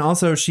true. And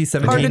also she's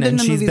Harder 17 than and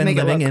the she's movies been make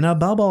it living look. in a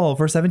bubble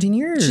for 17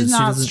 years. She's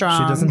not She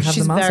strong. doesn't have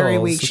She's the muscles. very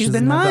weak. so She's she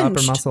been doesn't have the upper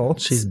munched. muscle.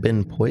 She's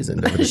been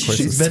poisoned over the course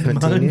She's of been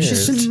 17 munched.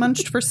 years. She's been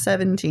munched for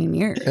 17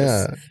 years.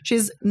 Yeah. She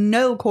has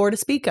no core to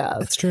speak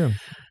of. It's true.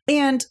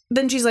 And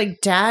then she's like,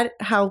 Dad,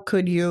 how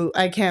could you?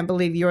 I can't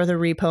believe you're the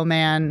repo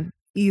man.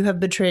 You have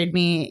betrayed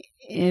me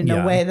in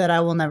Yeah. a way that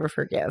I will never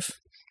forgive.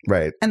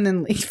 Right. And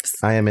then leaves.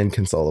 I am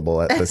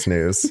inconsolable at this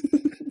news.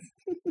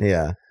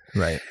 Yeah.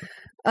 Right.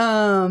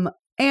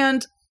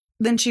 And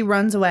then she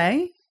runs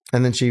away.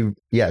 And then she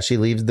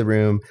leaves the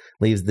room,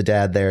 leaves the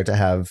dad there to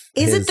have.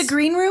 Is his- it the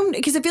green room?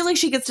 Because it feels like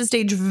she gets to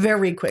stage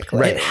very quickly.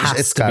 Right. It has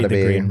It's to be gotta the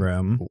be. green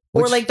room.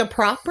 Or Which- like the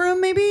prop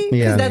room, maybe? Because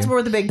Yeah. that's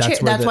where the big That's chair.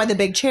 where That's the- why the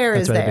big chair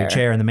That's is why there. the big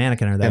chair and the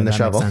mannequin are there. And the That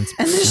shovel. makes sense.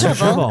 And the And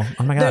shovel.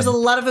 Oh my god. There's a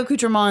lot of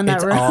accoutrement in that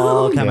it's room.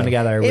 all coming Yeah.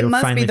 together. It We're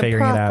must finally be the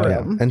figuring it prop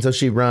out. room. And so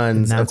she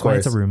runs, And of that's why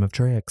course, it's a room of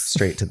tricks.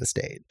 straight to the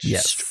stage.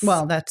 Yes.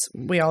 Well, that's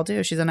we all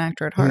do. She's an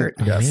actor at heart.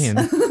 I mean,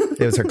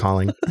 It was her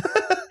calling.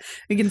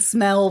 We can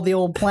smell the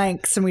old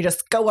planks and we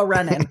just go a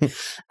running.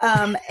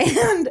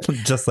 And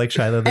just like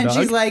Shiloh the and dog.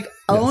 she's like,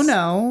 "Oh Yes.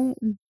 no,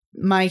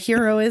 my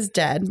hero is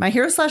dead. My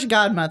hero /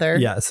 godmother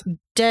yes.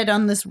 dead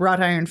on this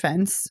wrought iron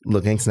fence.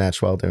 Looking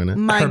snatched while doing it.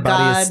 My Her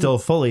body God, is still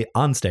fully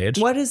on stage.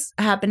 what is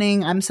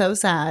happening? I'm so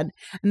sad."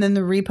 And then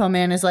the repo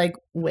man is like,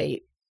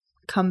 "Wait,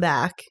 come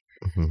back."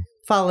 Mhm.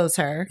 Follows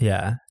her.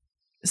 Yeah.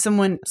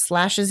 Someone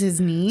slashes his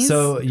knees.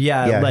 So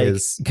yeah, Yeah, like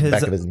his because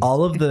back of his knee.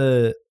 all of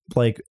the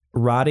like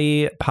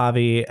Roddy,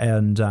 Pavi,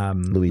 and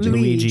Luigi.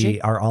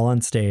 Luigi. are all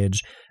on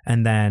stage,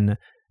 and then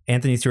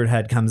Anthony Stewart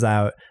Head comes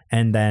out,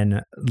 and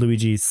then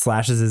Luigi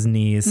slashes his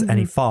knees and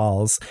he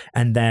falls,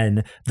 and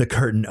then the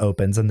curtain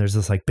opens, and there's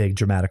this like big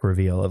dramatic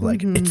reveal of like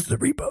Mhm. it's the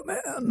Repo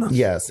Man.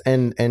 Yes,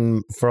 and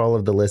for all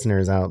of the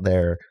listeners out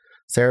there,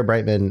 Sarah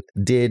Brightman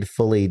did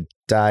fully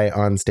die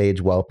on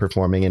stage while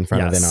performing in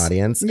front of an Yes.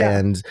 audience, Yeah.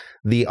 and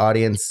the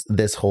audience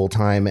this whole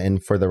time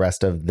and for the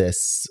rest of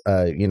this,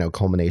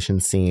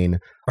 culmination scene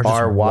Are just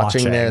are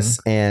watching this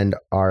and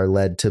are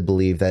led to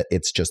believe that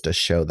it's just a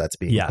show that's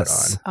being put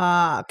Yes.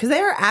 on. because they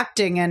are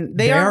acting and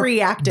they are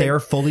reacting. They're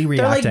fully They're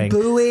reacting. like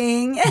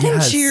booing and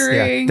Yes.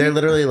 cheering. Yeah, they're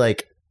literally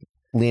like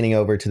leaning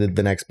over to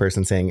the next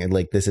person saying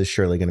like, this is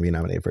surely going to be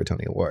nominated for a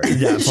Tony Award.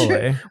 yeah,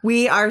 fully.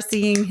 We are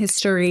seeing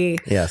history.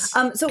 Yes.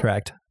 So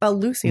Correct.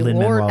 Lucy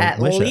Lin-Manuel Lord at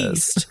wishes.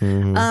 least.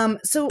 Mhm.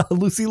 So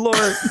Lucy Lord.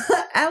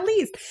 at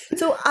least.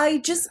 So I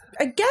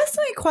guess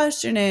my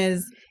question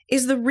is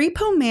the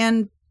Repo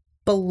Man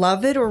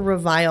beloved or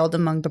reviled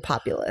among the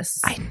populace?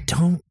 I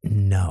don't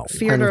know.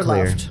 Feared or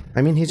Unclear. loved?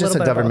 I mean, he's just a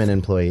Little bit of government both.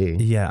 employee.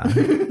 Yeah.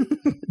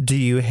 Do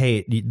you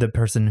hate the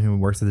person who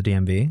works at the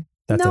DMV?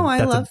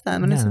 I love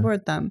them and I yeah.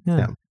 support them. Yeah.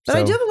 Yeah. But I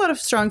So- do have a lot of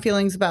strong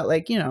feelings about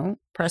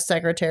press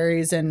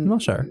secretaries and Well,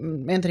 sure.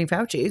 Anthony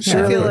Fauci.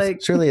 Yeah, I feel like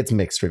surely it's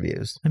mixed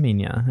reviews. I mean,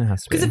 yeah, it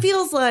has to be. because it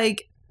feels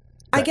like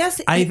I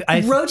guess I've-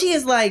 Roji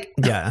is like,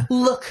 yeah.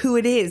 look who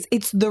it is.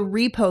 It's the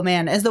Repo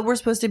Man, as though we're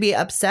supposed to be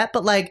upset,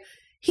 but like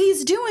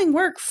he's doing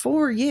work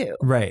for you.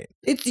 Right.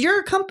 It's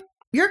your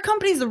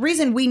company's the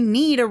reason we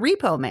need a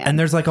Repo Man. And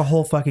there's like a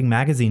whole fucking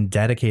magazine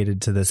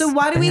dedicated to this. so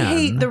why do we man.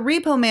 hate the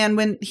Repo Man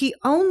when he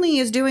only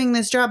is doing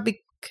this job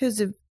because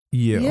of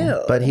you?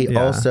 you? But he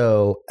Yeah.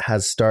 also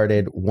has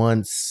started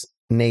once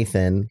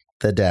Nathan,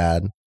 the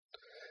dad,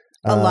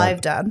 Alive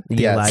dad.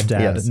 The alive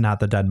dad, yes. not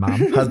the dead mom.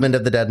 Husband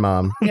of the dead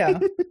mom, Yeah.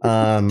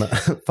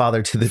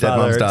 father to the dead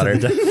Father mom's to daughter.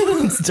 the dead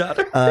mom's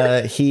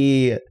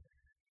daughter.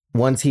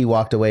 Once he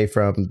walked away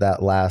from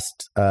that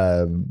last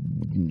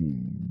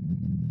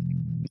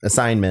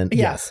assignment,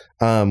 Yes.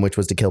 which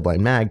was to kill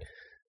Blind Mag,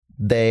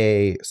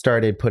 they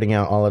started putting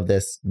out all of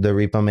this. The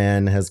Repo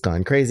Man has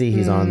gone crazy.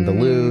 He's on the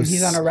loose.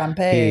 He's on a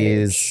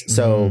rampage. He's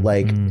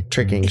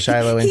tricking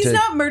Shiloh into. He's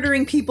not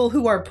murdering people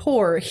who are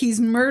poor. He's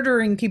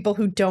murdering people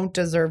who don't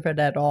deserve it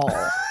at all.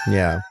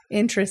 Yeah.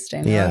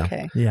 Interesting. Yeah.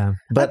 Okay. Yeah.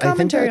 But a I think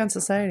commentary that, on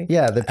society.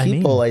 yeah, the I mean-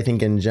 people, I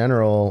think in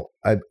general,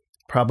 I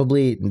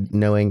probably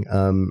knowing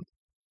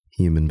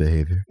human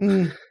behavior. Mm.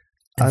 And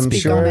I'm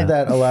speak sure on it.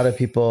 that a lot of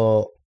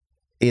people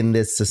in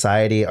this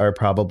society are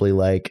probably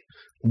like,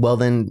 well,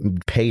 then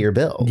pay your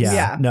bills. Yeah.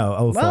 Yeah. No.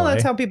 Oh, Well,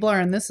 that's fully. how people are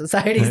in this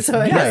society, so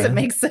I Yeah. guess it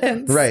makes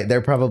sense. Right.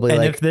 They're probably And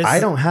like, if this- I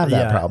don't have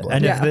that yeah. problem.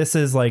 And Yeah. if this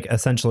is like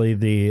essentially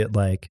the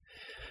like,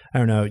 I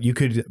don't know, you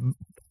could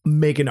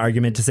make an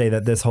argument to say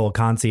that this whole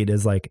conceit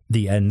is like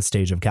the end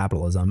stage of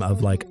capitalism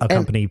of like a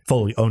company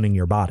fully owning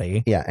your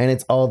body. Yeah, and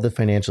it's all the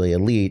financially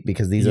elite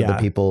because these are the Yeah.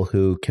 people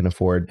who can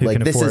afford. Who like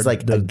can this afford is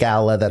like the- a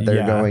gala that they're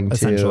Yeah, going to.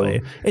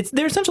 essentially.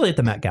 They're essentially at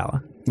the Met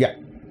Gala. Yeah,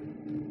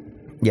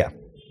 yeah.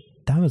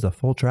 That was a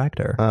full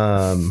tractor.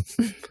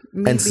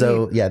 Maybe. And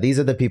so yeah, these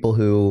are the people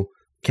who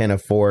can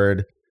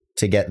afford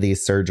to get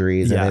these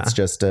surgeries, Yeah. and it's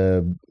just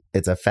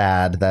it's a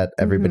fad that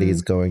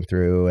everybody's going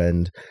through.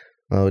 And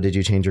oh, did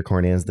you change your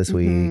corneas this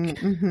week?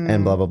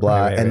 And blah blah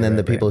blah. Right, and then right,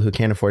 the people who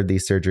can't afford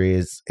these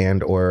surgeries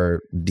and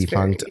or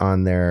defunct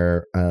on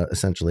their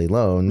essentially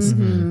loans,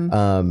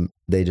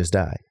 they just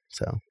die.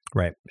 So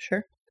right.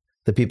 Sure.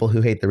 the people who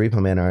hate the Repo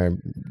Man are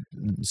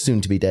soon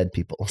to be dead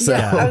people. So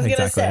Yeah, I was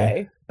gonna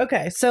exactly. say.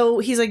 Okay, so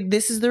he's like,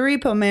 "This is the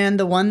Repo Man,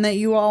 the one that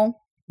you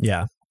all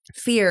Yeah.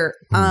 fear."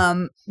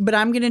 But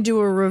I'm gonna do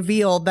a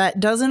reveal that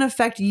doesn't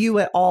affect you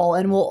at all,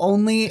 and will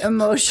only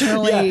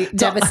emotionally Yeah.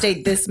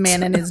 devastate this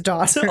man and his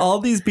daughter. To all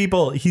these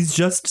people, he's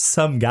just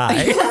some guy.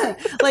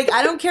 Like,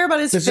 I don't care about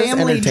his It's just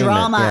family entertainment,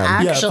 drama.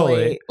 yeah. Yeah,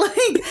 Actually,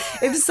 like,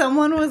 if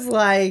someone was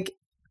like,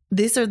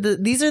 these are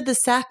the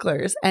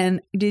Sacklers, and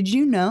did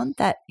you know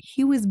that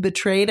he was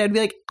betrayed? I'd be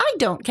like, I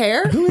don't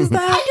care. Who is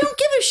that? I don't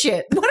give a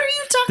shit. What are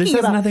you talking This has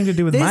about? nothing to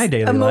do with This my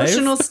daily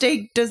emotional life.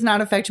 state does not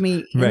affect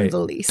me in Right. the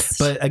least.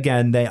 But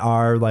again, they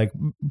are like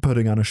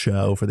putting on a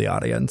show for the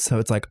audience. So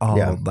it's like all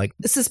Yeah. like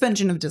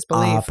suspension of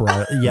disbelief.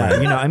 opera. Yeah.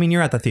 You know, I mean,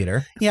 you're at the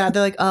theater. Yeah,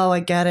 they're like, oh,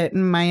 I get it.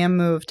 I am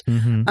moved.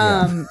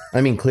 Mhm.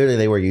 I mean, clearly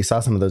they were. You saw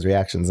some of those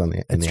reactions in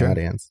It's the true.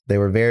 audience. They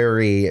were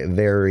very,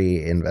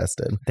 very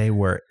invested. They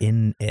were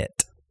in it.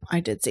 I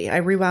did see. I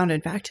rewound,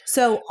 in fact.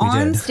 So We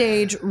on did.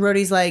 stage,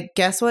 Rhodey's like,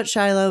 guess what,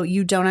 Shiloh?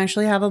 You don't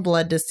actually have a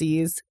blood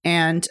disease.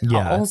 And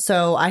Yeah.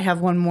 also, I have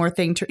one more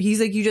thing.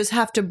 He's like, you just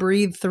have to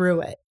breathe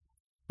through it.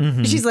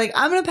 Mhm. She's like,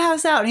 I'm going to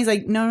pass out. And he's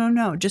like,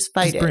 no, just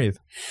fight Just it. breathe.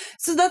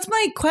 So that's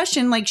my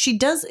question. Like, she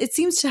does, it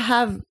seems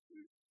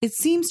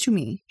to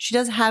me, she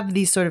does have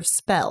these sort of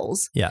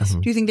spells. Yes.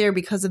 Do you think they're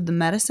because of the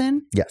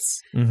medicine? Yes.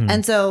 Mhm.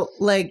 And so,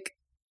 like,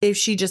 if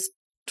she just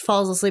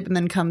falls asleep and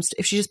then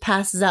if she just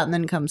passes out and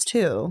then comes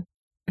to,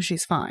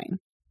 she's fine.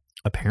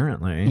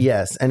 Apparently.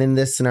 Yes. And in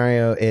this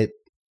scenario, it,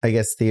 I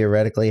guess,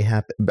 theoretically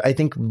happened. I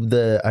think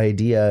the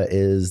idea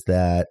is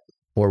that,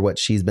 or what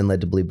she's been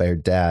led to believe by her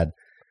dad,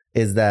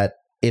 is that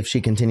if she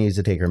continues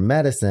to take her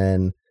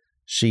medicine,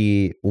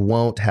 she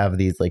won't have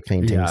these like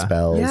fainting Yeah.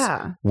 spells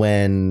Yeah.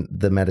 when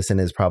the medicine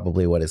is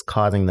probably what is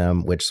causing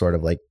them, which sort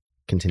of like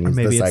Or continues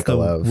the maybe it's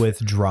cycle the of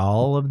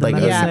withdrawal of the Like,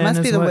 medicine. Yeah, it must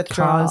is be the what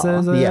withdrawal.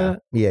 causes it.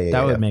 yeah,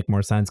 That would make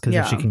more sense because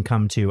if she Yeah. can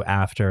come to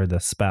after the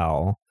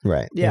spell,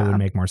 right. Yeah. it would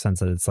make more sense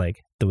that it's like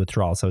the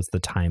withdrawal. So it's the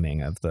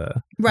timing of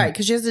the Right,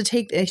 because she has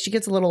to she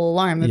gets a little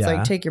alarm. It's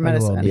like, take your like a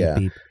little medicine. beep Yeah.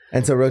 beep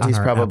And so on Roti's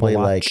her probably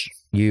Apple like, Watch.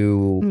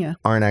 you Yeah.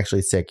 aren't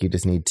actually sick. You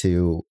just need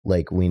to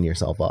like wean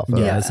yourself off of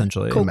Yeah,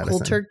 essentially. Cold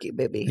medicine. turkey,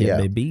 baby. Yeah, Yeah.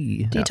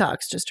 baby.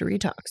 Detox, just to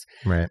retox.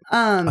 Right.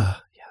 Ugh,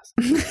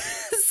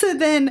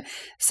 yes.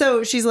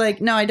 So she's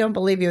like, no, I don't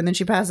believe you. And then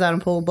she passes out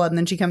and pulls blood. And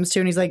then she comes to,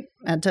 and he's like,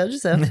 I told you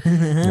so.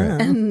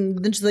 And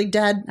then she's like,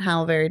 Dad,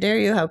 how very dare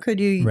you? How could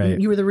you? Right.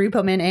 You were the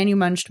Repo Man and you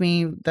munched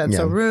me. That's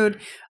so Yeah. rude.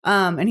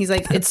 And he's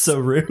like, It's so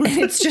rude.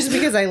 it's just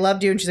because I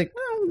loved you. And she's like,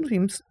 well,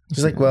 seems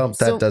She's like, well, that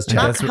So- does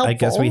I check. Not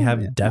guess we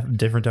helpful. have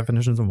different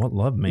definitions of what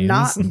love means.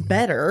 not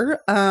better.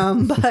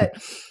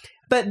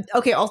 But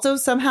okay. Also,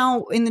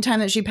 somehow in the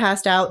time that she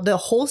passed out, the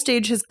whole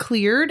stage has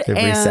cleared, They've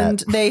reset.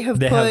 and they have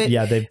They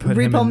put they've put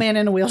him Repo in, Man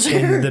in a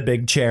wheelchair. in the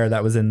big chair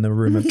that was in the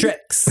room of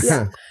tricks.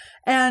 Yeah.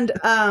 And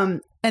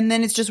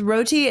then it's just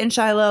Roti and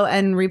Shiloh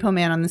and Repo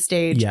Man on the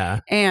stage. Yeah.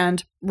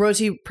 And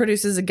Roti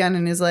produces a gun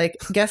and is like,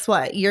 guess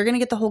what? You're going to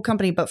get the whole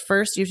company, but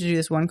first you have to do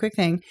this one quick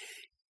thing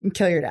and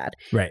kill your dad.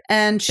 Right.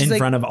 And she's In like,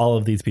 front of all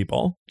of these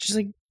people. she's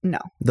like, no,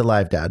 The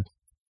live dad.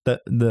 The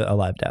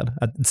alive dad.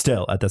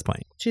 Still at this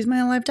point. she's my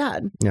alive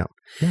dad. Yeah.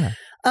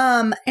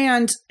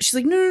 And she's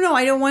like, no,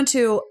 I don't want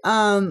to.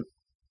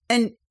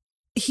 And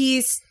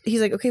he's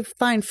like, okay,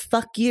 fine,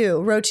 fuck you.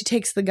 Roti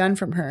takes the gun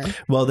from her.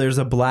 Well, there's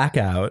a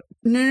blackout.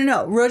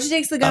 No. Roti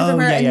takes the gun Oh, from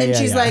her, yeah, and yeah, then yeah,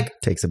 she's yeah. like,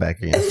 Takes it back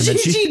again. and then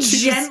she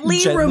just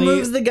gently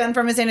removes the gun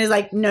from his hand and is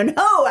like, no,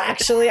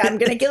 actually, I'm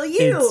going to kill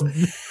you.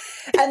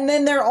 And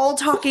then they're all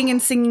talking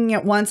and singing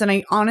at once.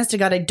 And honest to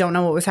God, I don't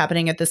know what was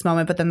happening at this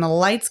moment. But then the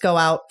lights go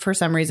out for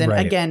some reason.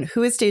 Right. Again,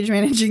 who is stage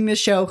managing this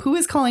show? Who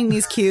is calling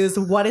these cues?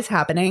 What is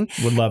happening?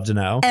 Would love to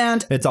know.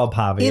 And it's all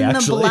Pavi, in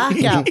actually.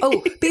 the blackout.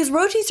 Oh, because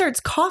Roti starts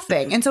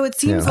coughing. And so it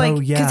seems like,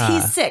 because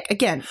he's sick.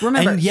 Again,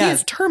 remember, he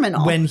is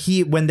terminal.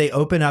 When they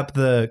open up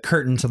the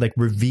curtain to like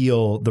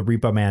reveal the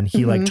Repo Man,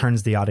 he like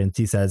turns to the audience.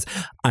 He says,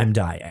 "I'm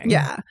dying."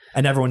 Yeah.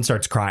 And everyone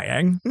starts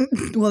crying.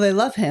 Well, they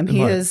love him. He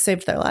has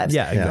saved their lives.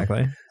 Yeah,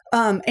 exactly.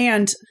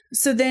 And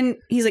so then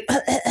he's like,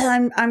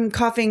 I'm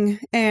coughing,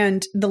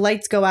 and the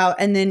lights go out,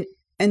 and then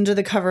under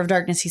the cover of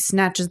darkness, he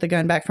snatches the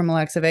gun back from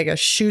Alexa Vega,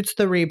 shoots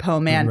the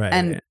Repo Man,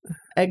 and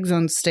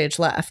exits stage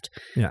left.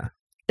 Yeah.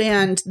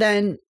 And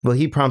then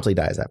he promptly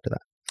dies after that.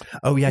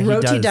 Oh yeah,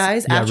 Roti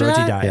dies after Roti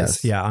that? dies.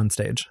 Yes. Yeah, on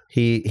stage.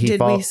 He did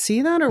we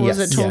see that, or was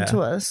Yes. it told Yeah. to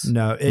us?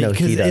 No, he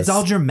because does. it's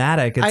all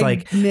dramatic. It's I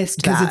like missed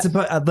because that. it's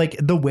about like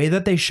the way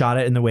that they shot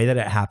it and the way that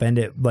it happened.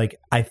 It like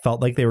I felt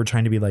like they were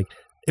trying to be like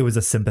it was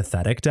a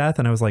sympathetic death,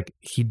 and I was like,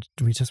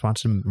 we just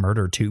watched him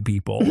murder 2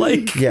 people.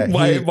 Like,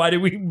 why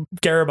did we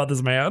care about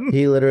this man?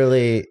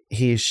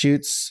 He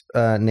shoots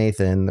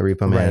Nathan, the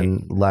Repo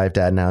Man, live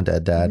dad, now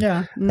dead dad.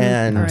 Yeah.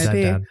 And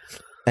R.I.P. Dad.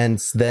 And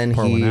then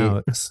Pour he one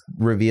out.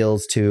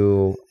 reveals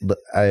to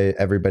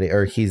everybody,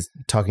 or he's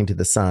talking to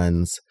the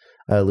sons,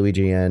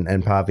 Luigi and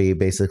Pavi,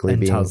 basically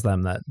And being tells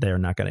them that they're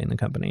not getting the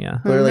company. Yeah.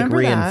 they're like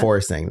Remember that.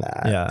 reinforcing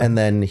that. Yeah. And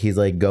then he's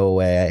like, "Go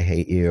away! I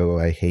hate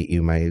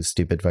you, my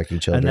stupid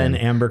fucking children." And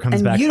then Amber comes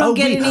And back. you don't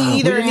get any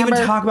either, We didn't Amber.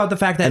 even talk about the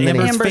fact that And then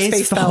Amber's Amber's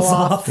face falls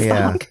off.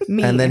 yeah, Fuck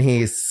me. and then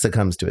he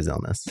succumbs to his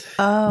illness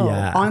Oh,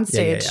 Yeah. on Yeah,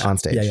 stage. yeah, on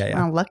stage. Yeah, yeah,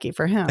 yeah. Oh, lucky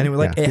for him. And it was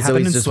like Yeah. it So happened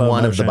he's in just slow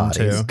one of the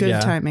motion, bodies. too. Good Yeah.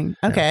 timing.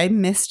 Okay, I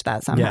missed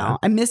that somehow. Yeah.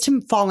 I missed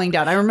him falling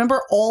down. I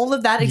remember all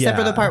of that except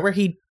for the Yeah. part where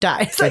he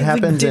dies. It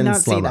happens did in not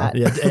see slow-mo. that.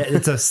 Yeah,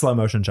 it's a slow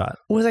motion shot.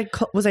 Was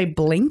I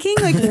blinking?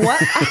 Like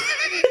what?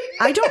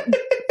 I don't.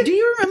 Do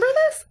you remember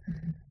this?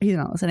 He's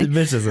not listening.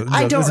 Mitch isn't.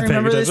 I don't isn't paying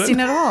remember this attention.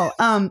 scene at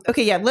all.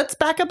 Okay, yeah, let's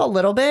back up a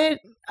little bit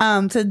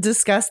to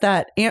discuss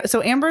that.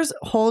 So Amber's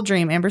whole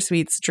dream, Amber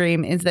Sweet's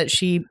dream, is that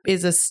she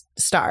is a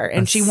star,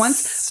 and she wants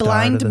star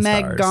Blind to the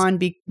Meg stars. gone.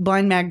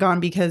 Blind Meg gone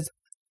because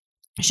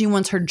she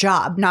wants her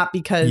job, not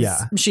because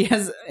she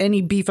has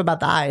any beef about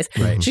the eyes.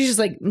 Right. She's just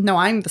like, no,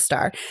 I'm the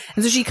star.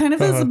 And so she kind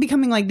of is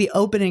becoming like the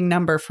opening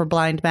number for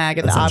Blind Mag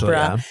at the Essentially,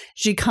 opera. yeah.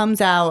 She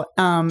comes out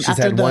She's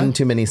after had the one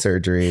too many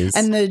surgeries,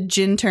 and the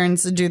gin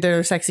turns to do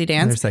their sexy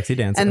dance. Their sexy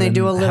dance, And they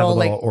do a have little,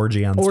 like,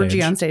 orgy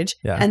on stage.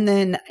 Yeah. And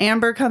then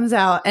Amber comes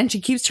out and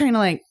she keeps trying to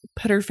like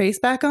put her face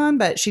back on,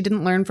 but she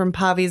didn't learn from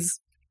Pavi's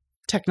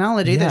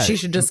technology Yeah. that she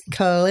should just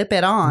clip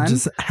it on.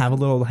 Just have a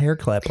little hair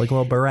clip, like a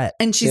little barrette.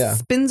 And she Yeah.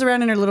 spins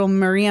around in her little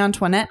Marie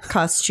Antoinette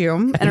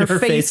costume, and her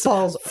face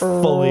falls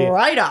fully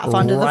right off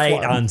onto the right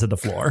floor. onto the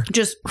floor.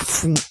 Just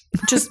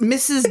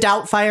Mrs.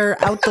 Doubtfire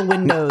out the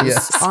windows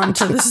Yes.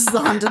 onto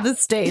the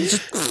stage.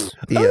 Just,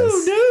 yes.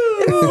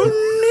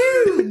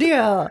 oh no,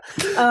 dear.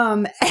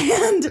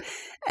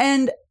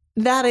 And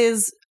that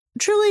is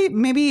truly,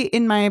 maybe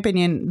in my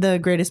opinion, the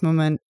greatest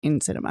moment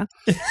in cinema.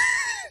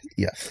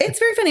 Yes. It's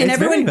very funny, and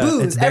It's everyone very good.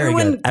 boos. It's very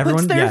Everyone good.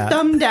 Everyone- puts their yeah.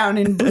 thumb down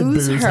and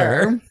boos Boos her.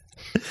 her.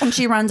 And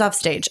she runs off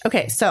stage.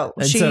 Okay, so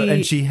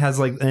And she has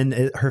like,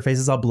 her face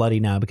is all bloody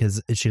now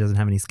because she doesn't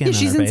have any skin. yeah, on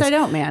she's her face. inside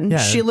out, man. Yeah.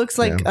 She looks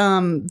like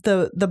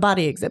the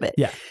body exhibit.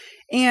 Yeah.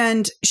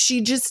 And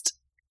she just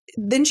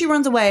then she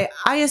runs away.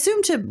 I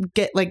assume to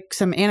get like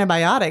some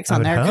antibiotics I on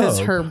would there because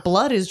hope. her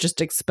blood is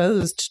just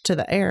exposed to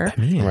the air.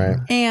 I mean, Right.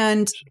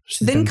 And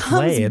she's then been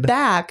comes flayed.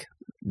 back.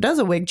 Does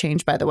a wig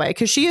change, by the way,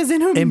 because she is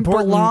in a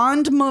Important-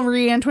 blonde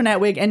Marie Antoinette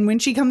wig, and when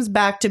she comes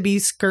back to be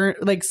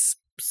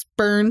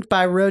spurned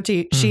by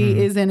Roti, she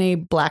is in a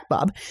black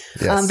bob,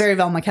 Yes. very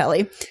Velma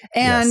Kelly,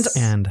 and Yes.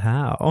 And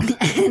how?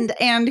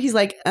 and he's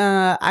like,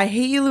 I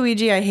hate you,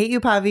 Luigi. I hate you,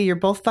 Pavi. You're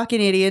both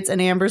fucking idiots.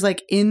 And Amber's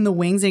like in the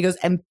wings, and he goes,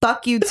 and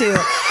fuck you too.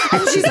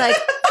 And she's like,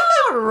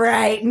 all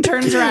right, and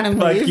turns around and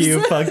Fuck leaves.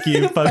 you, fuck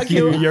you, fuck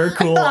you. You're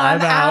cool. I'm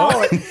out.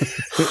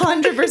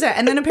 100%.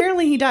 And then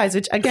apparently he dies,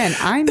 which again,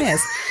 I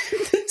miss.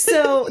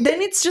 So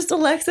then it's just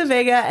Alexa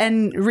Vega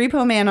and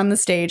Repo Man on the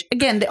stage.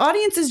 Again, the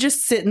audience is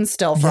just sitting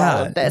still for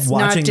all of this, not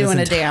watching doing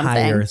this a damn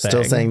entire thing.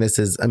 Still saying this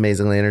is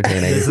amazingly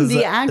entertaining. This is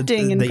The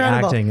acting, the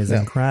incredible. acting is Yeah.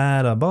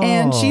 incredible.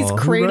 And she's Who wrote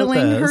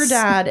cradling her this?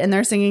 dad, and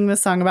they're singing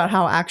this song about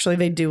how actually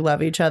they do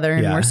love each other,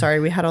 and Yeah. we're sorry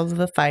we had all of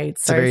the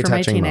fights. a Sorry very for my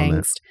touching teen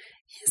moment. angst.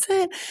 Is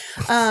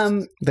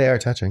it? They are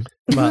touching.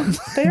 Well,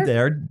 They're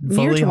they're near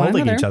fully to one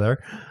holding another. each other.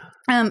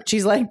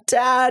 She's like,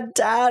 Dad,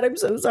 I'm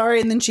so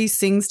sorry. And then she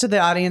sings to the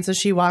audience as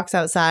she walks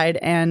outside.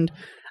 And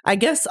I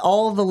guess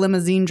all the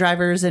limousine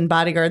drivers and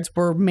bodyguards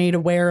were made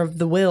aware of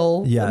the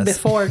will Yes.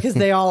 before because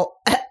they all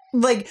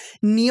like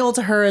kneel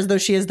to her as though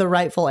she is the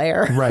rightful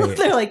heir. Right.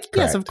 They're like,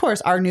 yes, Correct. of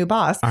course, our new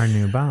boss. Our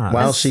new boss.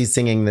 While she's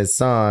singing this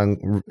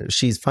song,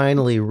 she's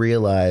finally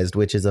realized,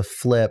 which is a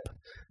flip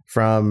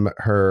from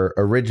her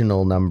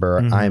original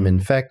number, Mhm. I'm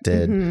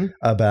Infected, Mhm.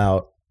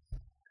 about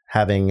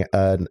having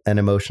an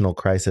emotional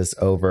crisis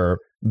over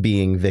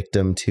being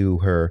victim to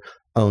her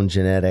own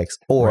genetics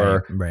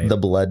or Right. the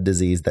blood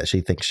disease that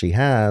she thinks she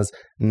has.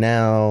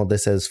 Now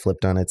this has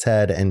flipped on its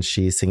head, and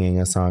she's singing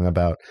a song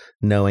about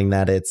knowing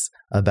that it's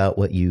about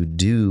what you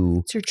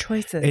do. It's your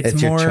choices. It's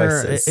It's your more.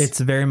 choices. It's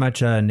very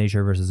much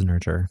nature versus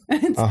nurture.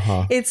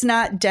 Uh-huh. It's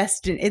not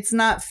destined. It's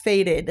not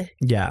fated.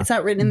 Yeah. It's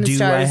not written in the Do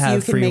stars. I have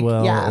you can free make,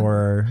 will yeah.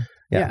 or?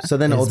 Yeah. Yeah. So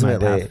then Is my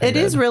ultimately, path It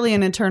is good? really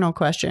an eternal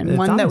question, It's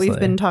one that we've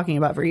honestly. been talking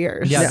about for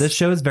years. Yeah, Yeah. this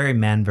show is very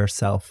man versus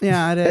self.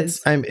 Yeah, it it's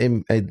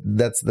is.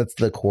 that's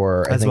the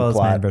core. I as think well as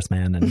plot. man versus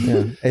man. And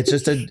Yeah. It's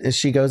just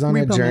she goes on a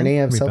Repo Man. journey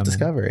of Repo Man.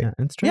 self-discovery. Yeah,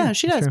 it's true. Yeah,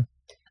 she It's does. true.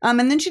 And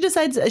then she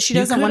decides she You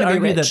doesn't could want to be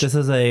argue rich. that this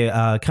is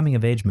a coming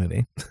of age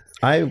movie.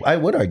 I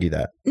would argue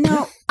that.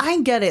 No,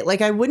 I get it.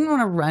 Like, I wouldn't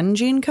want to run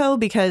Jeanco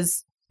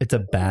because, It's a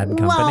bad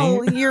company.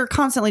 well, you're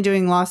constantly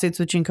doing lawsuits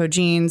with Jeanco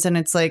jeans, and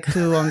it's like,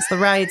 who owns the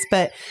rights?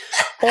 But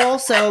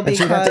also And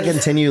she'd have to because.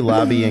 continue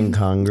lobbying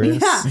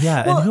Congress. Yeah.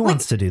 yeah, Well, and who like-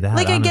 wants to do that?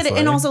 Like, I get it.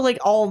 And honestly? also, like,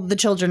 all the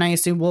children, I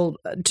assume, will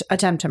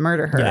attempt to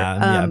murder her.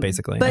 yeah,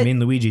 basically. I but- mean,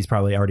 Luigi's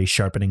probably already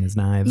sharpening his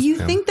knives. You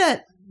think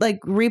that, like,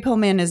 Repo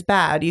Man is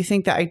bad. You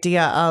think the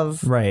idea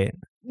of. Right.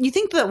 You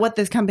think that what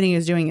this company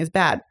is doing is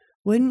bad.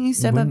 Wouldn't you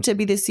step up Wouldn't- to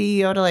be the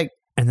CEO to, like,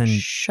 And then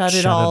shut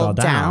it all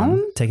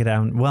down? Take it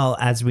down. Well,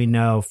 as we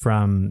know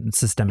from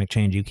systemic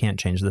change, you can't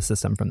change the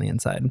system from the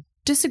inside.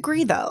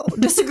 Disagree, though.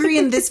 Disagree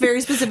in this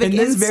very specific In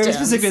this very instance.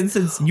 specific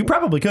instance, you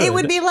probably could. It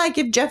would be like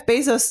if Jeff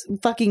Bezos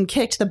fucking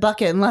kicked the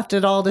bucket and left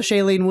it all to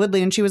Shailene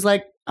Woodley, and she was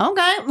like,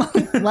 "Okay,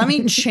 let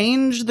me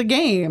change the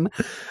game."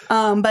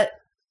 But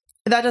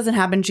that doesn't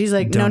happen. She's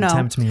like, Don't "No, no."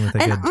 tempt me with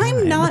a And good I'm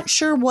time. not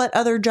sure what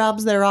other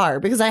jobs there are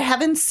because I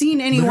haven't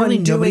seen anyone Literally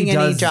nobody doing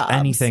any does jobs.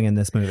 anything in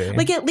this movie.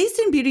 Like, at least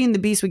in Beauty and the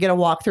Beast, we get a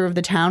walkthrough of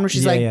the town where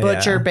she's Yeah, like yeah,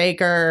 butcher, yeah.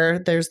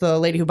 baker. There's the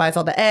lady who buys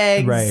all the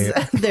eggs. Right.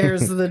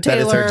 There's the That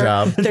is tailor. her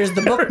job. There's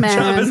the Her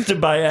job is bookman. to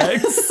buy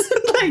eggs.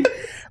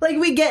 like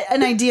we get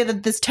an idea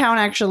that this town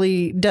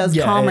actually does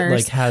yeah, commerce.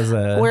 it like has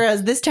a.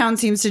 Whereas this town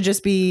seems to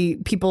just be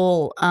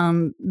people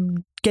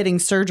getting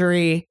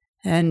surgery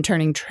and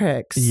turning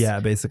tricks.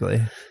 yeah,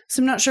 basically.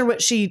 So I'm not sure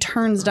what she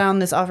turns down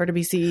this offer to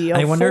be CEO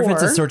I wonder if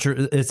it's for.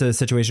 it's a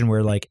situation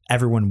where like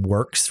everyone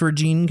works for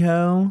Gene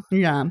Co.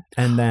 Yeah.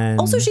 and then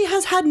Also, she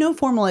has had no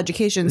formal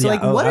education. So, Yeah,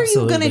 like, oh, what are you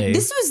going absolutely.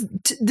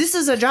 to... This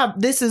is a job.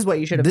 This is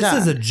what you should have this done.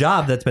 is a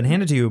job that's been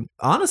handed to you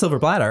on a silver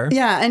platter.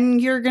 Yeah, and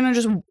you're going to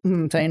just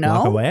say no.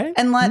 Walk away?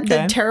 And let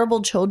Okay. the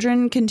terrible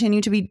children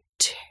continue to be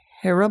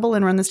terrible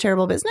and run this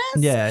terrible business?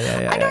 Yeah. I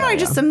don't know.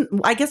 yeah.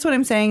 I guess what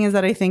I'm saying is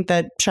that I think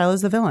that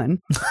Shiloh's the villain.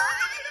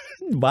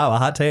 Wow, a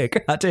hot take.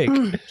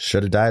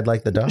 Should have died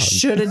like the dog.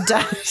 Should have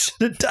died.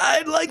 Should have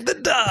died like the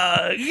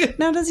dog.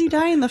 Now, does he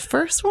die in the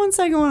first one,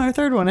 second one, or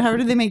third one? How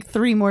did they make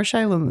 3 more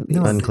Shiloh movies?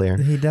 Unclear.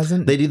 He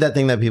doesn't. They do that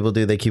thing that people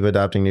do. They keep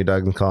adopting new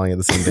dogs and calling it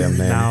the same damn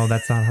name. No,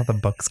 that's not how the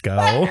books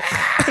go.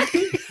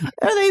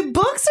 Are they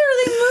books or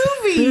are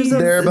they movies?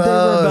 They're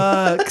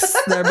both. books.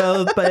 They're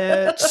both,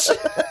 bitch.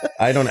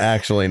 I don't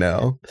actually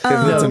know if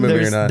No, it's a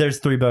movie or not. There's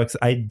 3 books.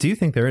 I do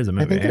think there is a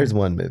movie. I think there's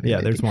one movie. Yeah,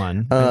 maybe. there's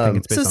one. I think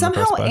it's based So on the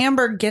somehow first book.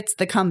 Amber gets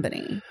the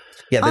company.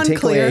 Yeah, the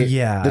Unclear. takeaway.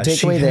 Yeah, the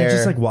she takeaway kinda there.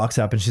 just like walks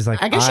up and she's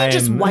like, I guess she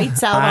just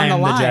whites out on I'm the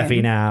line.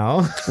 Jeffy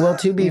now. Well,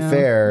 to be Yeah,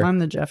 fair, I'm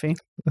the Jeffy.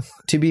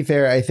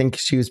 I think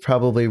she was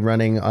probably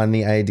running on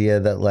the idea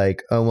that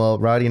like, oh well,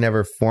 Roddy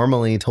never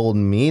formally told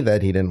me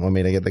that he didn't want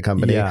me to get the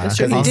company. Yeah. That's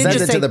true. because He he did sent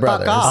just it say, to the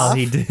 "Fuck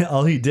brothers. off."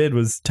 All he did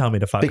was tell me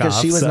to fuck Because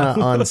off. she was so- not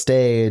on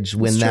stage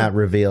when That's that true.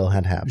 reveal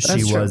had happened. She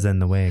That's true. was in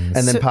the wings.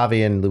 And then So-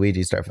 Pavi and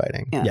Luigi start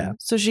fighting. Yeah.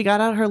 So she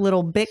got out her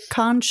little Bic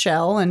conch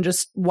shell and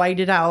just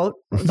whited out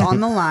on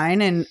the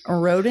line and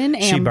wrote in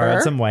Amber. she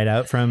borrowed some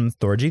whiteout from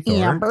Thorgy Thor.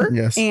 Amber.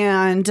 Yes.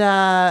 And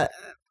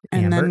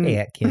Amber then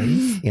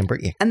Atkins. Amber.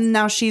 Yeah. and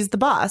now she's the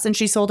boss, and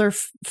she sold her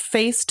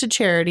face to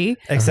charity,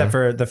 Except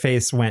for the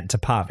face went to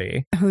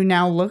Pavi, who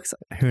now looks.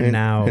 who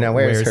now wears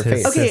wears her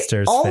his face. Okay.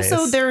 sister's Also,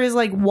 face. there is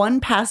like one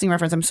passing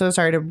reference. I'm so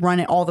sorry to run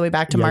it all the way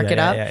back to mark it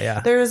up.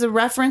 Yeah. There is a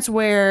reference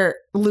where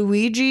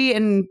Luigi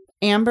and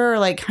Amber are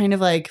like kind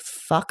of like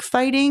fuck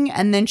fighting,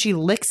 and then she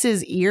licks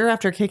his ear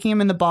after kicking him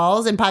in the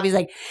balls, and Pavi's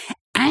like,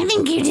 I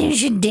think you two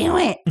should do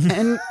it.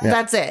 And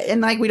that's it.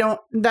 And like,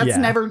 that's Yeah.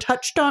 never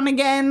touched on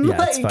again.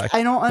 Yeah, it's like, fucked.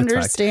 I don't It's fucked.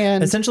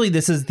 understand. Essentially,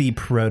 this is the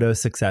proto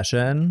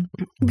Succession.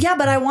 Yeah,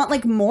 but I want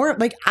like more,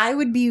 like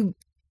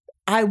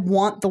I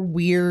want the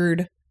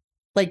weird,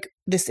 like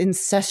this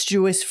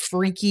incestuous,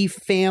 freaky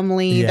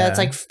family Yeah. that's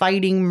like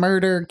fighting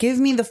murder. Give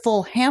me the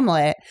full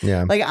Hamlet.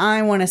 Yeah. Like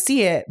I want to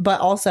see it,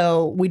 but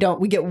also we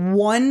get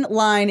one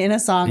line in a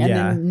song and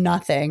Yeah. then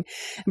nothing.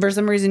 For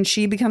some reason,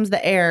 she becomes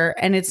the heir,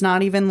 and it's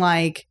not even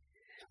like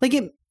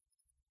it.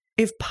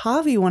 If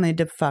Pavi wanted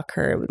to fuck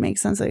her, it would make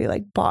sense that he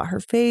like bought her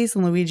face,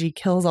 and Luigi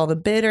kills all the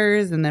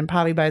bitters, and then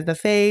Pavi buys the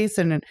face,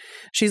 and then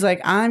she's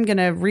like, "I'm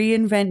gonna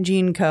reinvent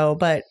Gene Co,"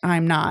 but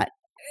I'm not.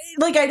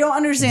 Like I don't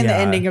understand the Yeah.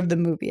 ending of the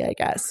movie. I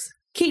guess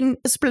Keaton,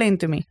 explain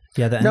to me.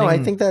 Yeah, the No, I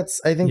ending-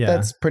 think Yeah.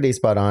 that's pretty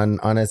spot on.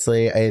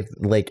 Honestly,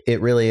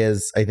 it really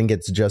is. I think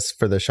it's just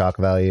for the shock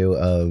value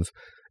of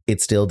it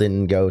still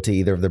didn't go to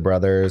either of the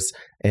brothers,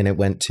 and it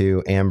went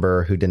to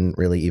Amber, who didn't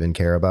really even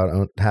care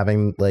about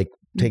having like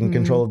taking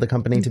control of the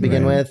company to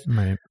begin Right, with.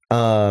 right.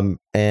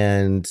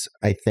 And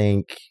I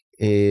think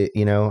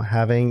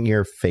having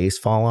your face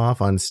fall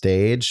off on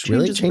stage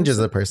really changes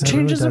the person. It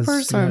really Changes a does,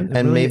 person. it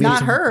And really- maybe-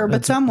 Not her, but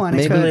it's someone.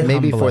 maybe- could.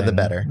 maybe for the humbling.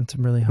 better. It's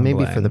really humbling.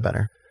 Maybe for the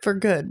better. For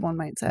good, one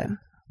might say.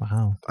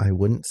 Wow. I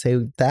wouldn't say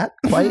that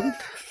quite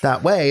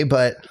that way,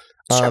 but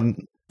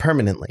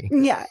permanently.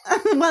 Yeah.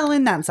 Well,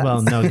 in that sense.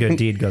 Well, no good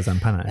deed goes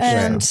unpunished.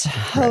 And so.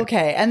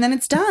 okay, and then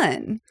it's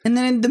done, and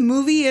then the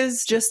movie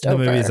is just The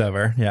over. movie's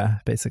over. Yeah,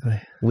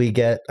 basically. We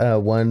get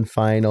one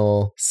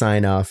final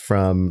sign off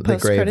from the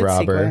grave Post-credit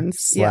robber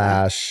sequence,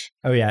 yeah.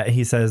 / Oh yeah,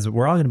 he says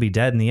we're all going to be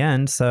dead in the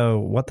end. So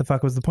what the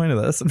fuck was the point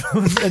of this?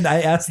 And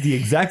I asked the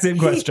exact same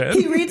question.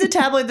 He reads a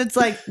tablet that's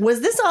like,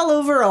 "Was this all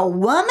over a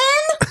woman?"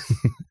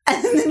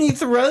 And then he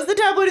throws the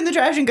tablet in the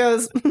trash and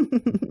goes,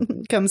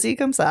 "Come see,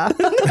 come saw."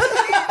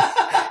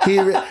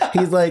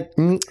 He's like,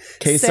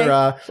 que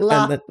sera.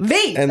 La And then,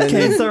 vie. and then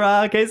Que you,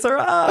 sera, que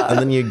sera. and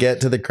then you get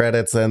to the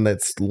credits and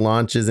it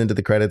launches into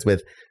the credits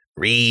with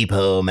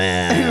Repo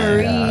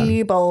Man.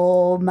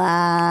 Repo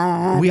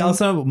Man. We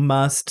also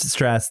must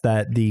stress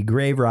that the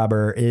grave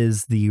robber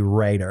is the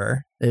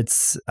writer.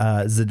 It's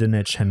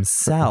Zdunich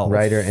himself.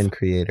 Writer and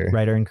creator.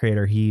 Writer and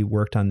creator. He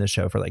worked on this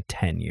show for like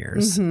 10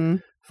 years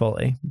Mhm.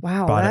 fully.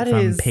 Wow, Brought that it from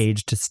is.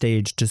 page to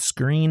stage to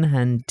screen,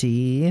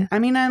 Henty. I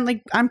mean,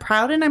 I'm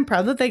proud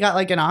that they got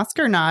like an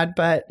Oscar nod,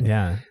 but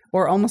Yeah.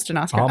 or almost an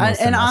Oscar,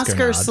 Almost an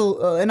Oscar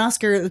an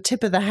Oscar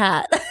tip of the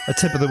hat. A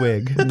tip of the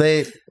wig.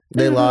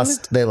 They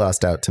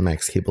lost out to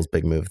Max Keeble's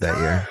big move that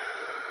year.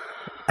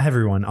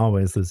 Everyone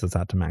always loses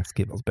out to Max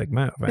Keeble's big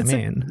move.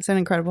 It's an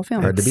incredible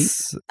film. Hard to beat.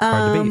 It's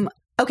hard to beat.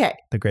 Okay.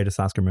 The greatest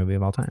Oscar movie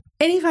of all time.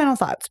 Any final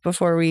thoughts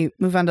before we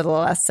move on to the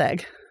last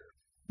seg?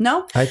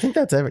 No? I think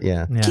that's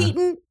yeah. Yeah.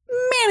 Keaton,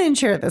 man, and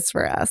share this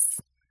for us.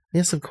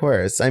 Yes, of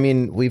course. I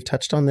mean, we've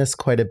touched on this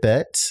quite a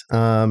bit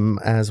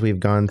as we've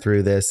gone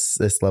through this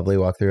lovely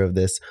walkthrough of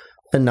this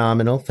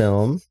phenomenal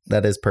film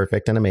that is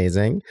perfect and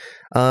amazing.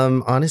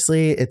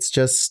 Honestly, it's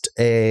just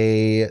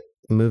a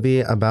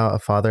movie about a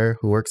father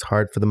who works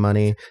hard for the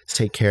money to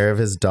take care of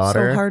his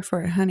daughter. So hard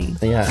for it, honey.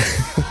 Yeah.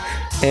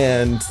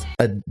 And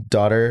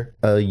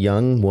a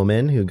young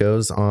woman who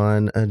goes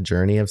on a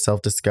journey of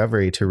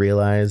self-discovery to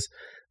realize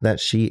that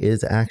she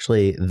is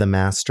actually the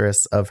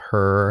mistress of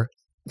her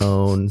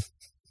own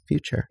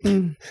future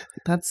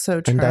That's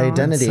so true. and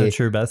identity. So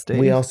true, bestie.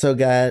 We also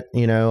got,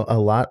 a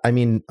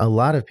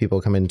lot of people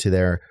come into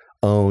their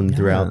own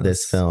throughout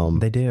this Yes, film.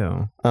 They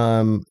do.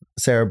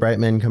 Sarah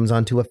Brightman comes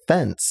onto a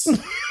fence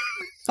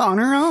On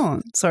her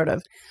own, sort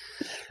of.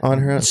 on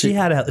her own. She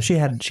had help. She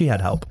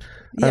had help.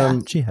 Yeah.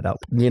 She had help.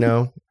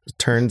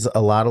 Turns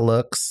a lot of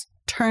looks.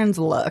 Turns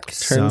looks.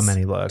 So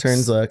many looks.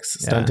 Turns looks,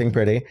 Yeah. stunting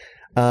pretty.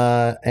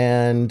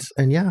 And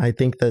yeah, I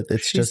think that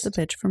it's She's just the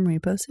bitch from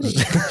Repo City.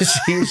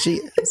 she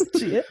is.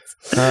 She is.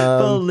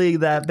 Bully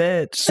that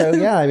bitch. So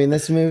yeah, I mean,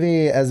 this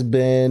movie has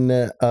been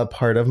a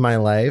part of my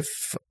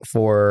life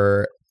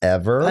forever.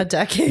 A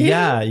decade.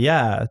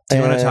 Yeah. Do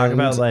you want to talk And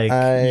about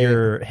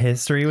your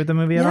history with the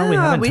movie at all? We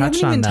haven't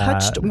touched on that.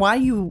 touched why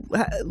you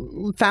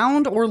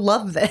found or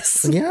love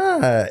this.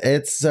 Yeah,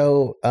 it's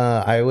so.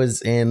 I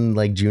was in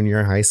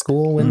junior high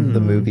school when the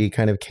Mhm. movie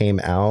kind of came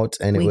out,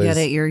 and We it was get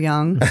it. You're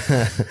young.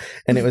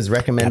 and it was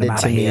recommended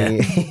Get 'em to outta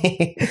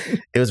me.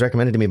 It was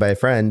recommended to me by a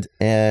friend,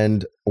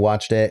 and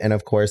watched it, and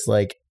of course,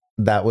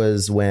 that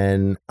was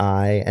when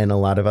I and a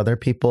lot of other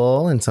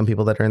people, and some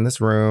people that are in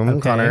this room, Okay.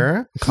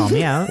 Connor, Call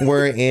me out.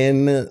 were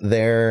in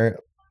their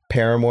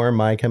Paramore,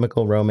 My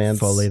Chemical Romance,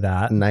 Fully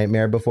that.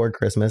 Nightmare Before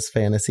Christmas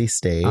fantasy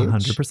stage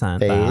 100%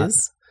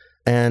 phase.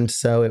 And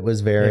so it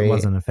was very. It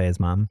wasn't a phase,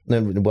 Mom.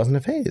 It wasn't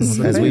a phase,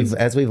 wasn't a as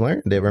phase. we've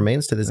learned. It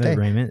remains to this day.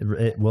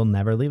 It will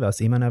never leave us.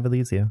 Emo never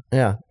leaves you.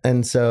 Yeah,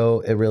 and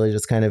so it really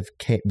just kind of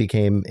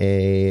became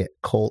a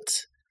cult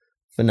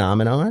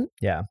phenomenon.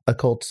 Yeah. A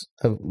cult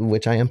of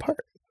which I am part,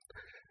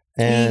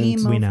 and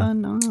we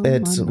know.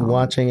 it's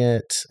watching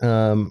it.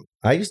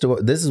 I used to.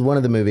 This is one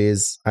of the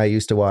movies I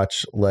used to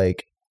watch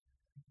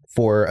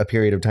for a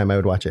period of time. I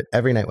would watch it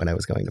every night when I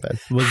was going to bed.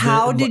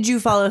 How did you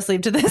fall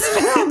asleep to this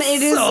film?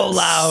 It is So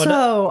loud.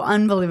 so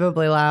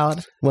unbelievably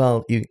loud.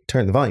 Well, you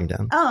turn the volume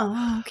down.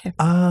 Oh, okay.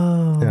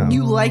 Oh. Yeah.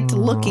 You liked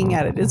looking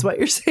at it, is what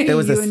you're saying. It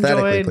was You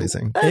aesthetically enjoyed-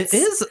 pleasing.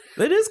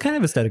 It is kind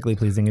of aesthetically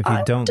pleasing if you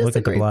I don't look at the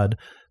disagree. blood.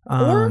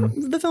 Or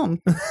the film.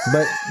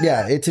 But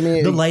yeah, to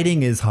me, The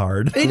lighting is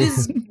hard. It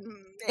is,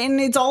 and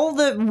it's all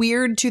the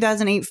weird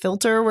 2008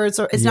 filter where it's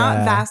not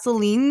Yeah.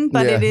 Vaseline,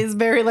 but Yeah. it is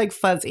very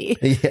fuzzy.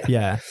 yeah.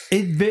 Yeah.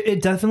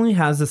 It definitely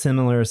has a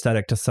similar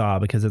aesthetic to Saw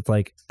because it's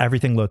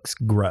everything looks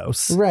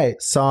gross. Right.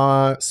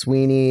 Saw,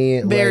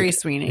 Sweeney, Very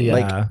Sweeney.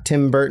 Yeah.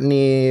 Tim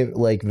Burton-y,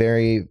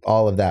 very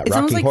all of that. It's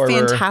Rocky almost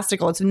Horror.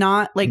 fantastical. It's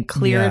not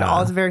clear at Yeah.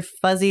 all. It's very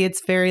fuzzy.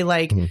 It's very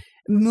Mhm.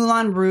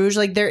 Moulin Rouge.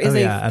 There is Oh,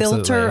 yeah, a filter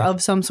absolutely.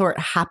 of some sort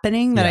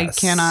happening that Yes.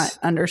 I cannot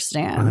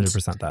understand.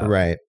 100% that.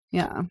 Right.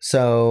 Yeah.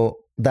 So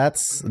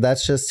that's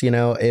just, it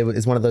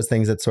is one of those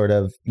things that sort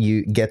of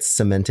gets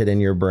cemented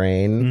in your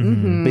brain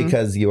Mhm.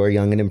 because you are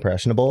young and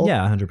impressionable.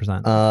 Yeah,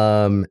 100%.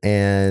 And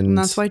And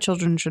that's why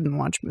children shouldn't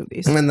watch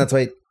movies. and that's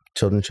why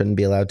children shouldn't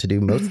be allowed to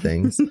do most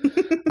things.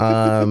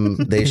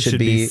 They should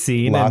be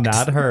seen locked, and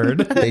not heard.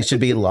 They should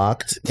be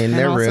locked in And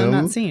their also room,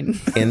 not seen.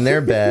 in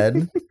their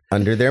bed,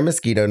 under their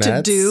mosquito nets,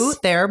 To do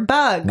their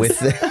bugs.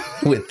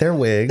 with their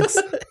wigs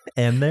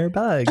And their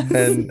bugs.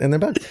 and their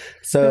bugs.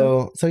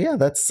 So yeah,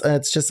 that's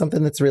it's just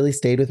something that's really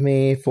stayed with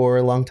me for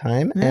a long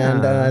time,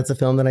 and Yeah. it's a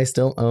film that I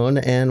still own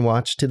and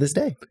watch to this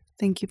day.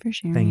 Thank you for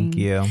sharing. Thank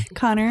you.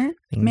 Connor,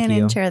 Thank man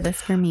you. and share this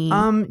for me.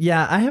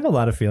 Yeah, I have a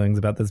lot of feelings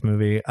about this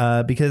movie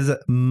because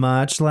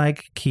much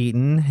like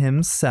Keaton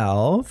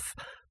himself,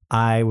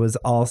 I was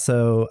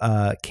also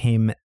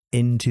came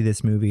into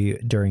this movie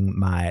during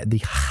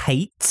the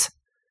height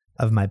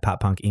of my pop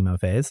punk emo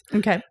phase.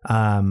 Okay.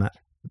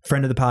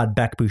 Friend of the pod,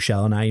 Beck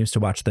Bushell, and I used to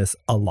watch this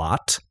a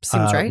lot.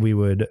 Seems right. We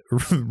would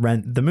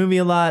rent the movie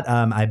a lot.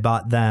 I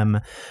bought them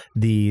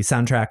the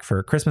soundtrack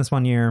for Christmas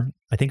one year.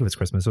 I think it was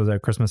Christmas. Was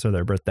it Christmas or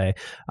their birthday?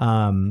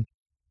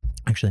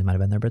 Actually, it might have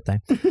been their birthday.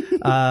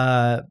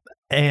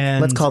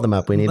 And Let's call them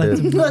up. We need to.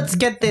 Let's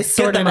get this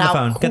get sorted them on the out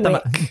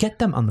phone. quick. Get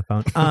them on the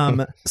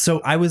phone.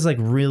 So I was like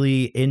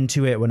really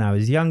into it when I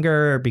was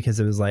younger because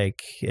it was like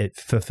it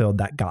fulfilled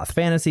that goth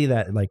fantasy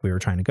that like we were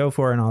trying to go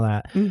for and all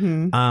that.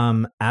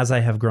 Mm-hmm. As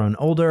I have grown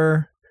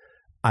older,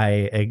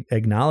 I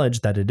acknowledge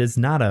that it is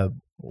not a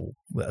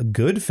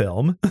good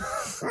film.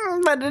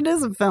 But it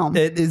is a film.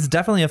 It is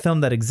definitely a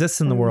film that exists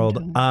in the world.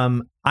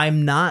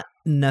 I'm not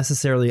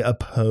necessarily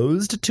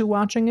opposed to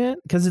watching it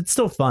because it's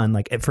still fun.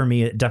 Like for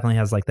me, it definitely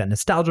has like that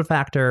nostalgia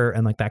factor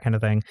and like that kind of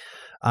thing.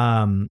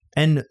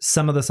 And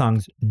some of the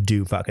songs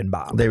do fucking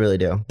bop. They really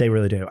do. They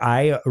really do.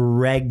 I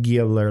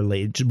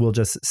regularly will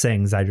just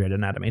sing Zydrate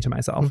Anatomy to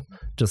myself,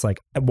 just like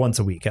once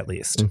a week at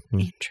least. Mm-hmm.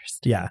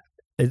 Interesting. Yeah.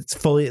 It's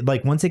fully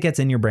like once it gets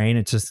in your brain,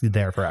 it's just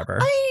there forever.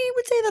 I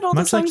would say that all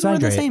the Much like songs were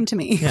the Zydrate. same to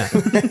me. Yeah.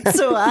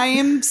 So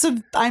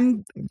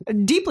I'm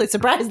deeply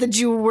surprised that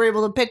you were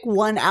able to pick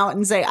one out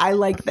and say I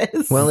like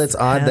this. Well, it's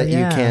odd Hell that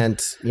yeah. you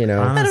can't, I don't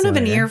have an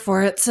honestly. ear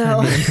for it, so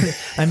I mean,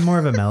 I'm more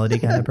of a melody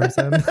kind of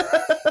person.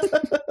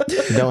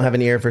 you don't have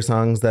an ear for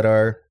songs that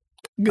are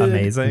good.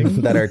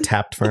 Amazing. that are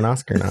tapped for an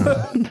Oscar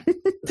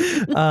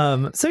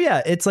nom. So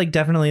yeah, it's like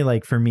definitely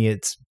like for me,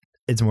 it's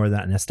more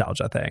that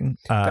nostalgia thing.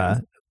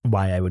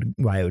 Why I would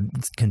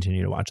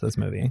continue to watch this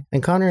movie.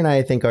 And Connor and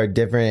I think are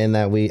different in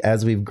that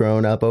as we've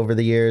grown up over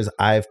the years,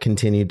 I've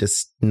continued to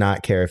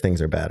not care if things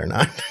are bad or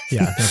not.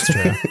 Yeah, that's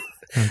true.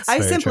 That's I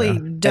very simply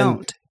true.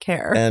 don't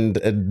care. And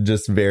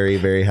just very,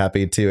 very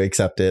happy to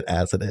accept it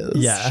as it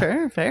is. Yeah.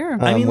 Sure, fair.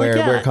 I mean, like,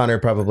 where Connor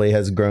probably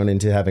has grown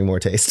into having more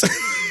taste.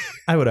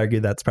 I would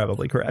argue that's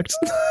probably correct.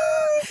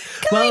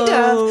 Kind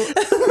of.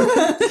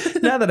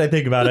 Now that I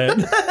think about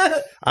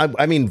it.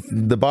 I mean,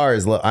 the bar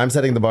is low. I'm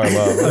setting the bar low.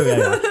 Oh,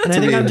 yeah. And I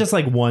think I'm just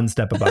like one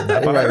step above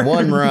that bar. Right,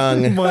 one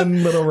rung.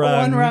 One little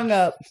rung. One rung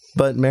up.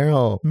 But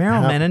Meryl,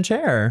 Man and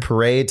Chair.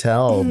 pray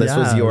tell, this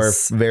was your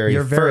Yes. very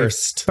Your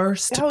first.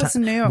 That was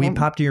new. We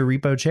popped your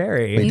repo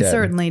cherry. We He did.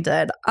 certainly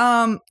did.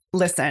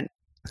 Listen.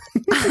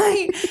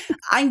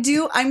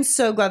 I'm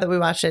so glad that we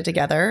watched it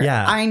together.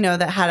 Yeah. I know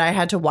that had I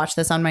had to watch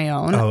this on my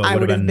own, Oh, it I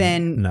would have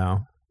been no.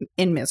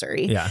 in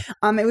misery. Yeah.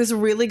 It was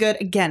really good.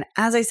 Again,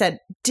 as I said,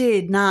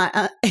 did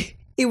not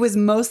it was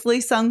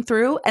mostly sung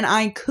through and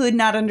I could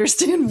not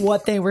understand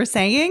what they were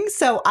saying.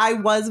 So I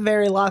was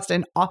very lost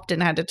and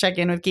often had to check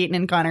in with Keaton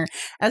and Connor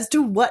as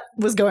to what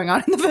was going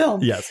on in the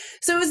film. Yes.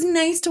 So it was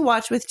nice to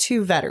watch with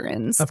two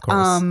veterans. Of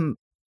course.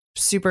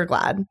 Super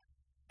glad.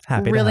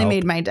 Happy Really to help.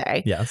 made my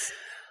day. Yes.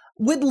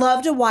 Would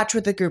love to watch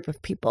with a group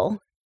of people.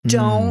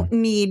 Don't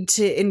need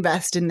to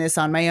invest in this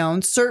on my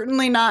own.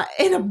 Certainly not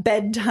in a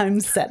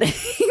bedtime setting.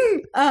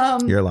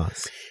 Your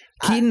loss.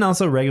 Keaton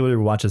also regularly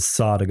watches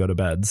Saw to go to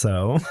bed,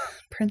 so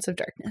Prince of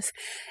Darkness.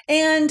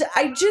 And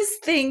I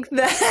just think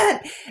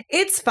that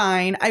it's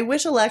fine. I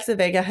wish Alexa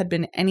Vega had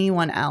been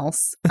anyone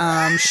else.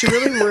 She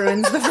really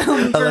ruins the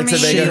film for Alexa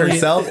me. Vega Shaylee-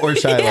 herself or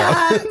Shiloh?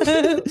 Yeah.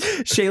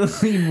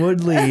 Shailene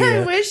Woodley.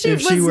 I wish it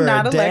if she was were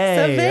not a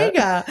Alexa day.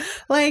 Vega.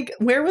 Like,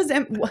 where was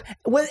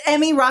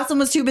Emmy Rossum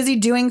was too busy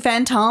doing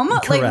Phantom?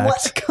 Like,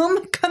 what?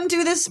 Correct. Come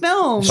do this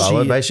film.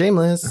 Followed by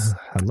Shameless.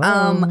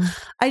 Hello.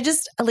 I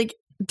just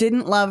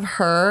didn't love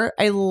her.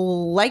 I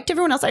liked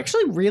everyone else. I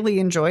actually really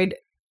enjoyed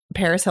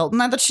Paris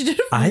Hilton. I thought she did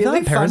a I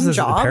really thought fun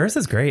job. Paris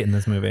is great in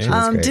this movie.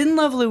 great. Didn't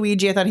love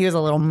Luigi. I thought he was a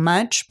little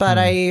much, but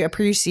I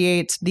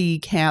appreciate the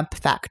camp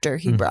factor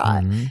he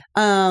brought.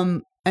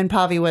 Mhm. And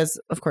Pavi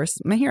was, of course,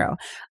 my hero.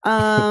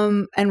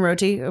 And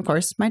Roti, of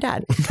course, my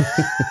dad.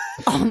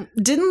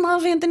 Didn't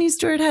love Anthony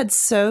Stewart Head.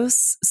 So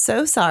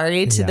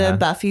sorry to Yeah. the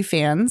Buffy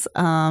fans.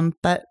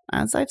 But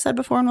as I've said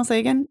before and will say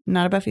again,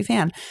 not a Buffy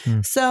fan.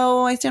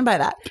 So I stand by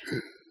that.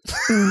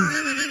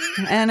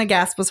 And a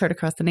gasp was heard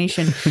across the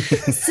nation.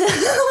 So,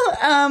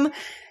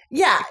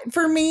 yeah,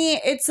 for me,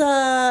 it's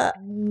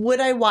would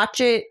I watch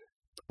it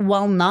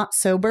while not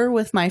sober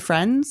with my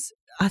friends?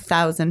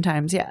 1,000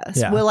 times, yes.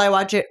 Yeah. Will I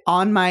watch it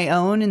on my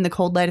own in the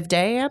cold light of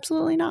day?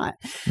 Absolutely not.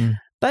 Mm.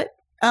 But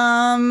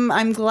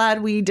I'm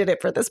glad we did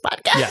it for this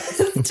podcast. Yes.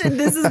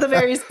 This is the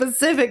very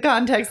specific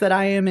context that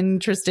I am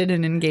interested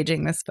in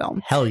engaging this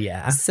film. Hell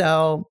yeah.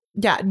 So,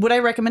 yeah, would I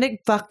recommend it?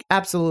 Fuck,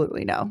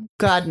 absolutely no.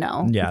 God,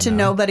 no. Yeah, to no.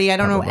 nobody. I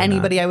don't know Probably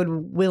anybody I would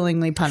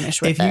willingly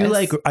punish with If you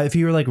this. if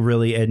you were like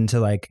really into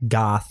like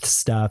goth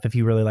stuff, if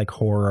you really like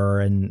horror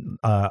and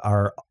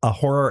are a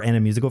horror and a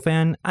musical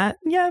fan,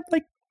 yeah,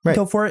 like Right.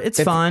 go for it. It's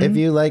If- fun. If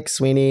you like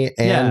Sweeney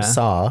and Yeah.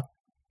 Saw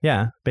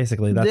yeah,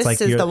 basically that's This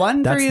like is the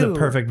one for that's you. the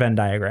perfect Venn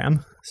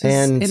diagram. This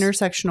is and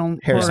intersectional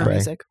horror Hairspray.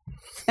 music.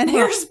 And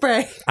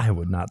Hairspray. I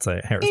would not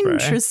say Hairspray. the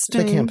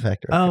Interesting. Camp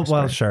Factor. of Oh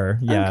well, Hairspray. sure,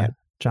 yeah. Okay.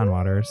 John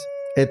Waters.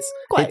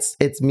 Quite.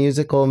 It's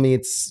musical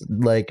meets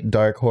like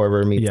dark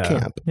horror meets Yeah,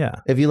 camp. yeah,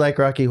 If you like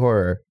Rocky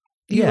Horror,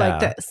 You yeah,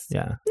 like this.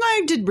 Yeah,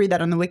 I did read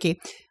that on the wiki.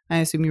 I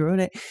assume you wrote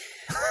it.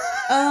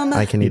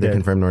 I can You neither did.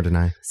 confirm nor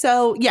deny.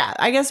 So yeah,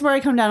 I guess where I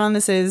come down on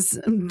this is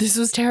this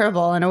was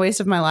terrible and a waste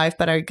of my life,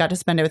 but I got to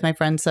spend it with my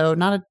friends, so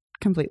not a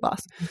complete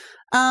loss.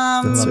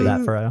 love Sweet.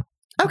 that for a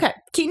Okay,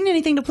 Keaton,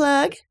 anything to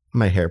plug?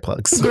 My hair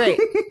plugs. Great,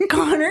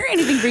 Connor,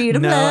 anything for you to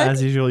no. plug?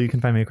 As usual, you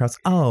can find me across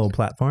all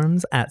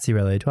platforms at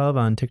CRLA12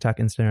 on TikTok,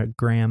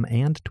 Instagram,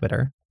 and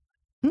Twitter.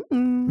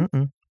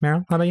 Mm-mm.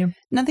 Meryl, how about you?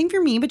 Nothing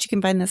for me, but you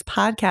can find this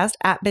podcast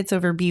at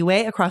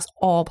BitsOverBway across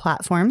all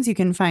platforms. You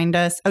can find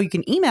us, you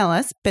can email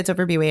us,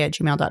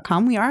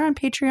 bitsoverbway@gmail.com. We are on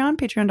Patreon,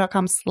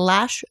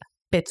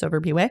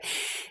 patreon.com/bitsoverbway.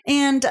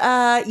 And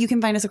you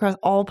can find us across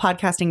all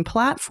podcasting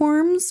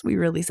platforms. We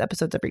release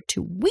episodes every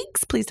 2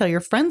 weeks. Please tell your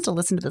friends to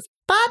listen to this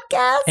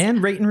podcast.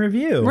 And rate and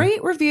review.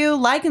 Rate, review,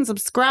 like, and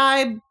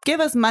subscribe.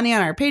 Give us money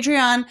on our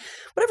Patreon.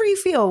 Whatever you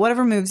feel,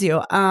 whatever moves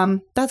you.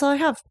 That's all I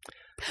have.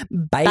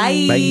 Bye.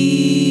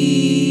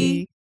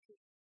 Bye.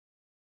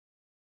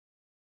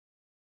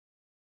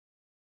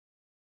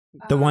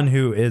 The one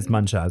who is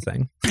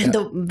munchazing.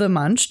 The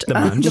munched. The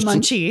munch. The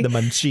munchie. The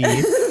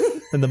munchie.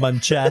 And the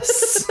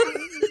munchess.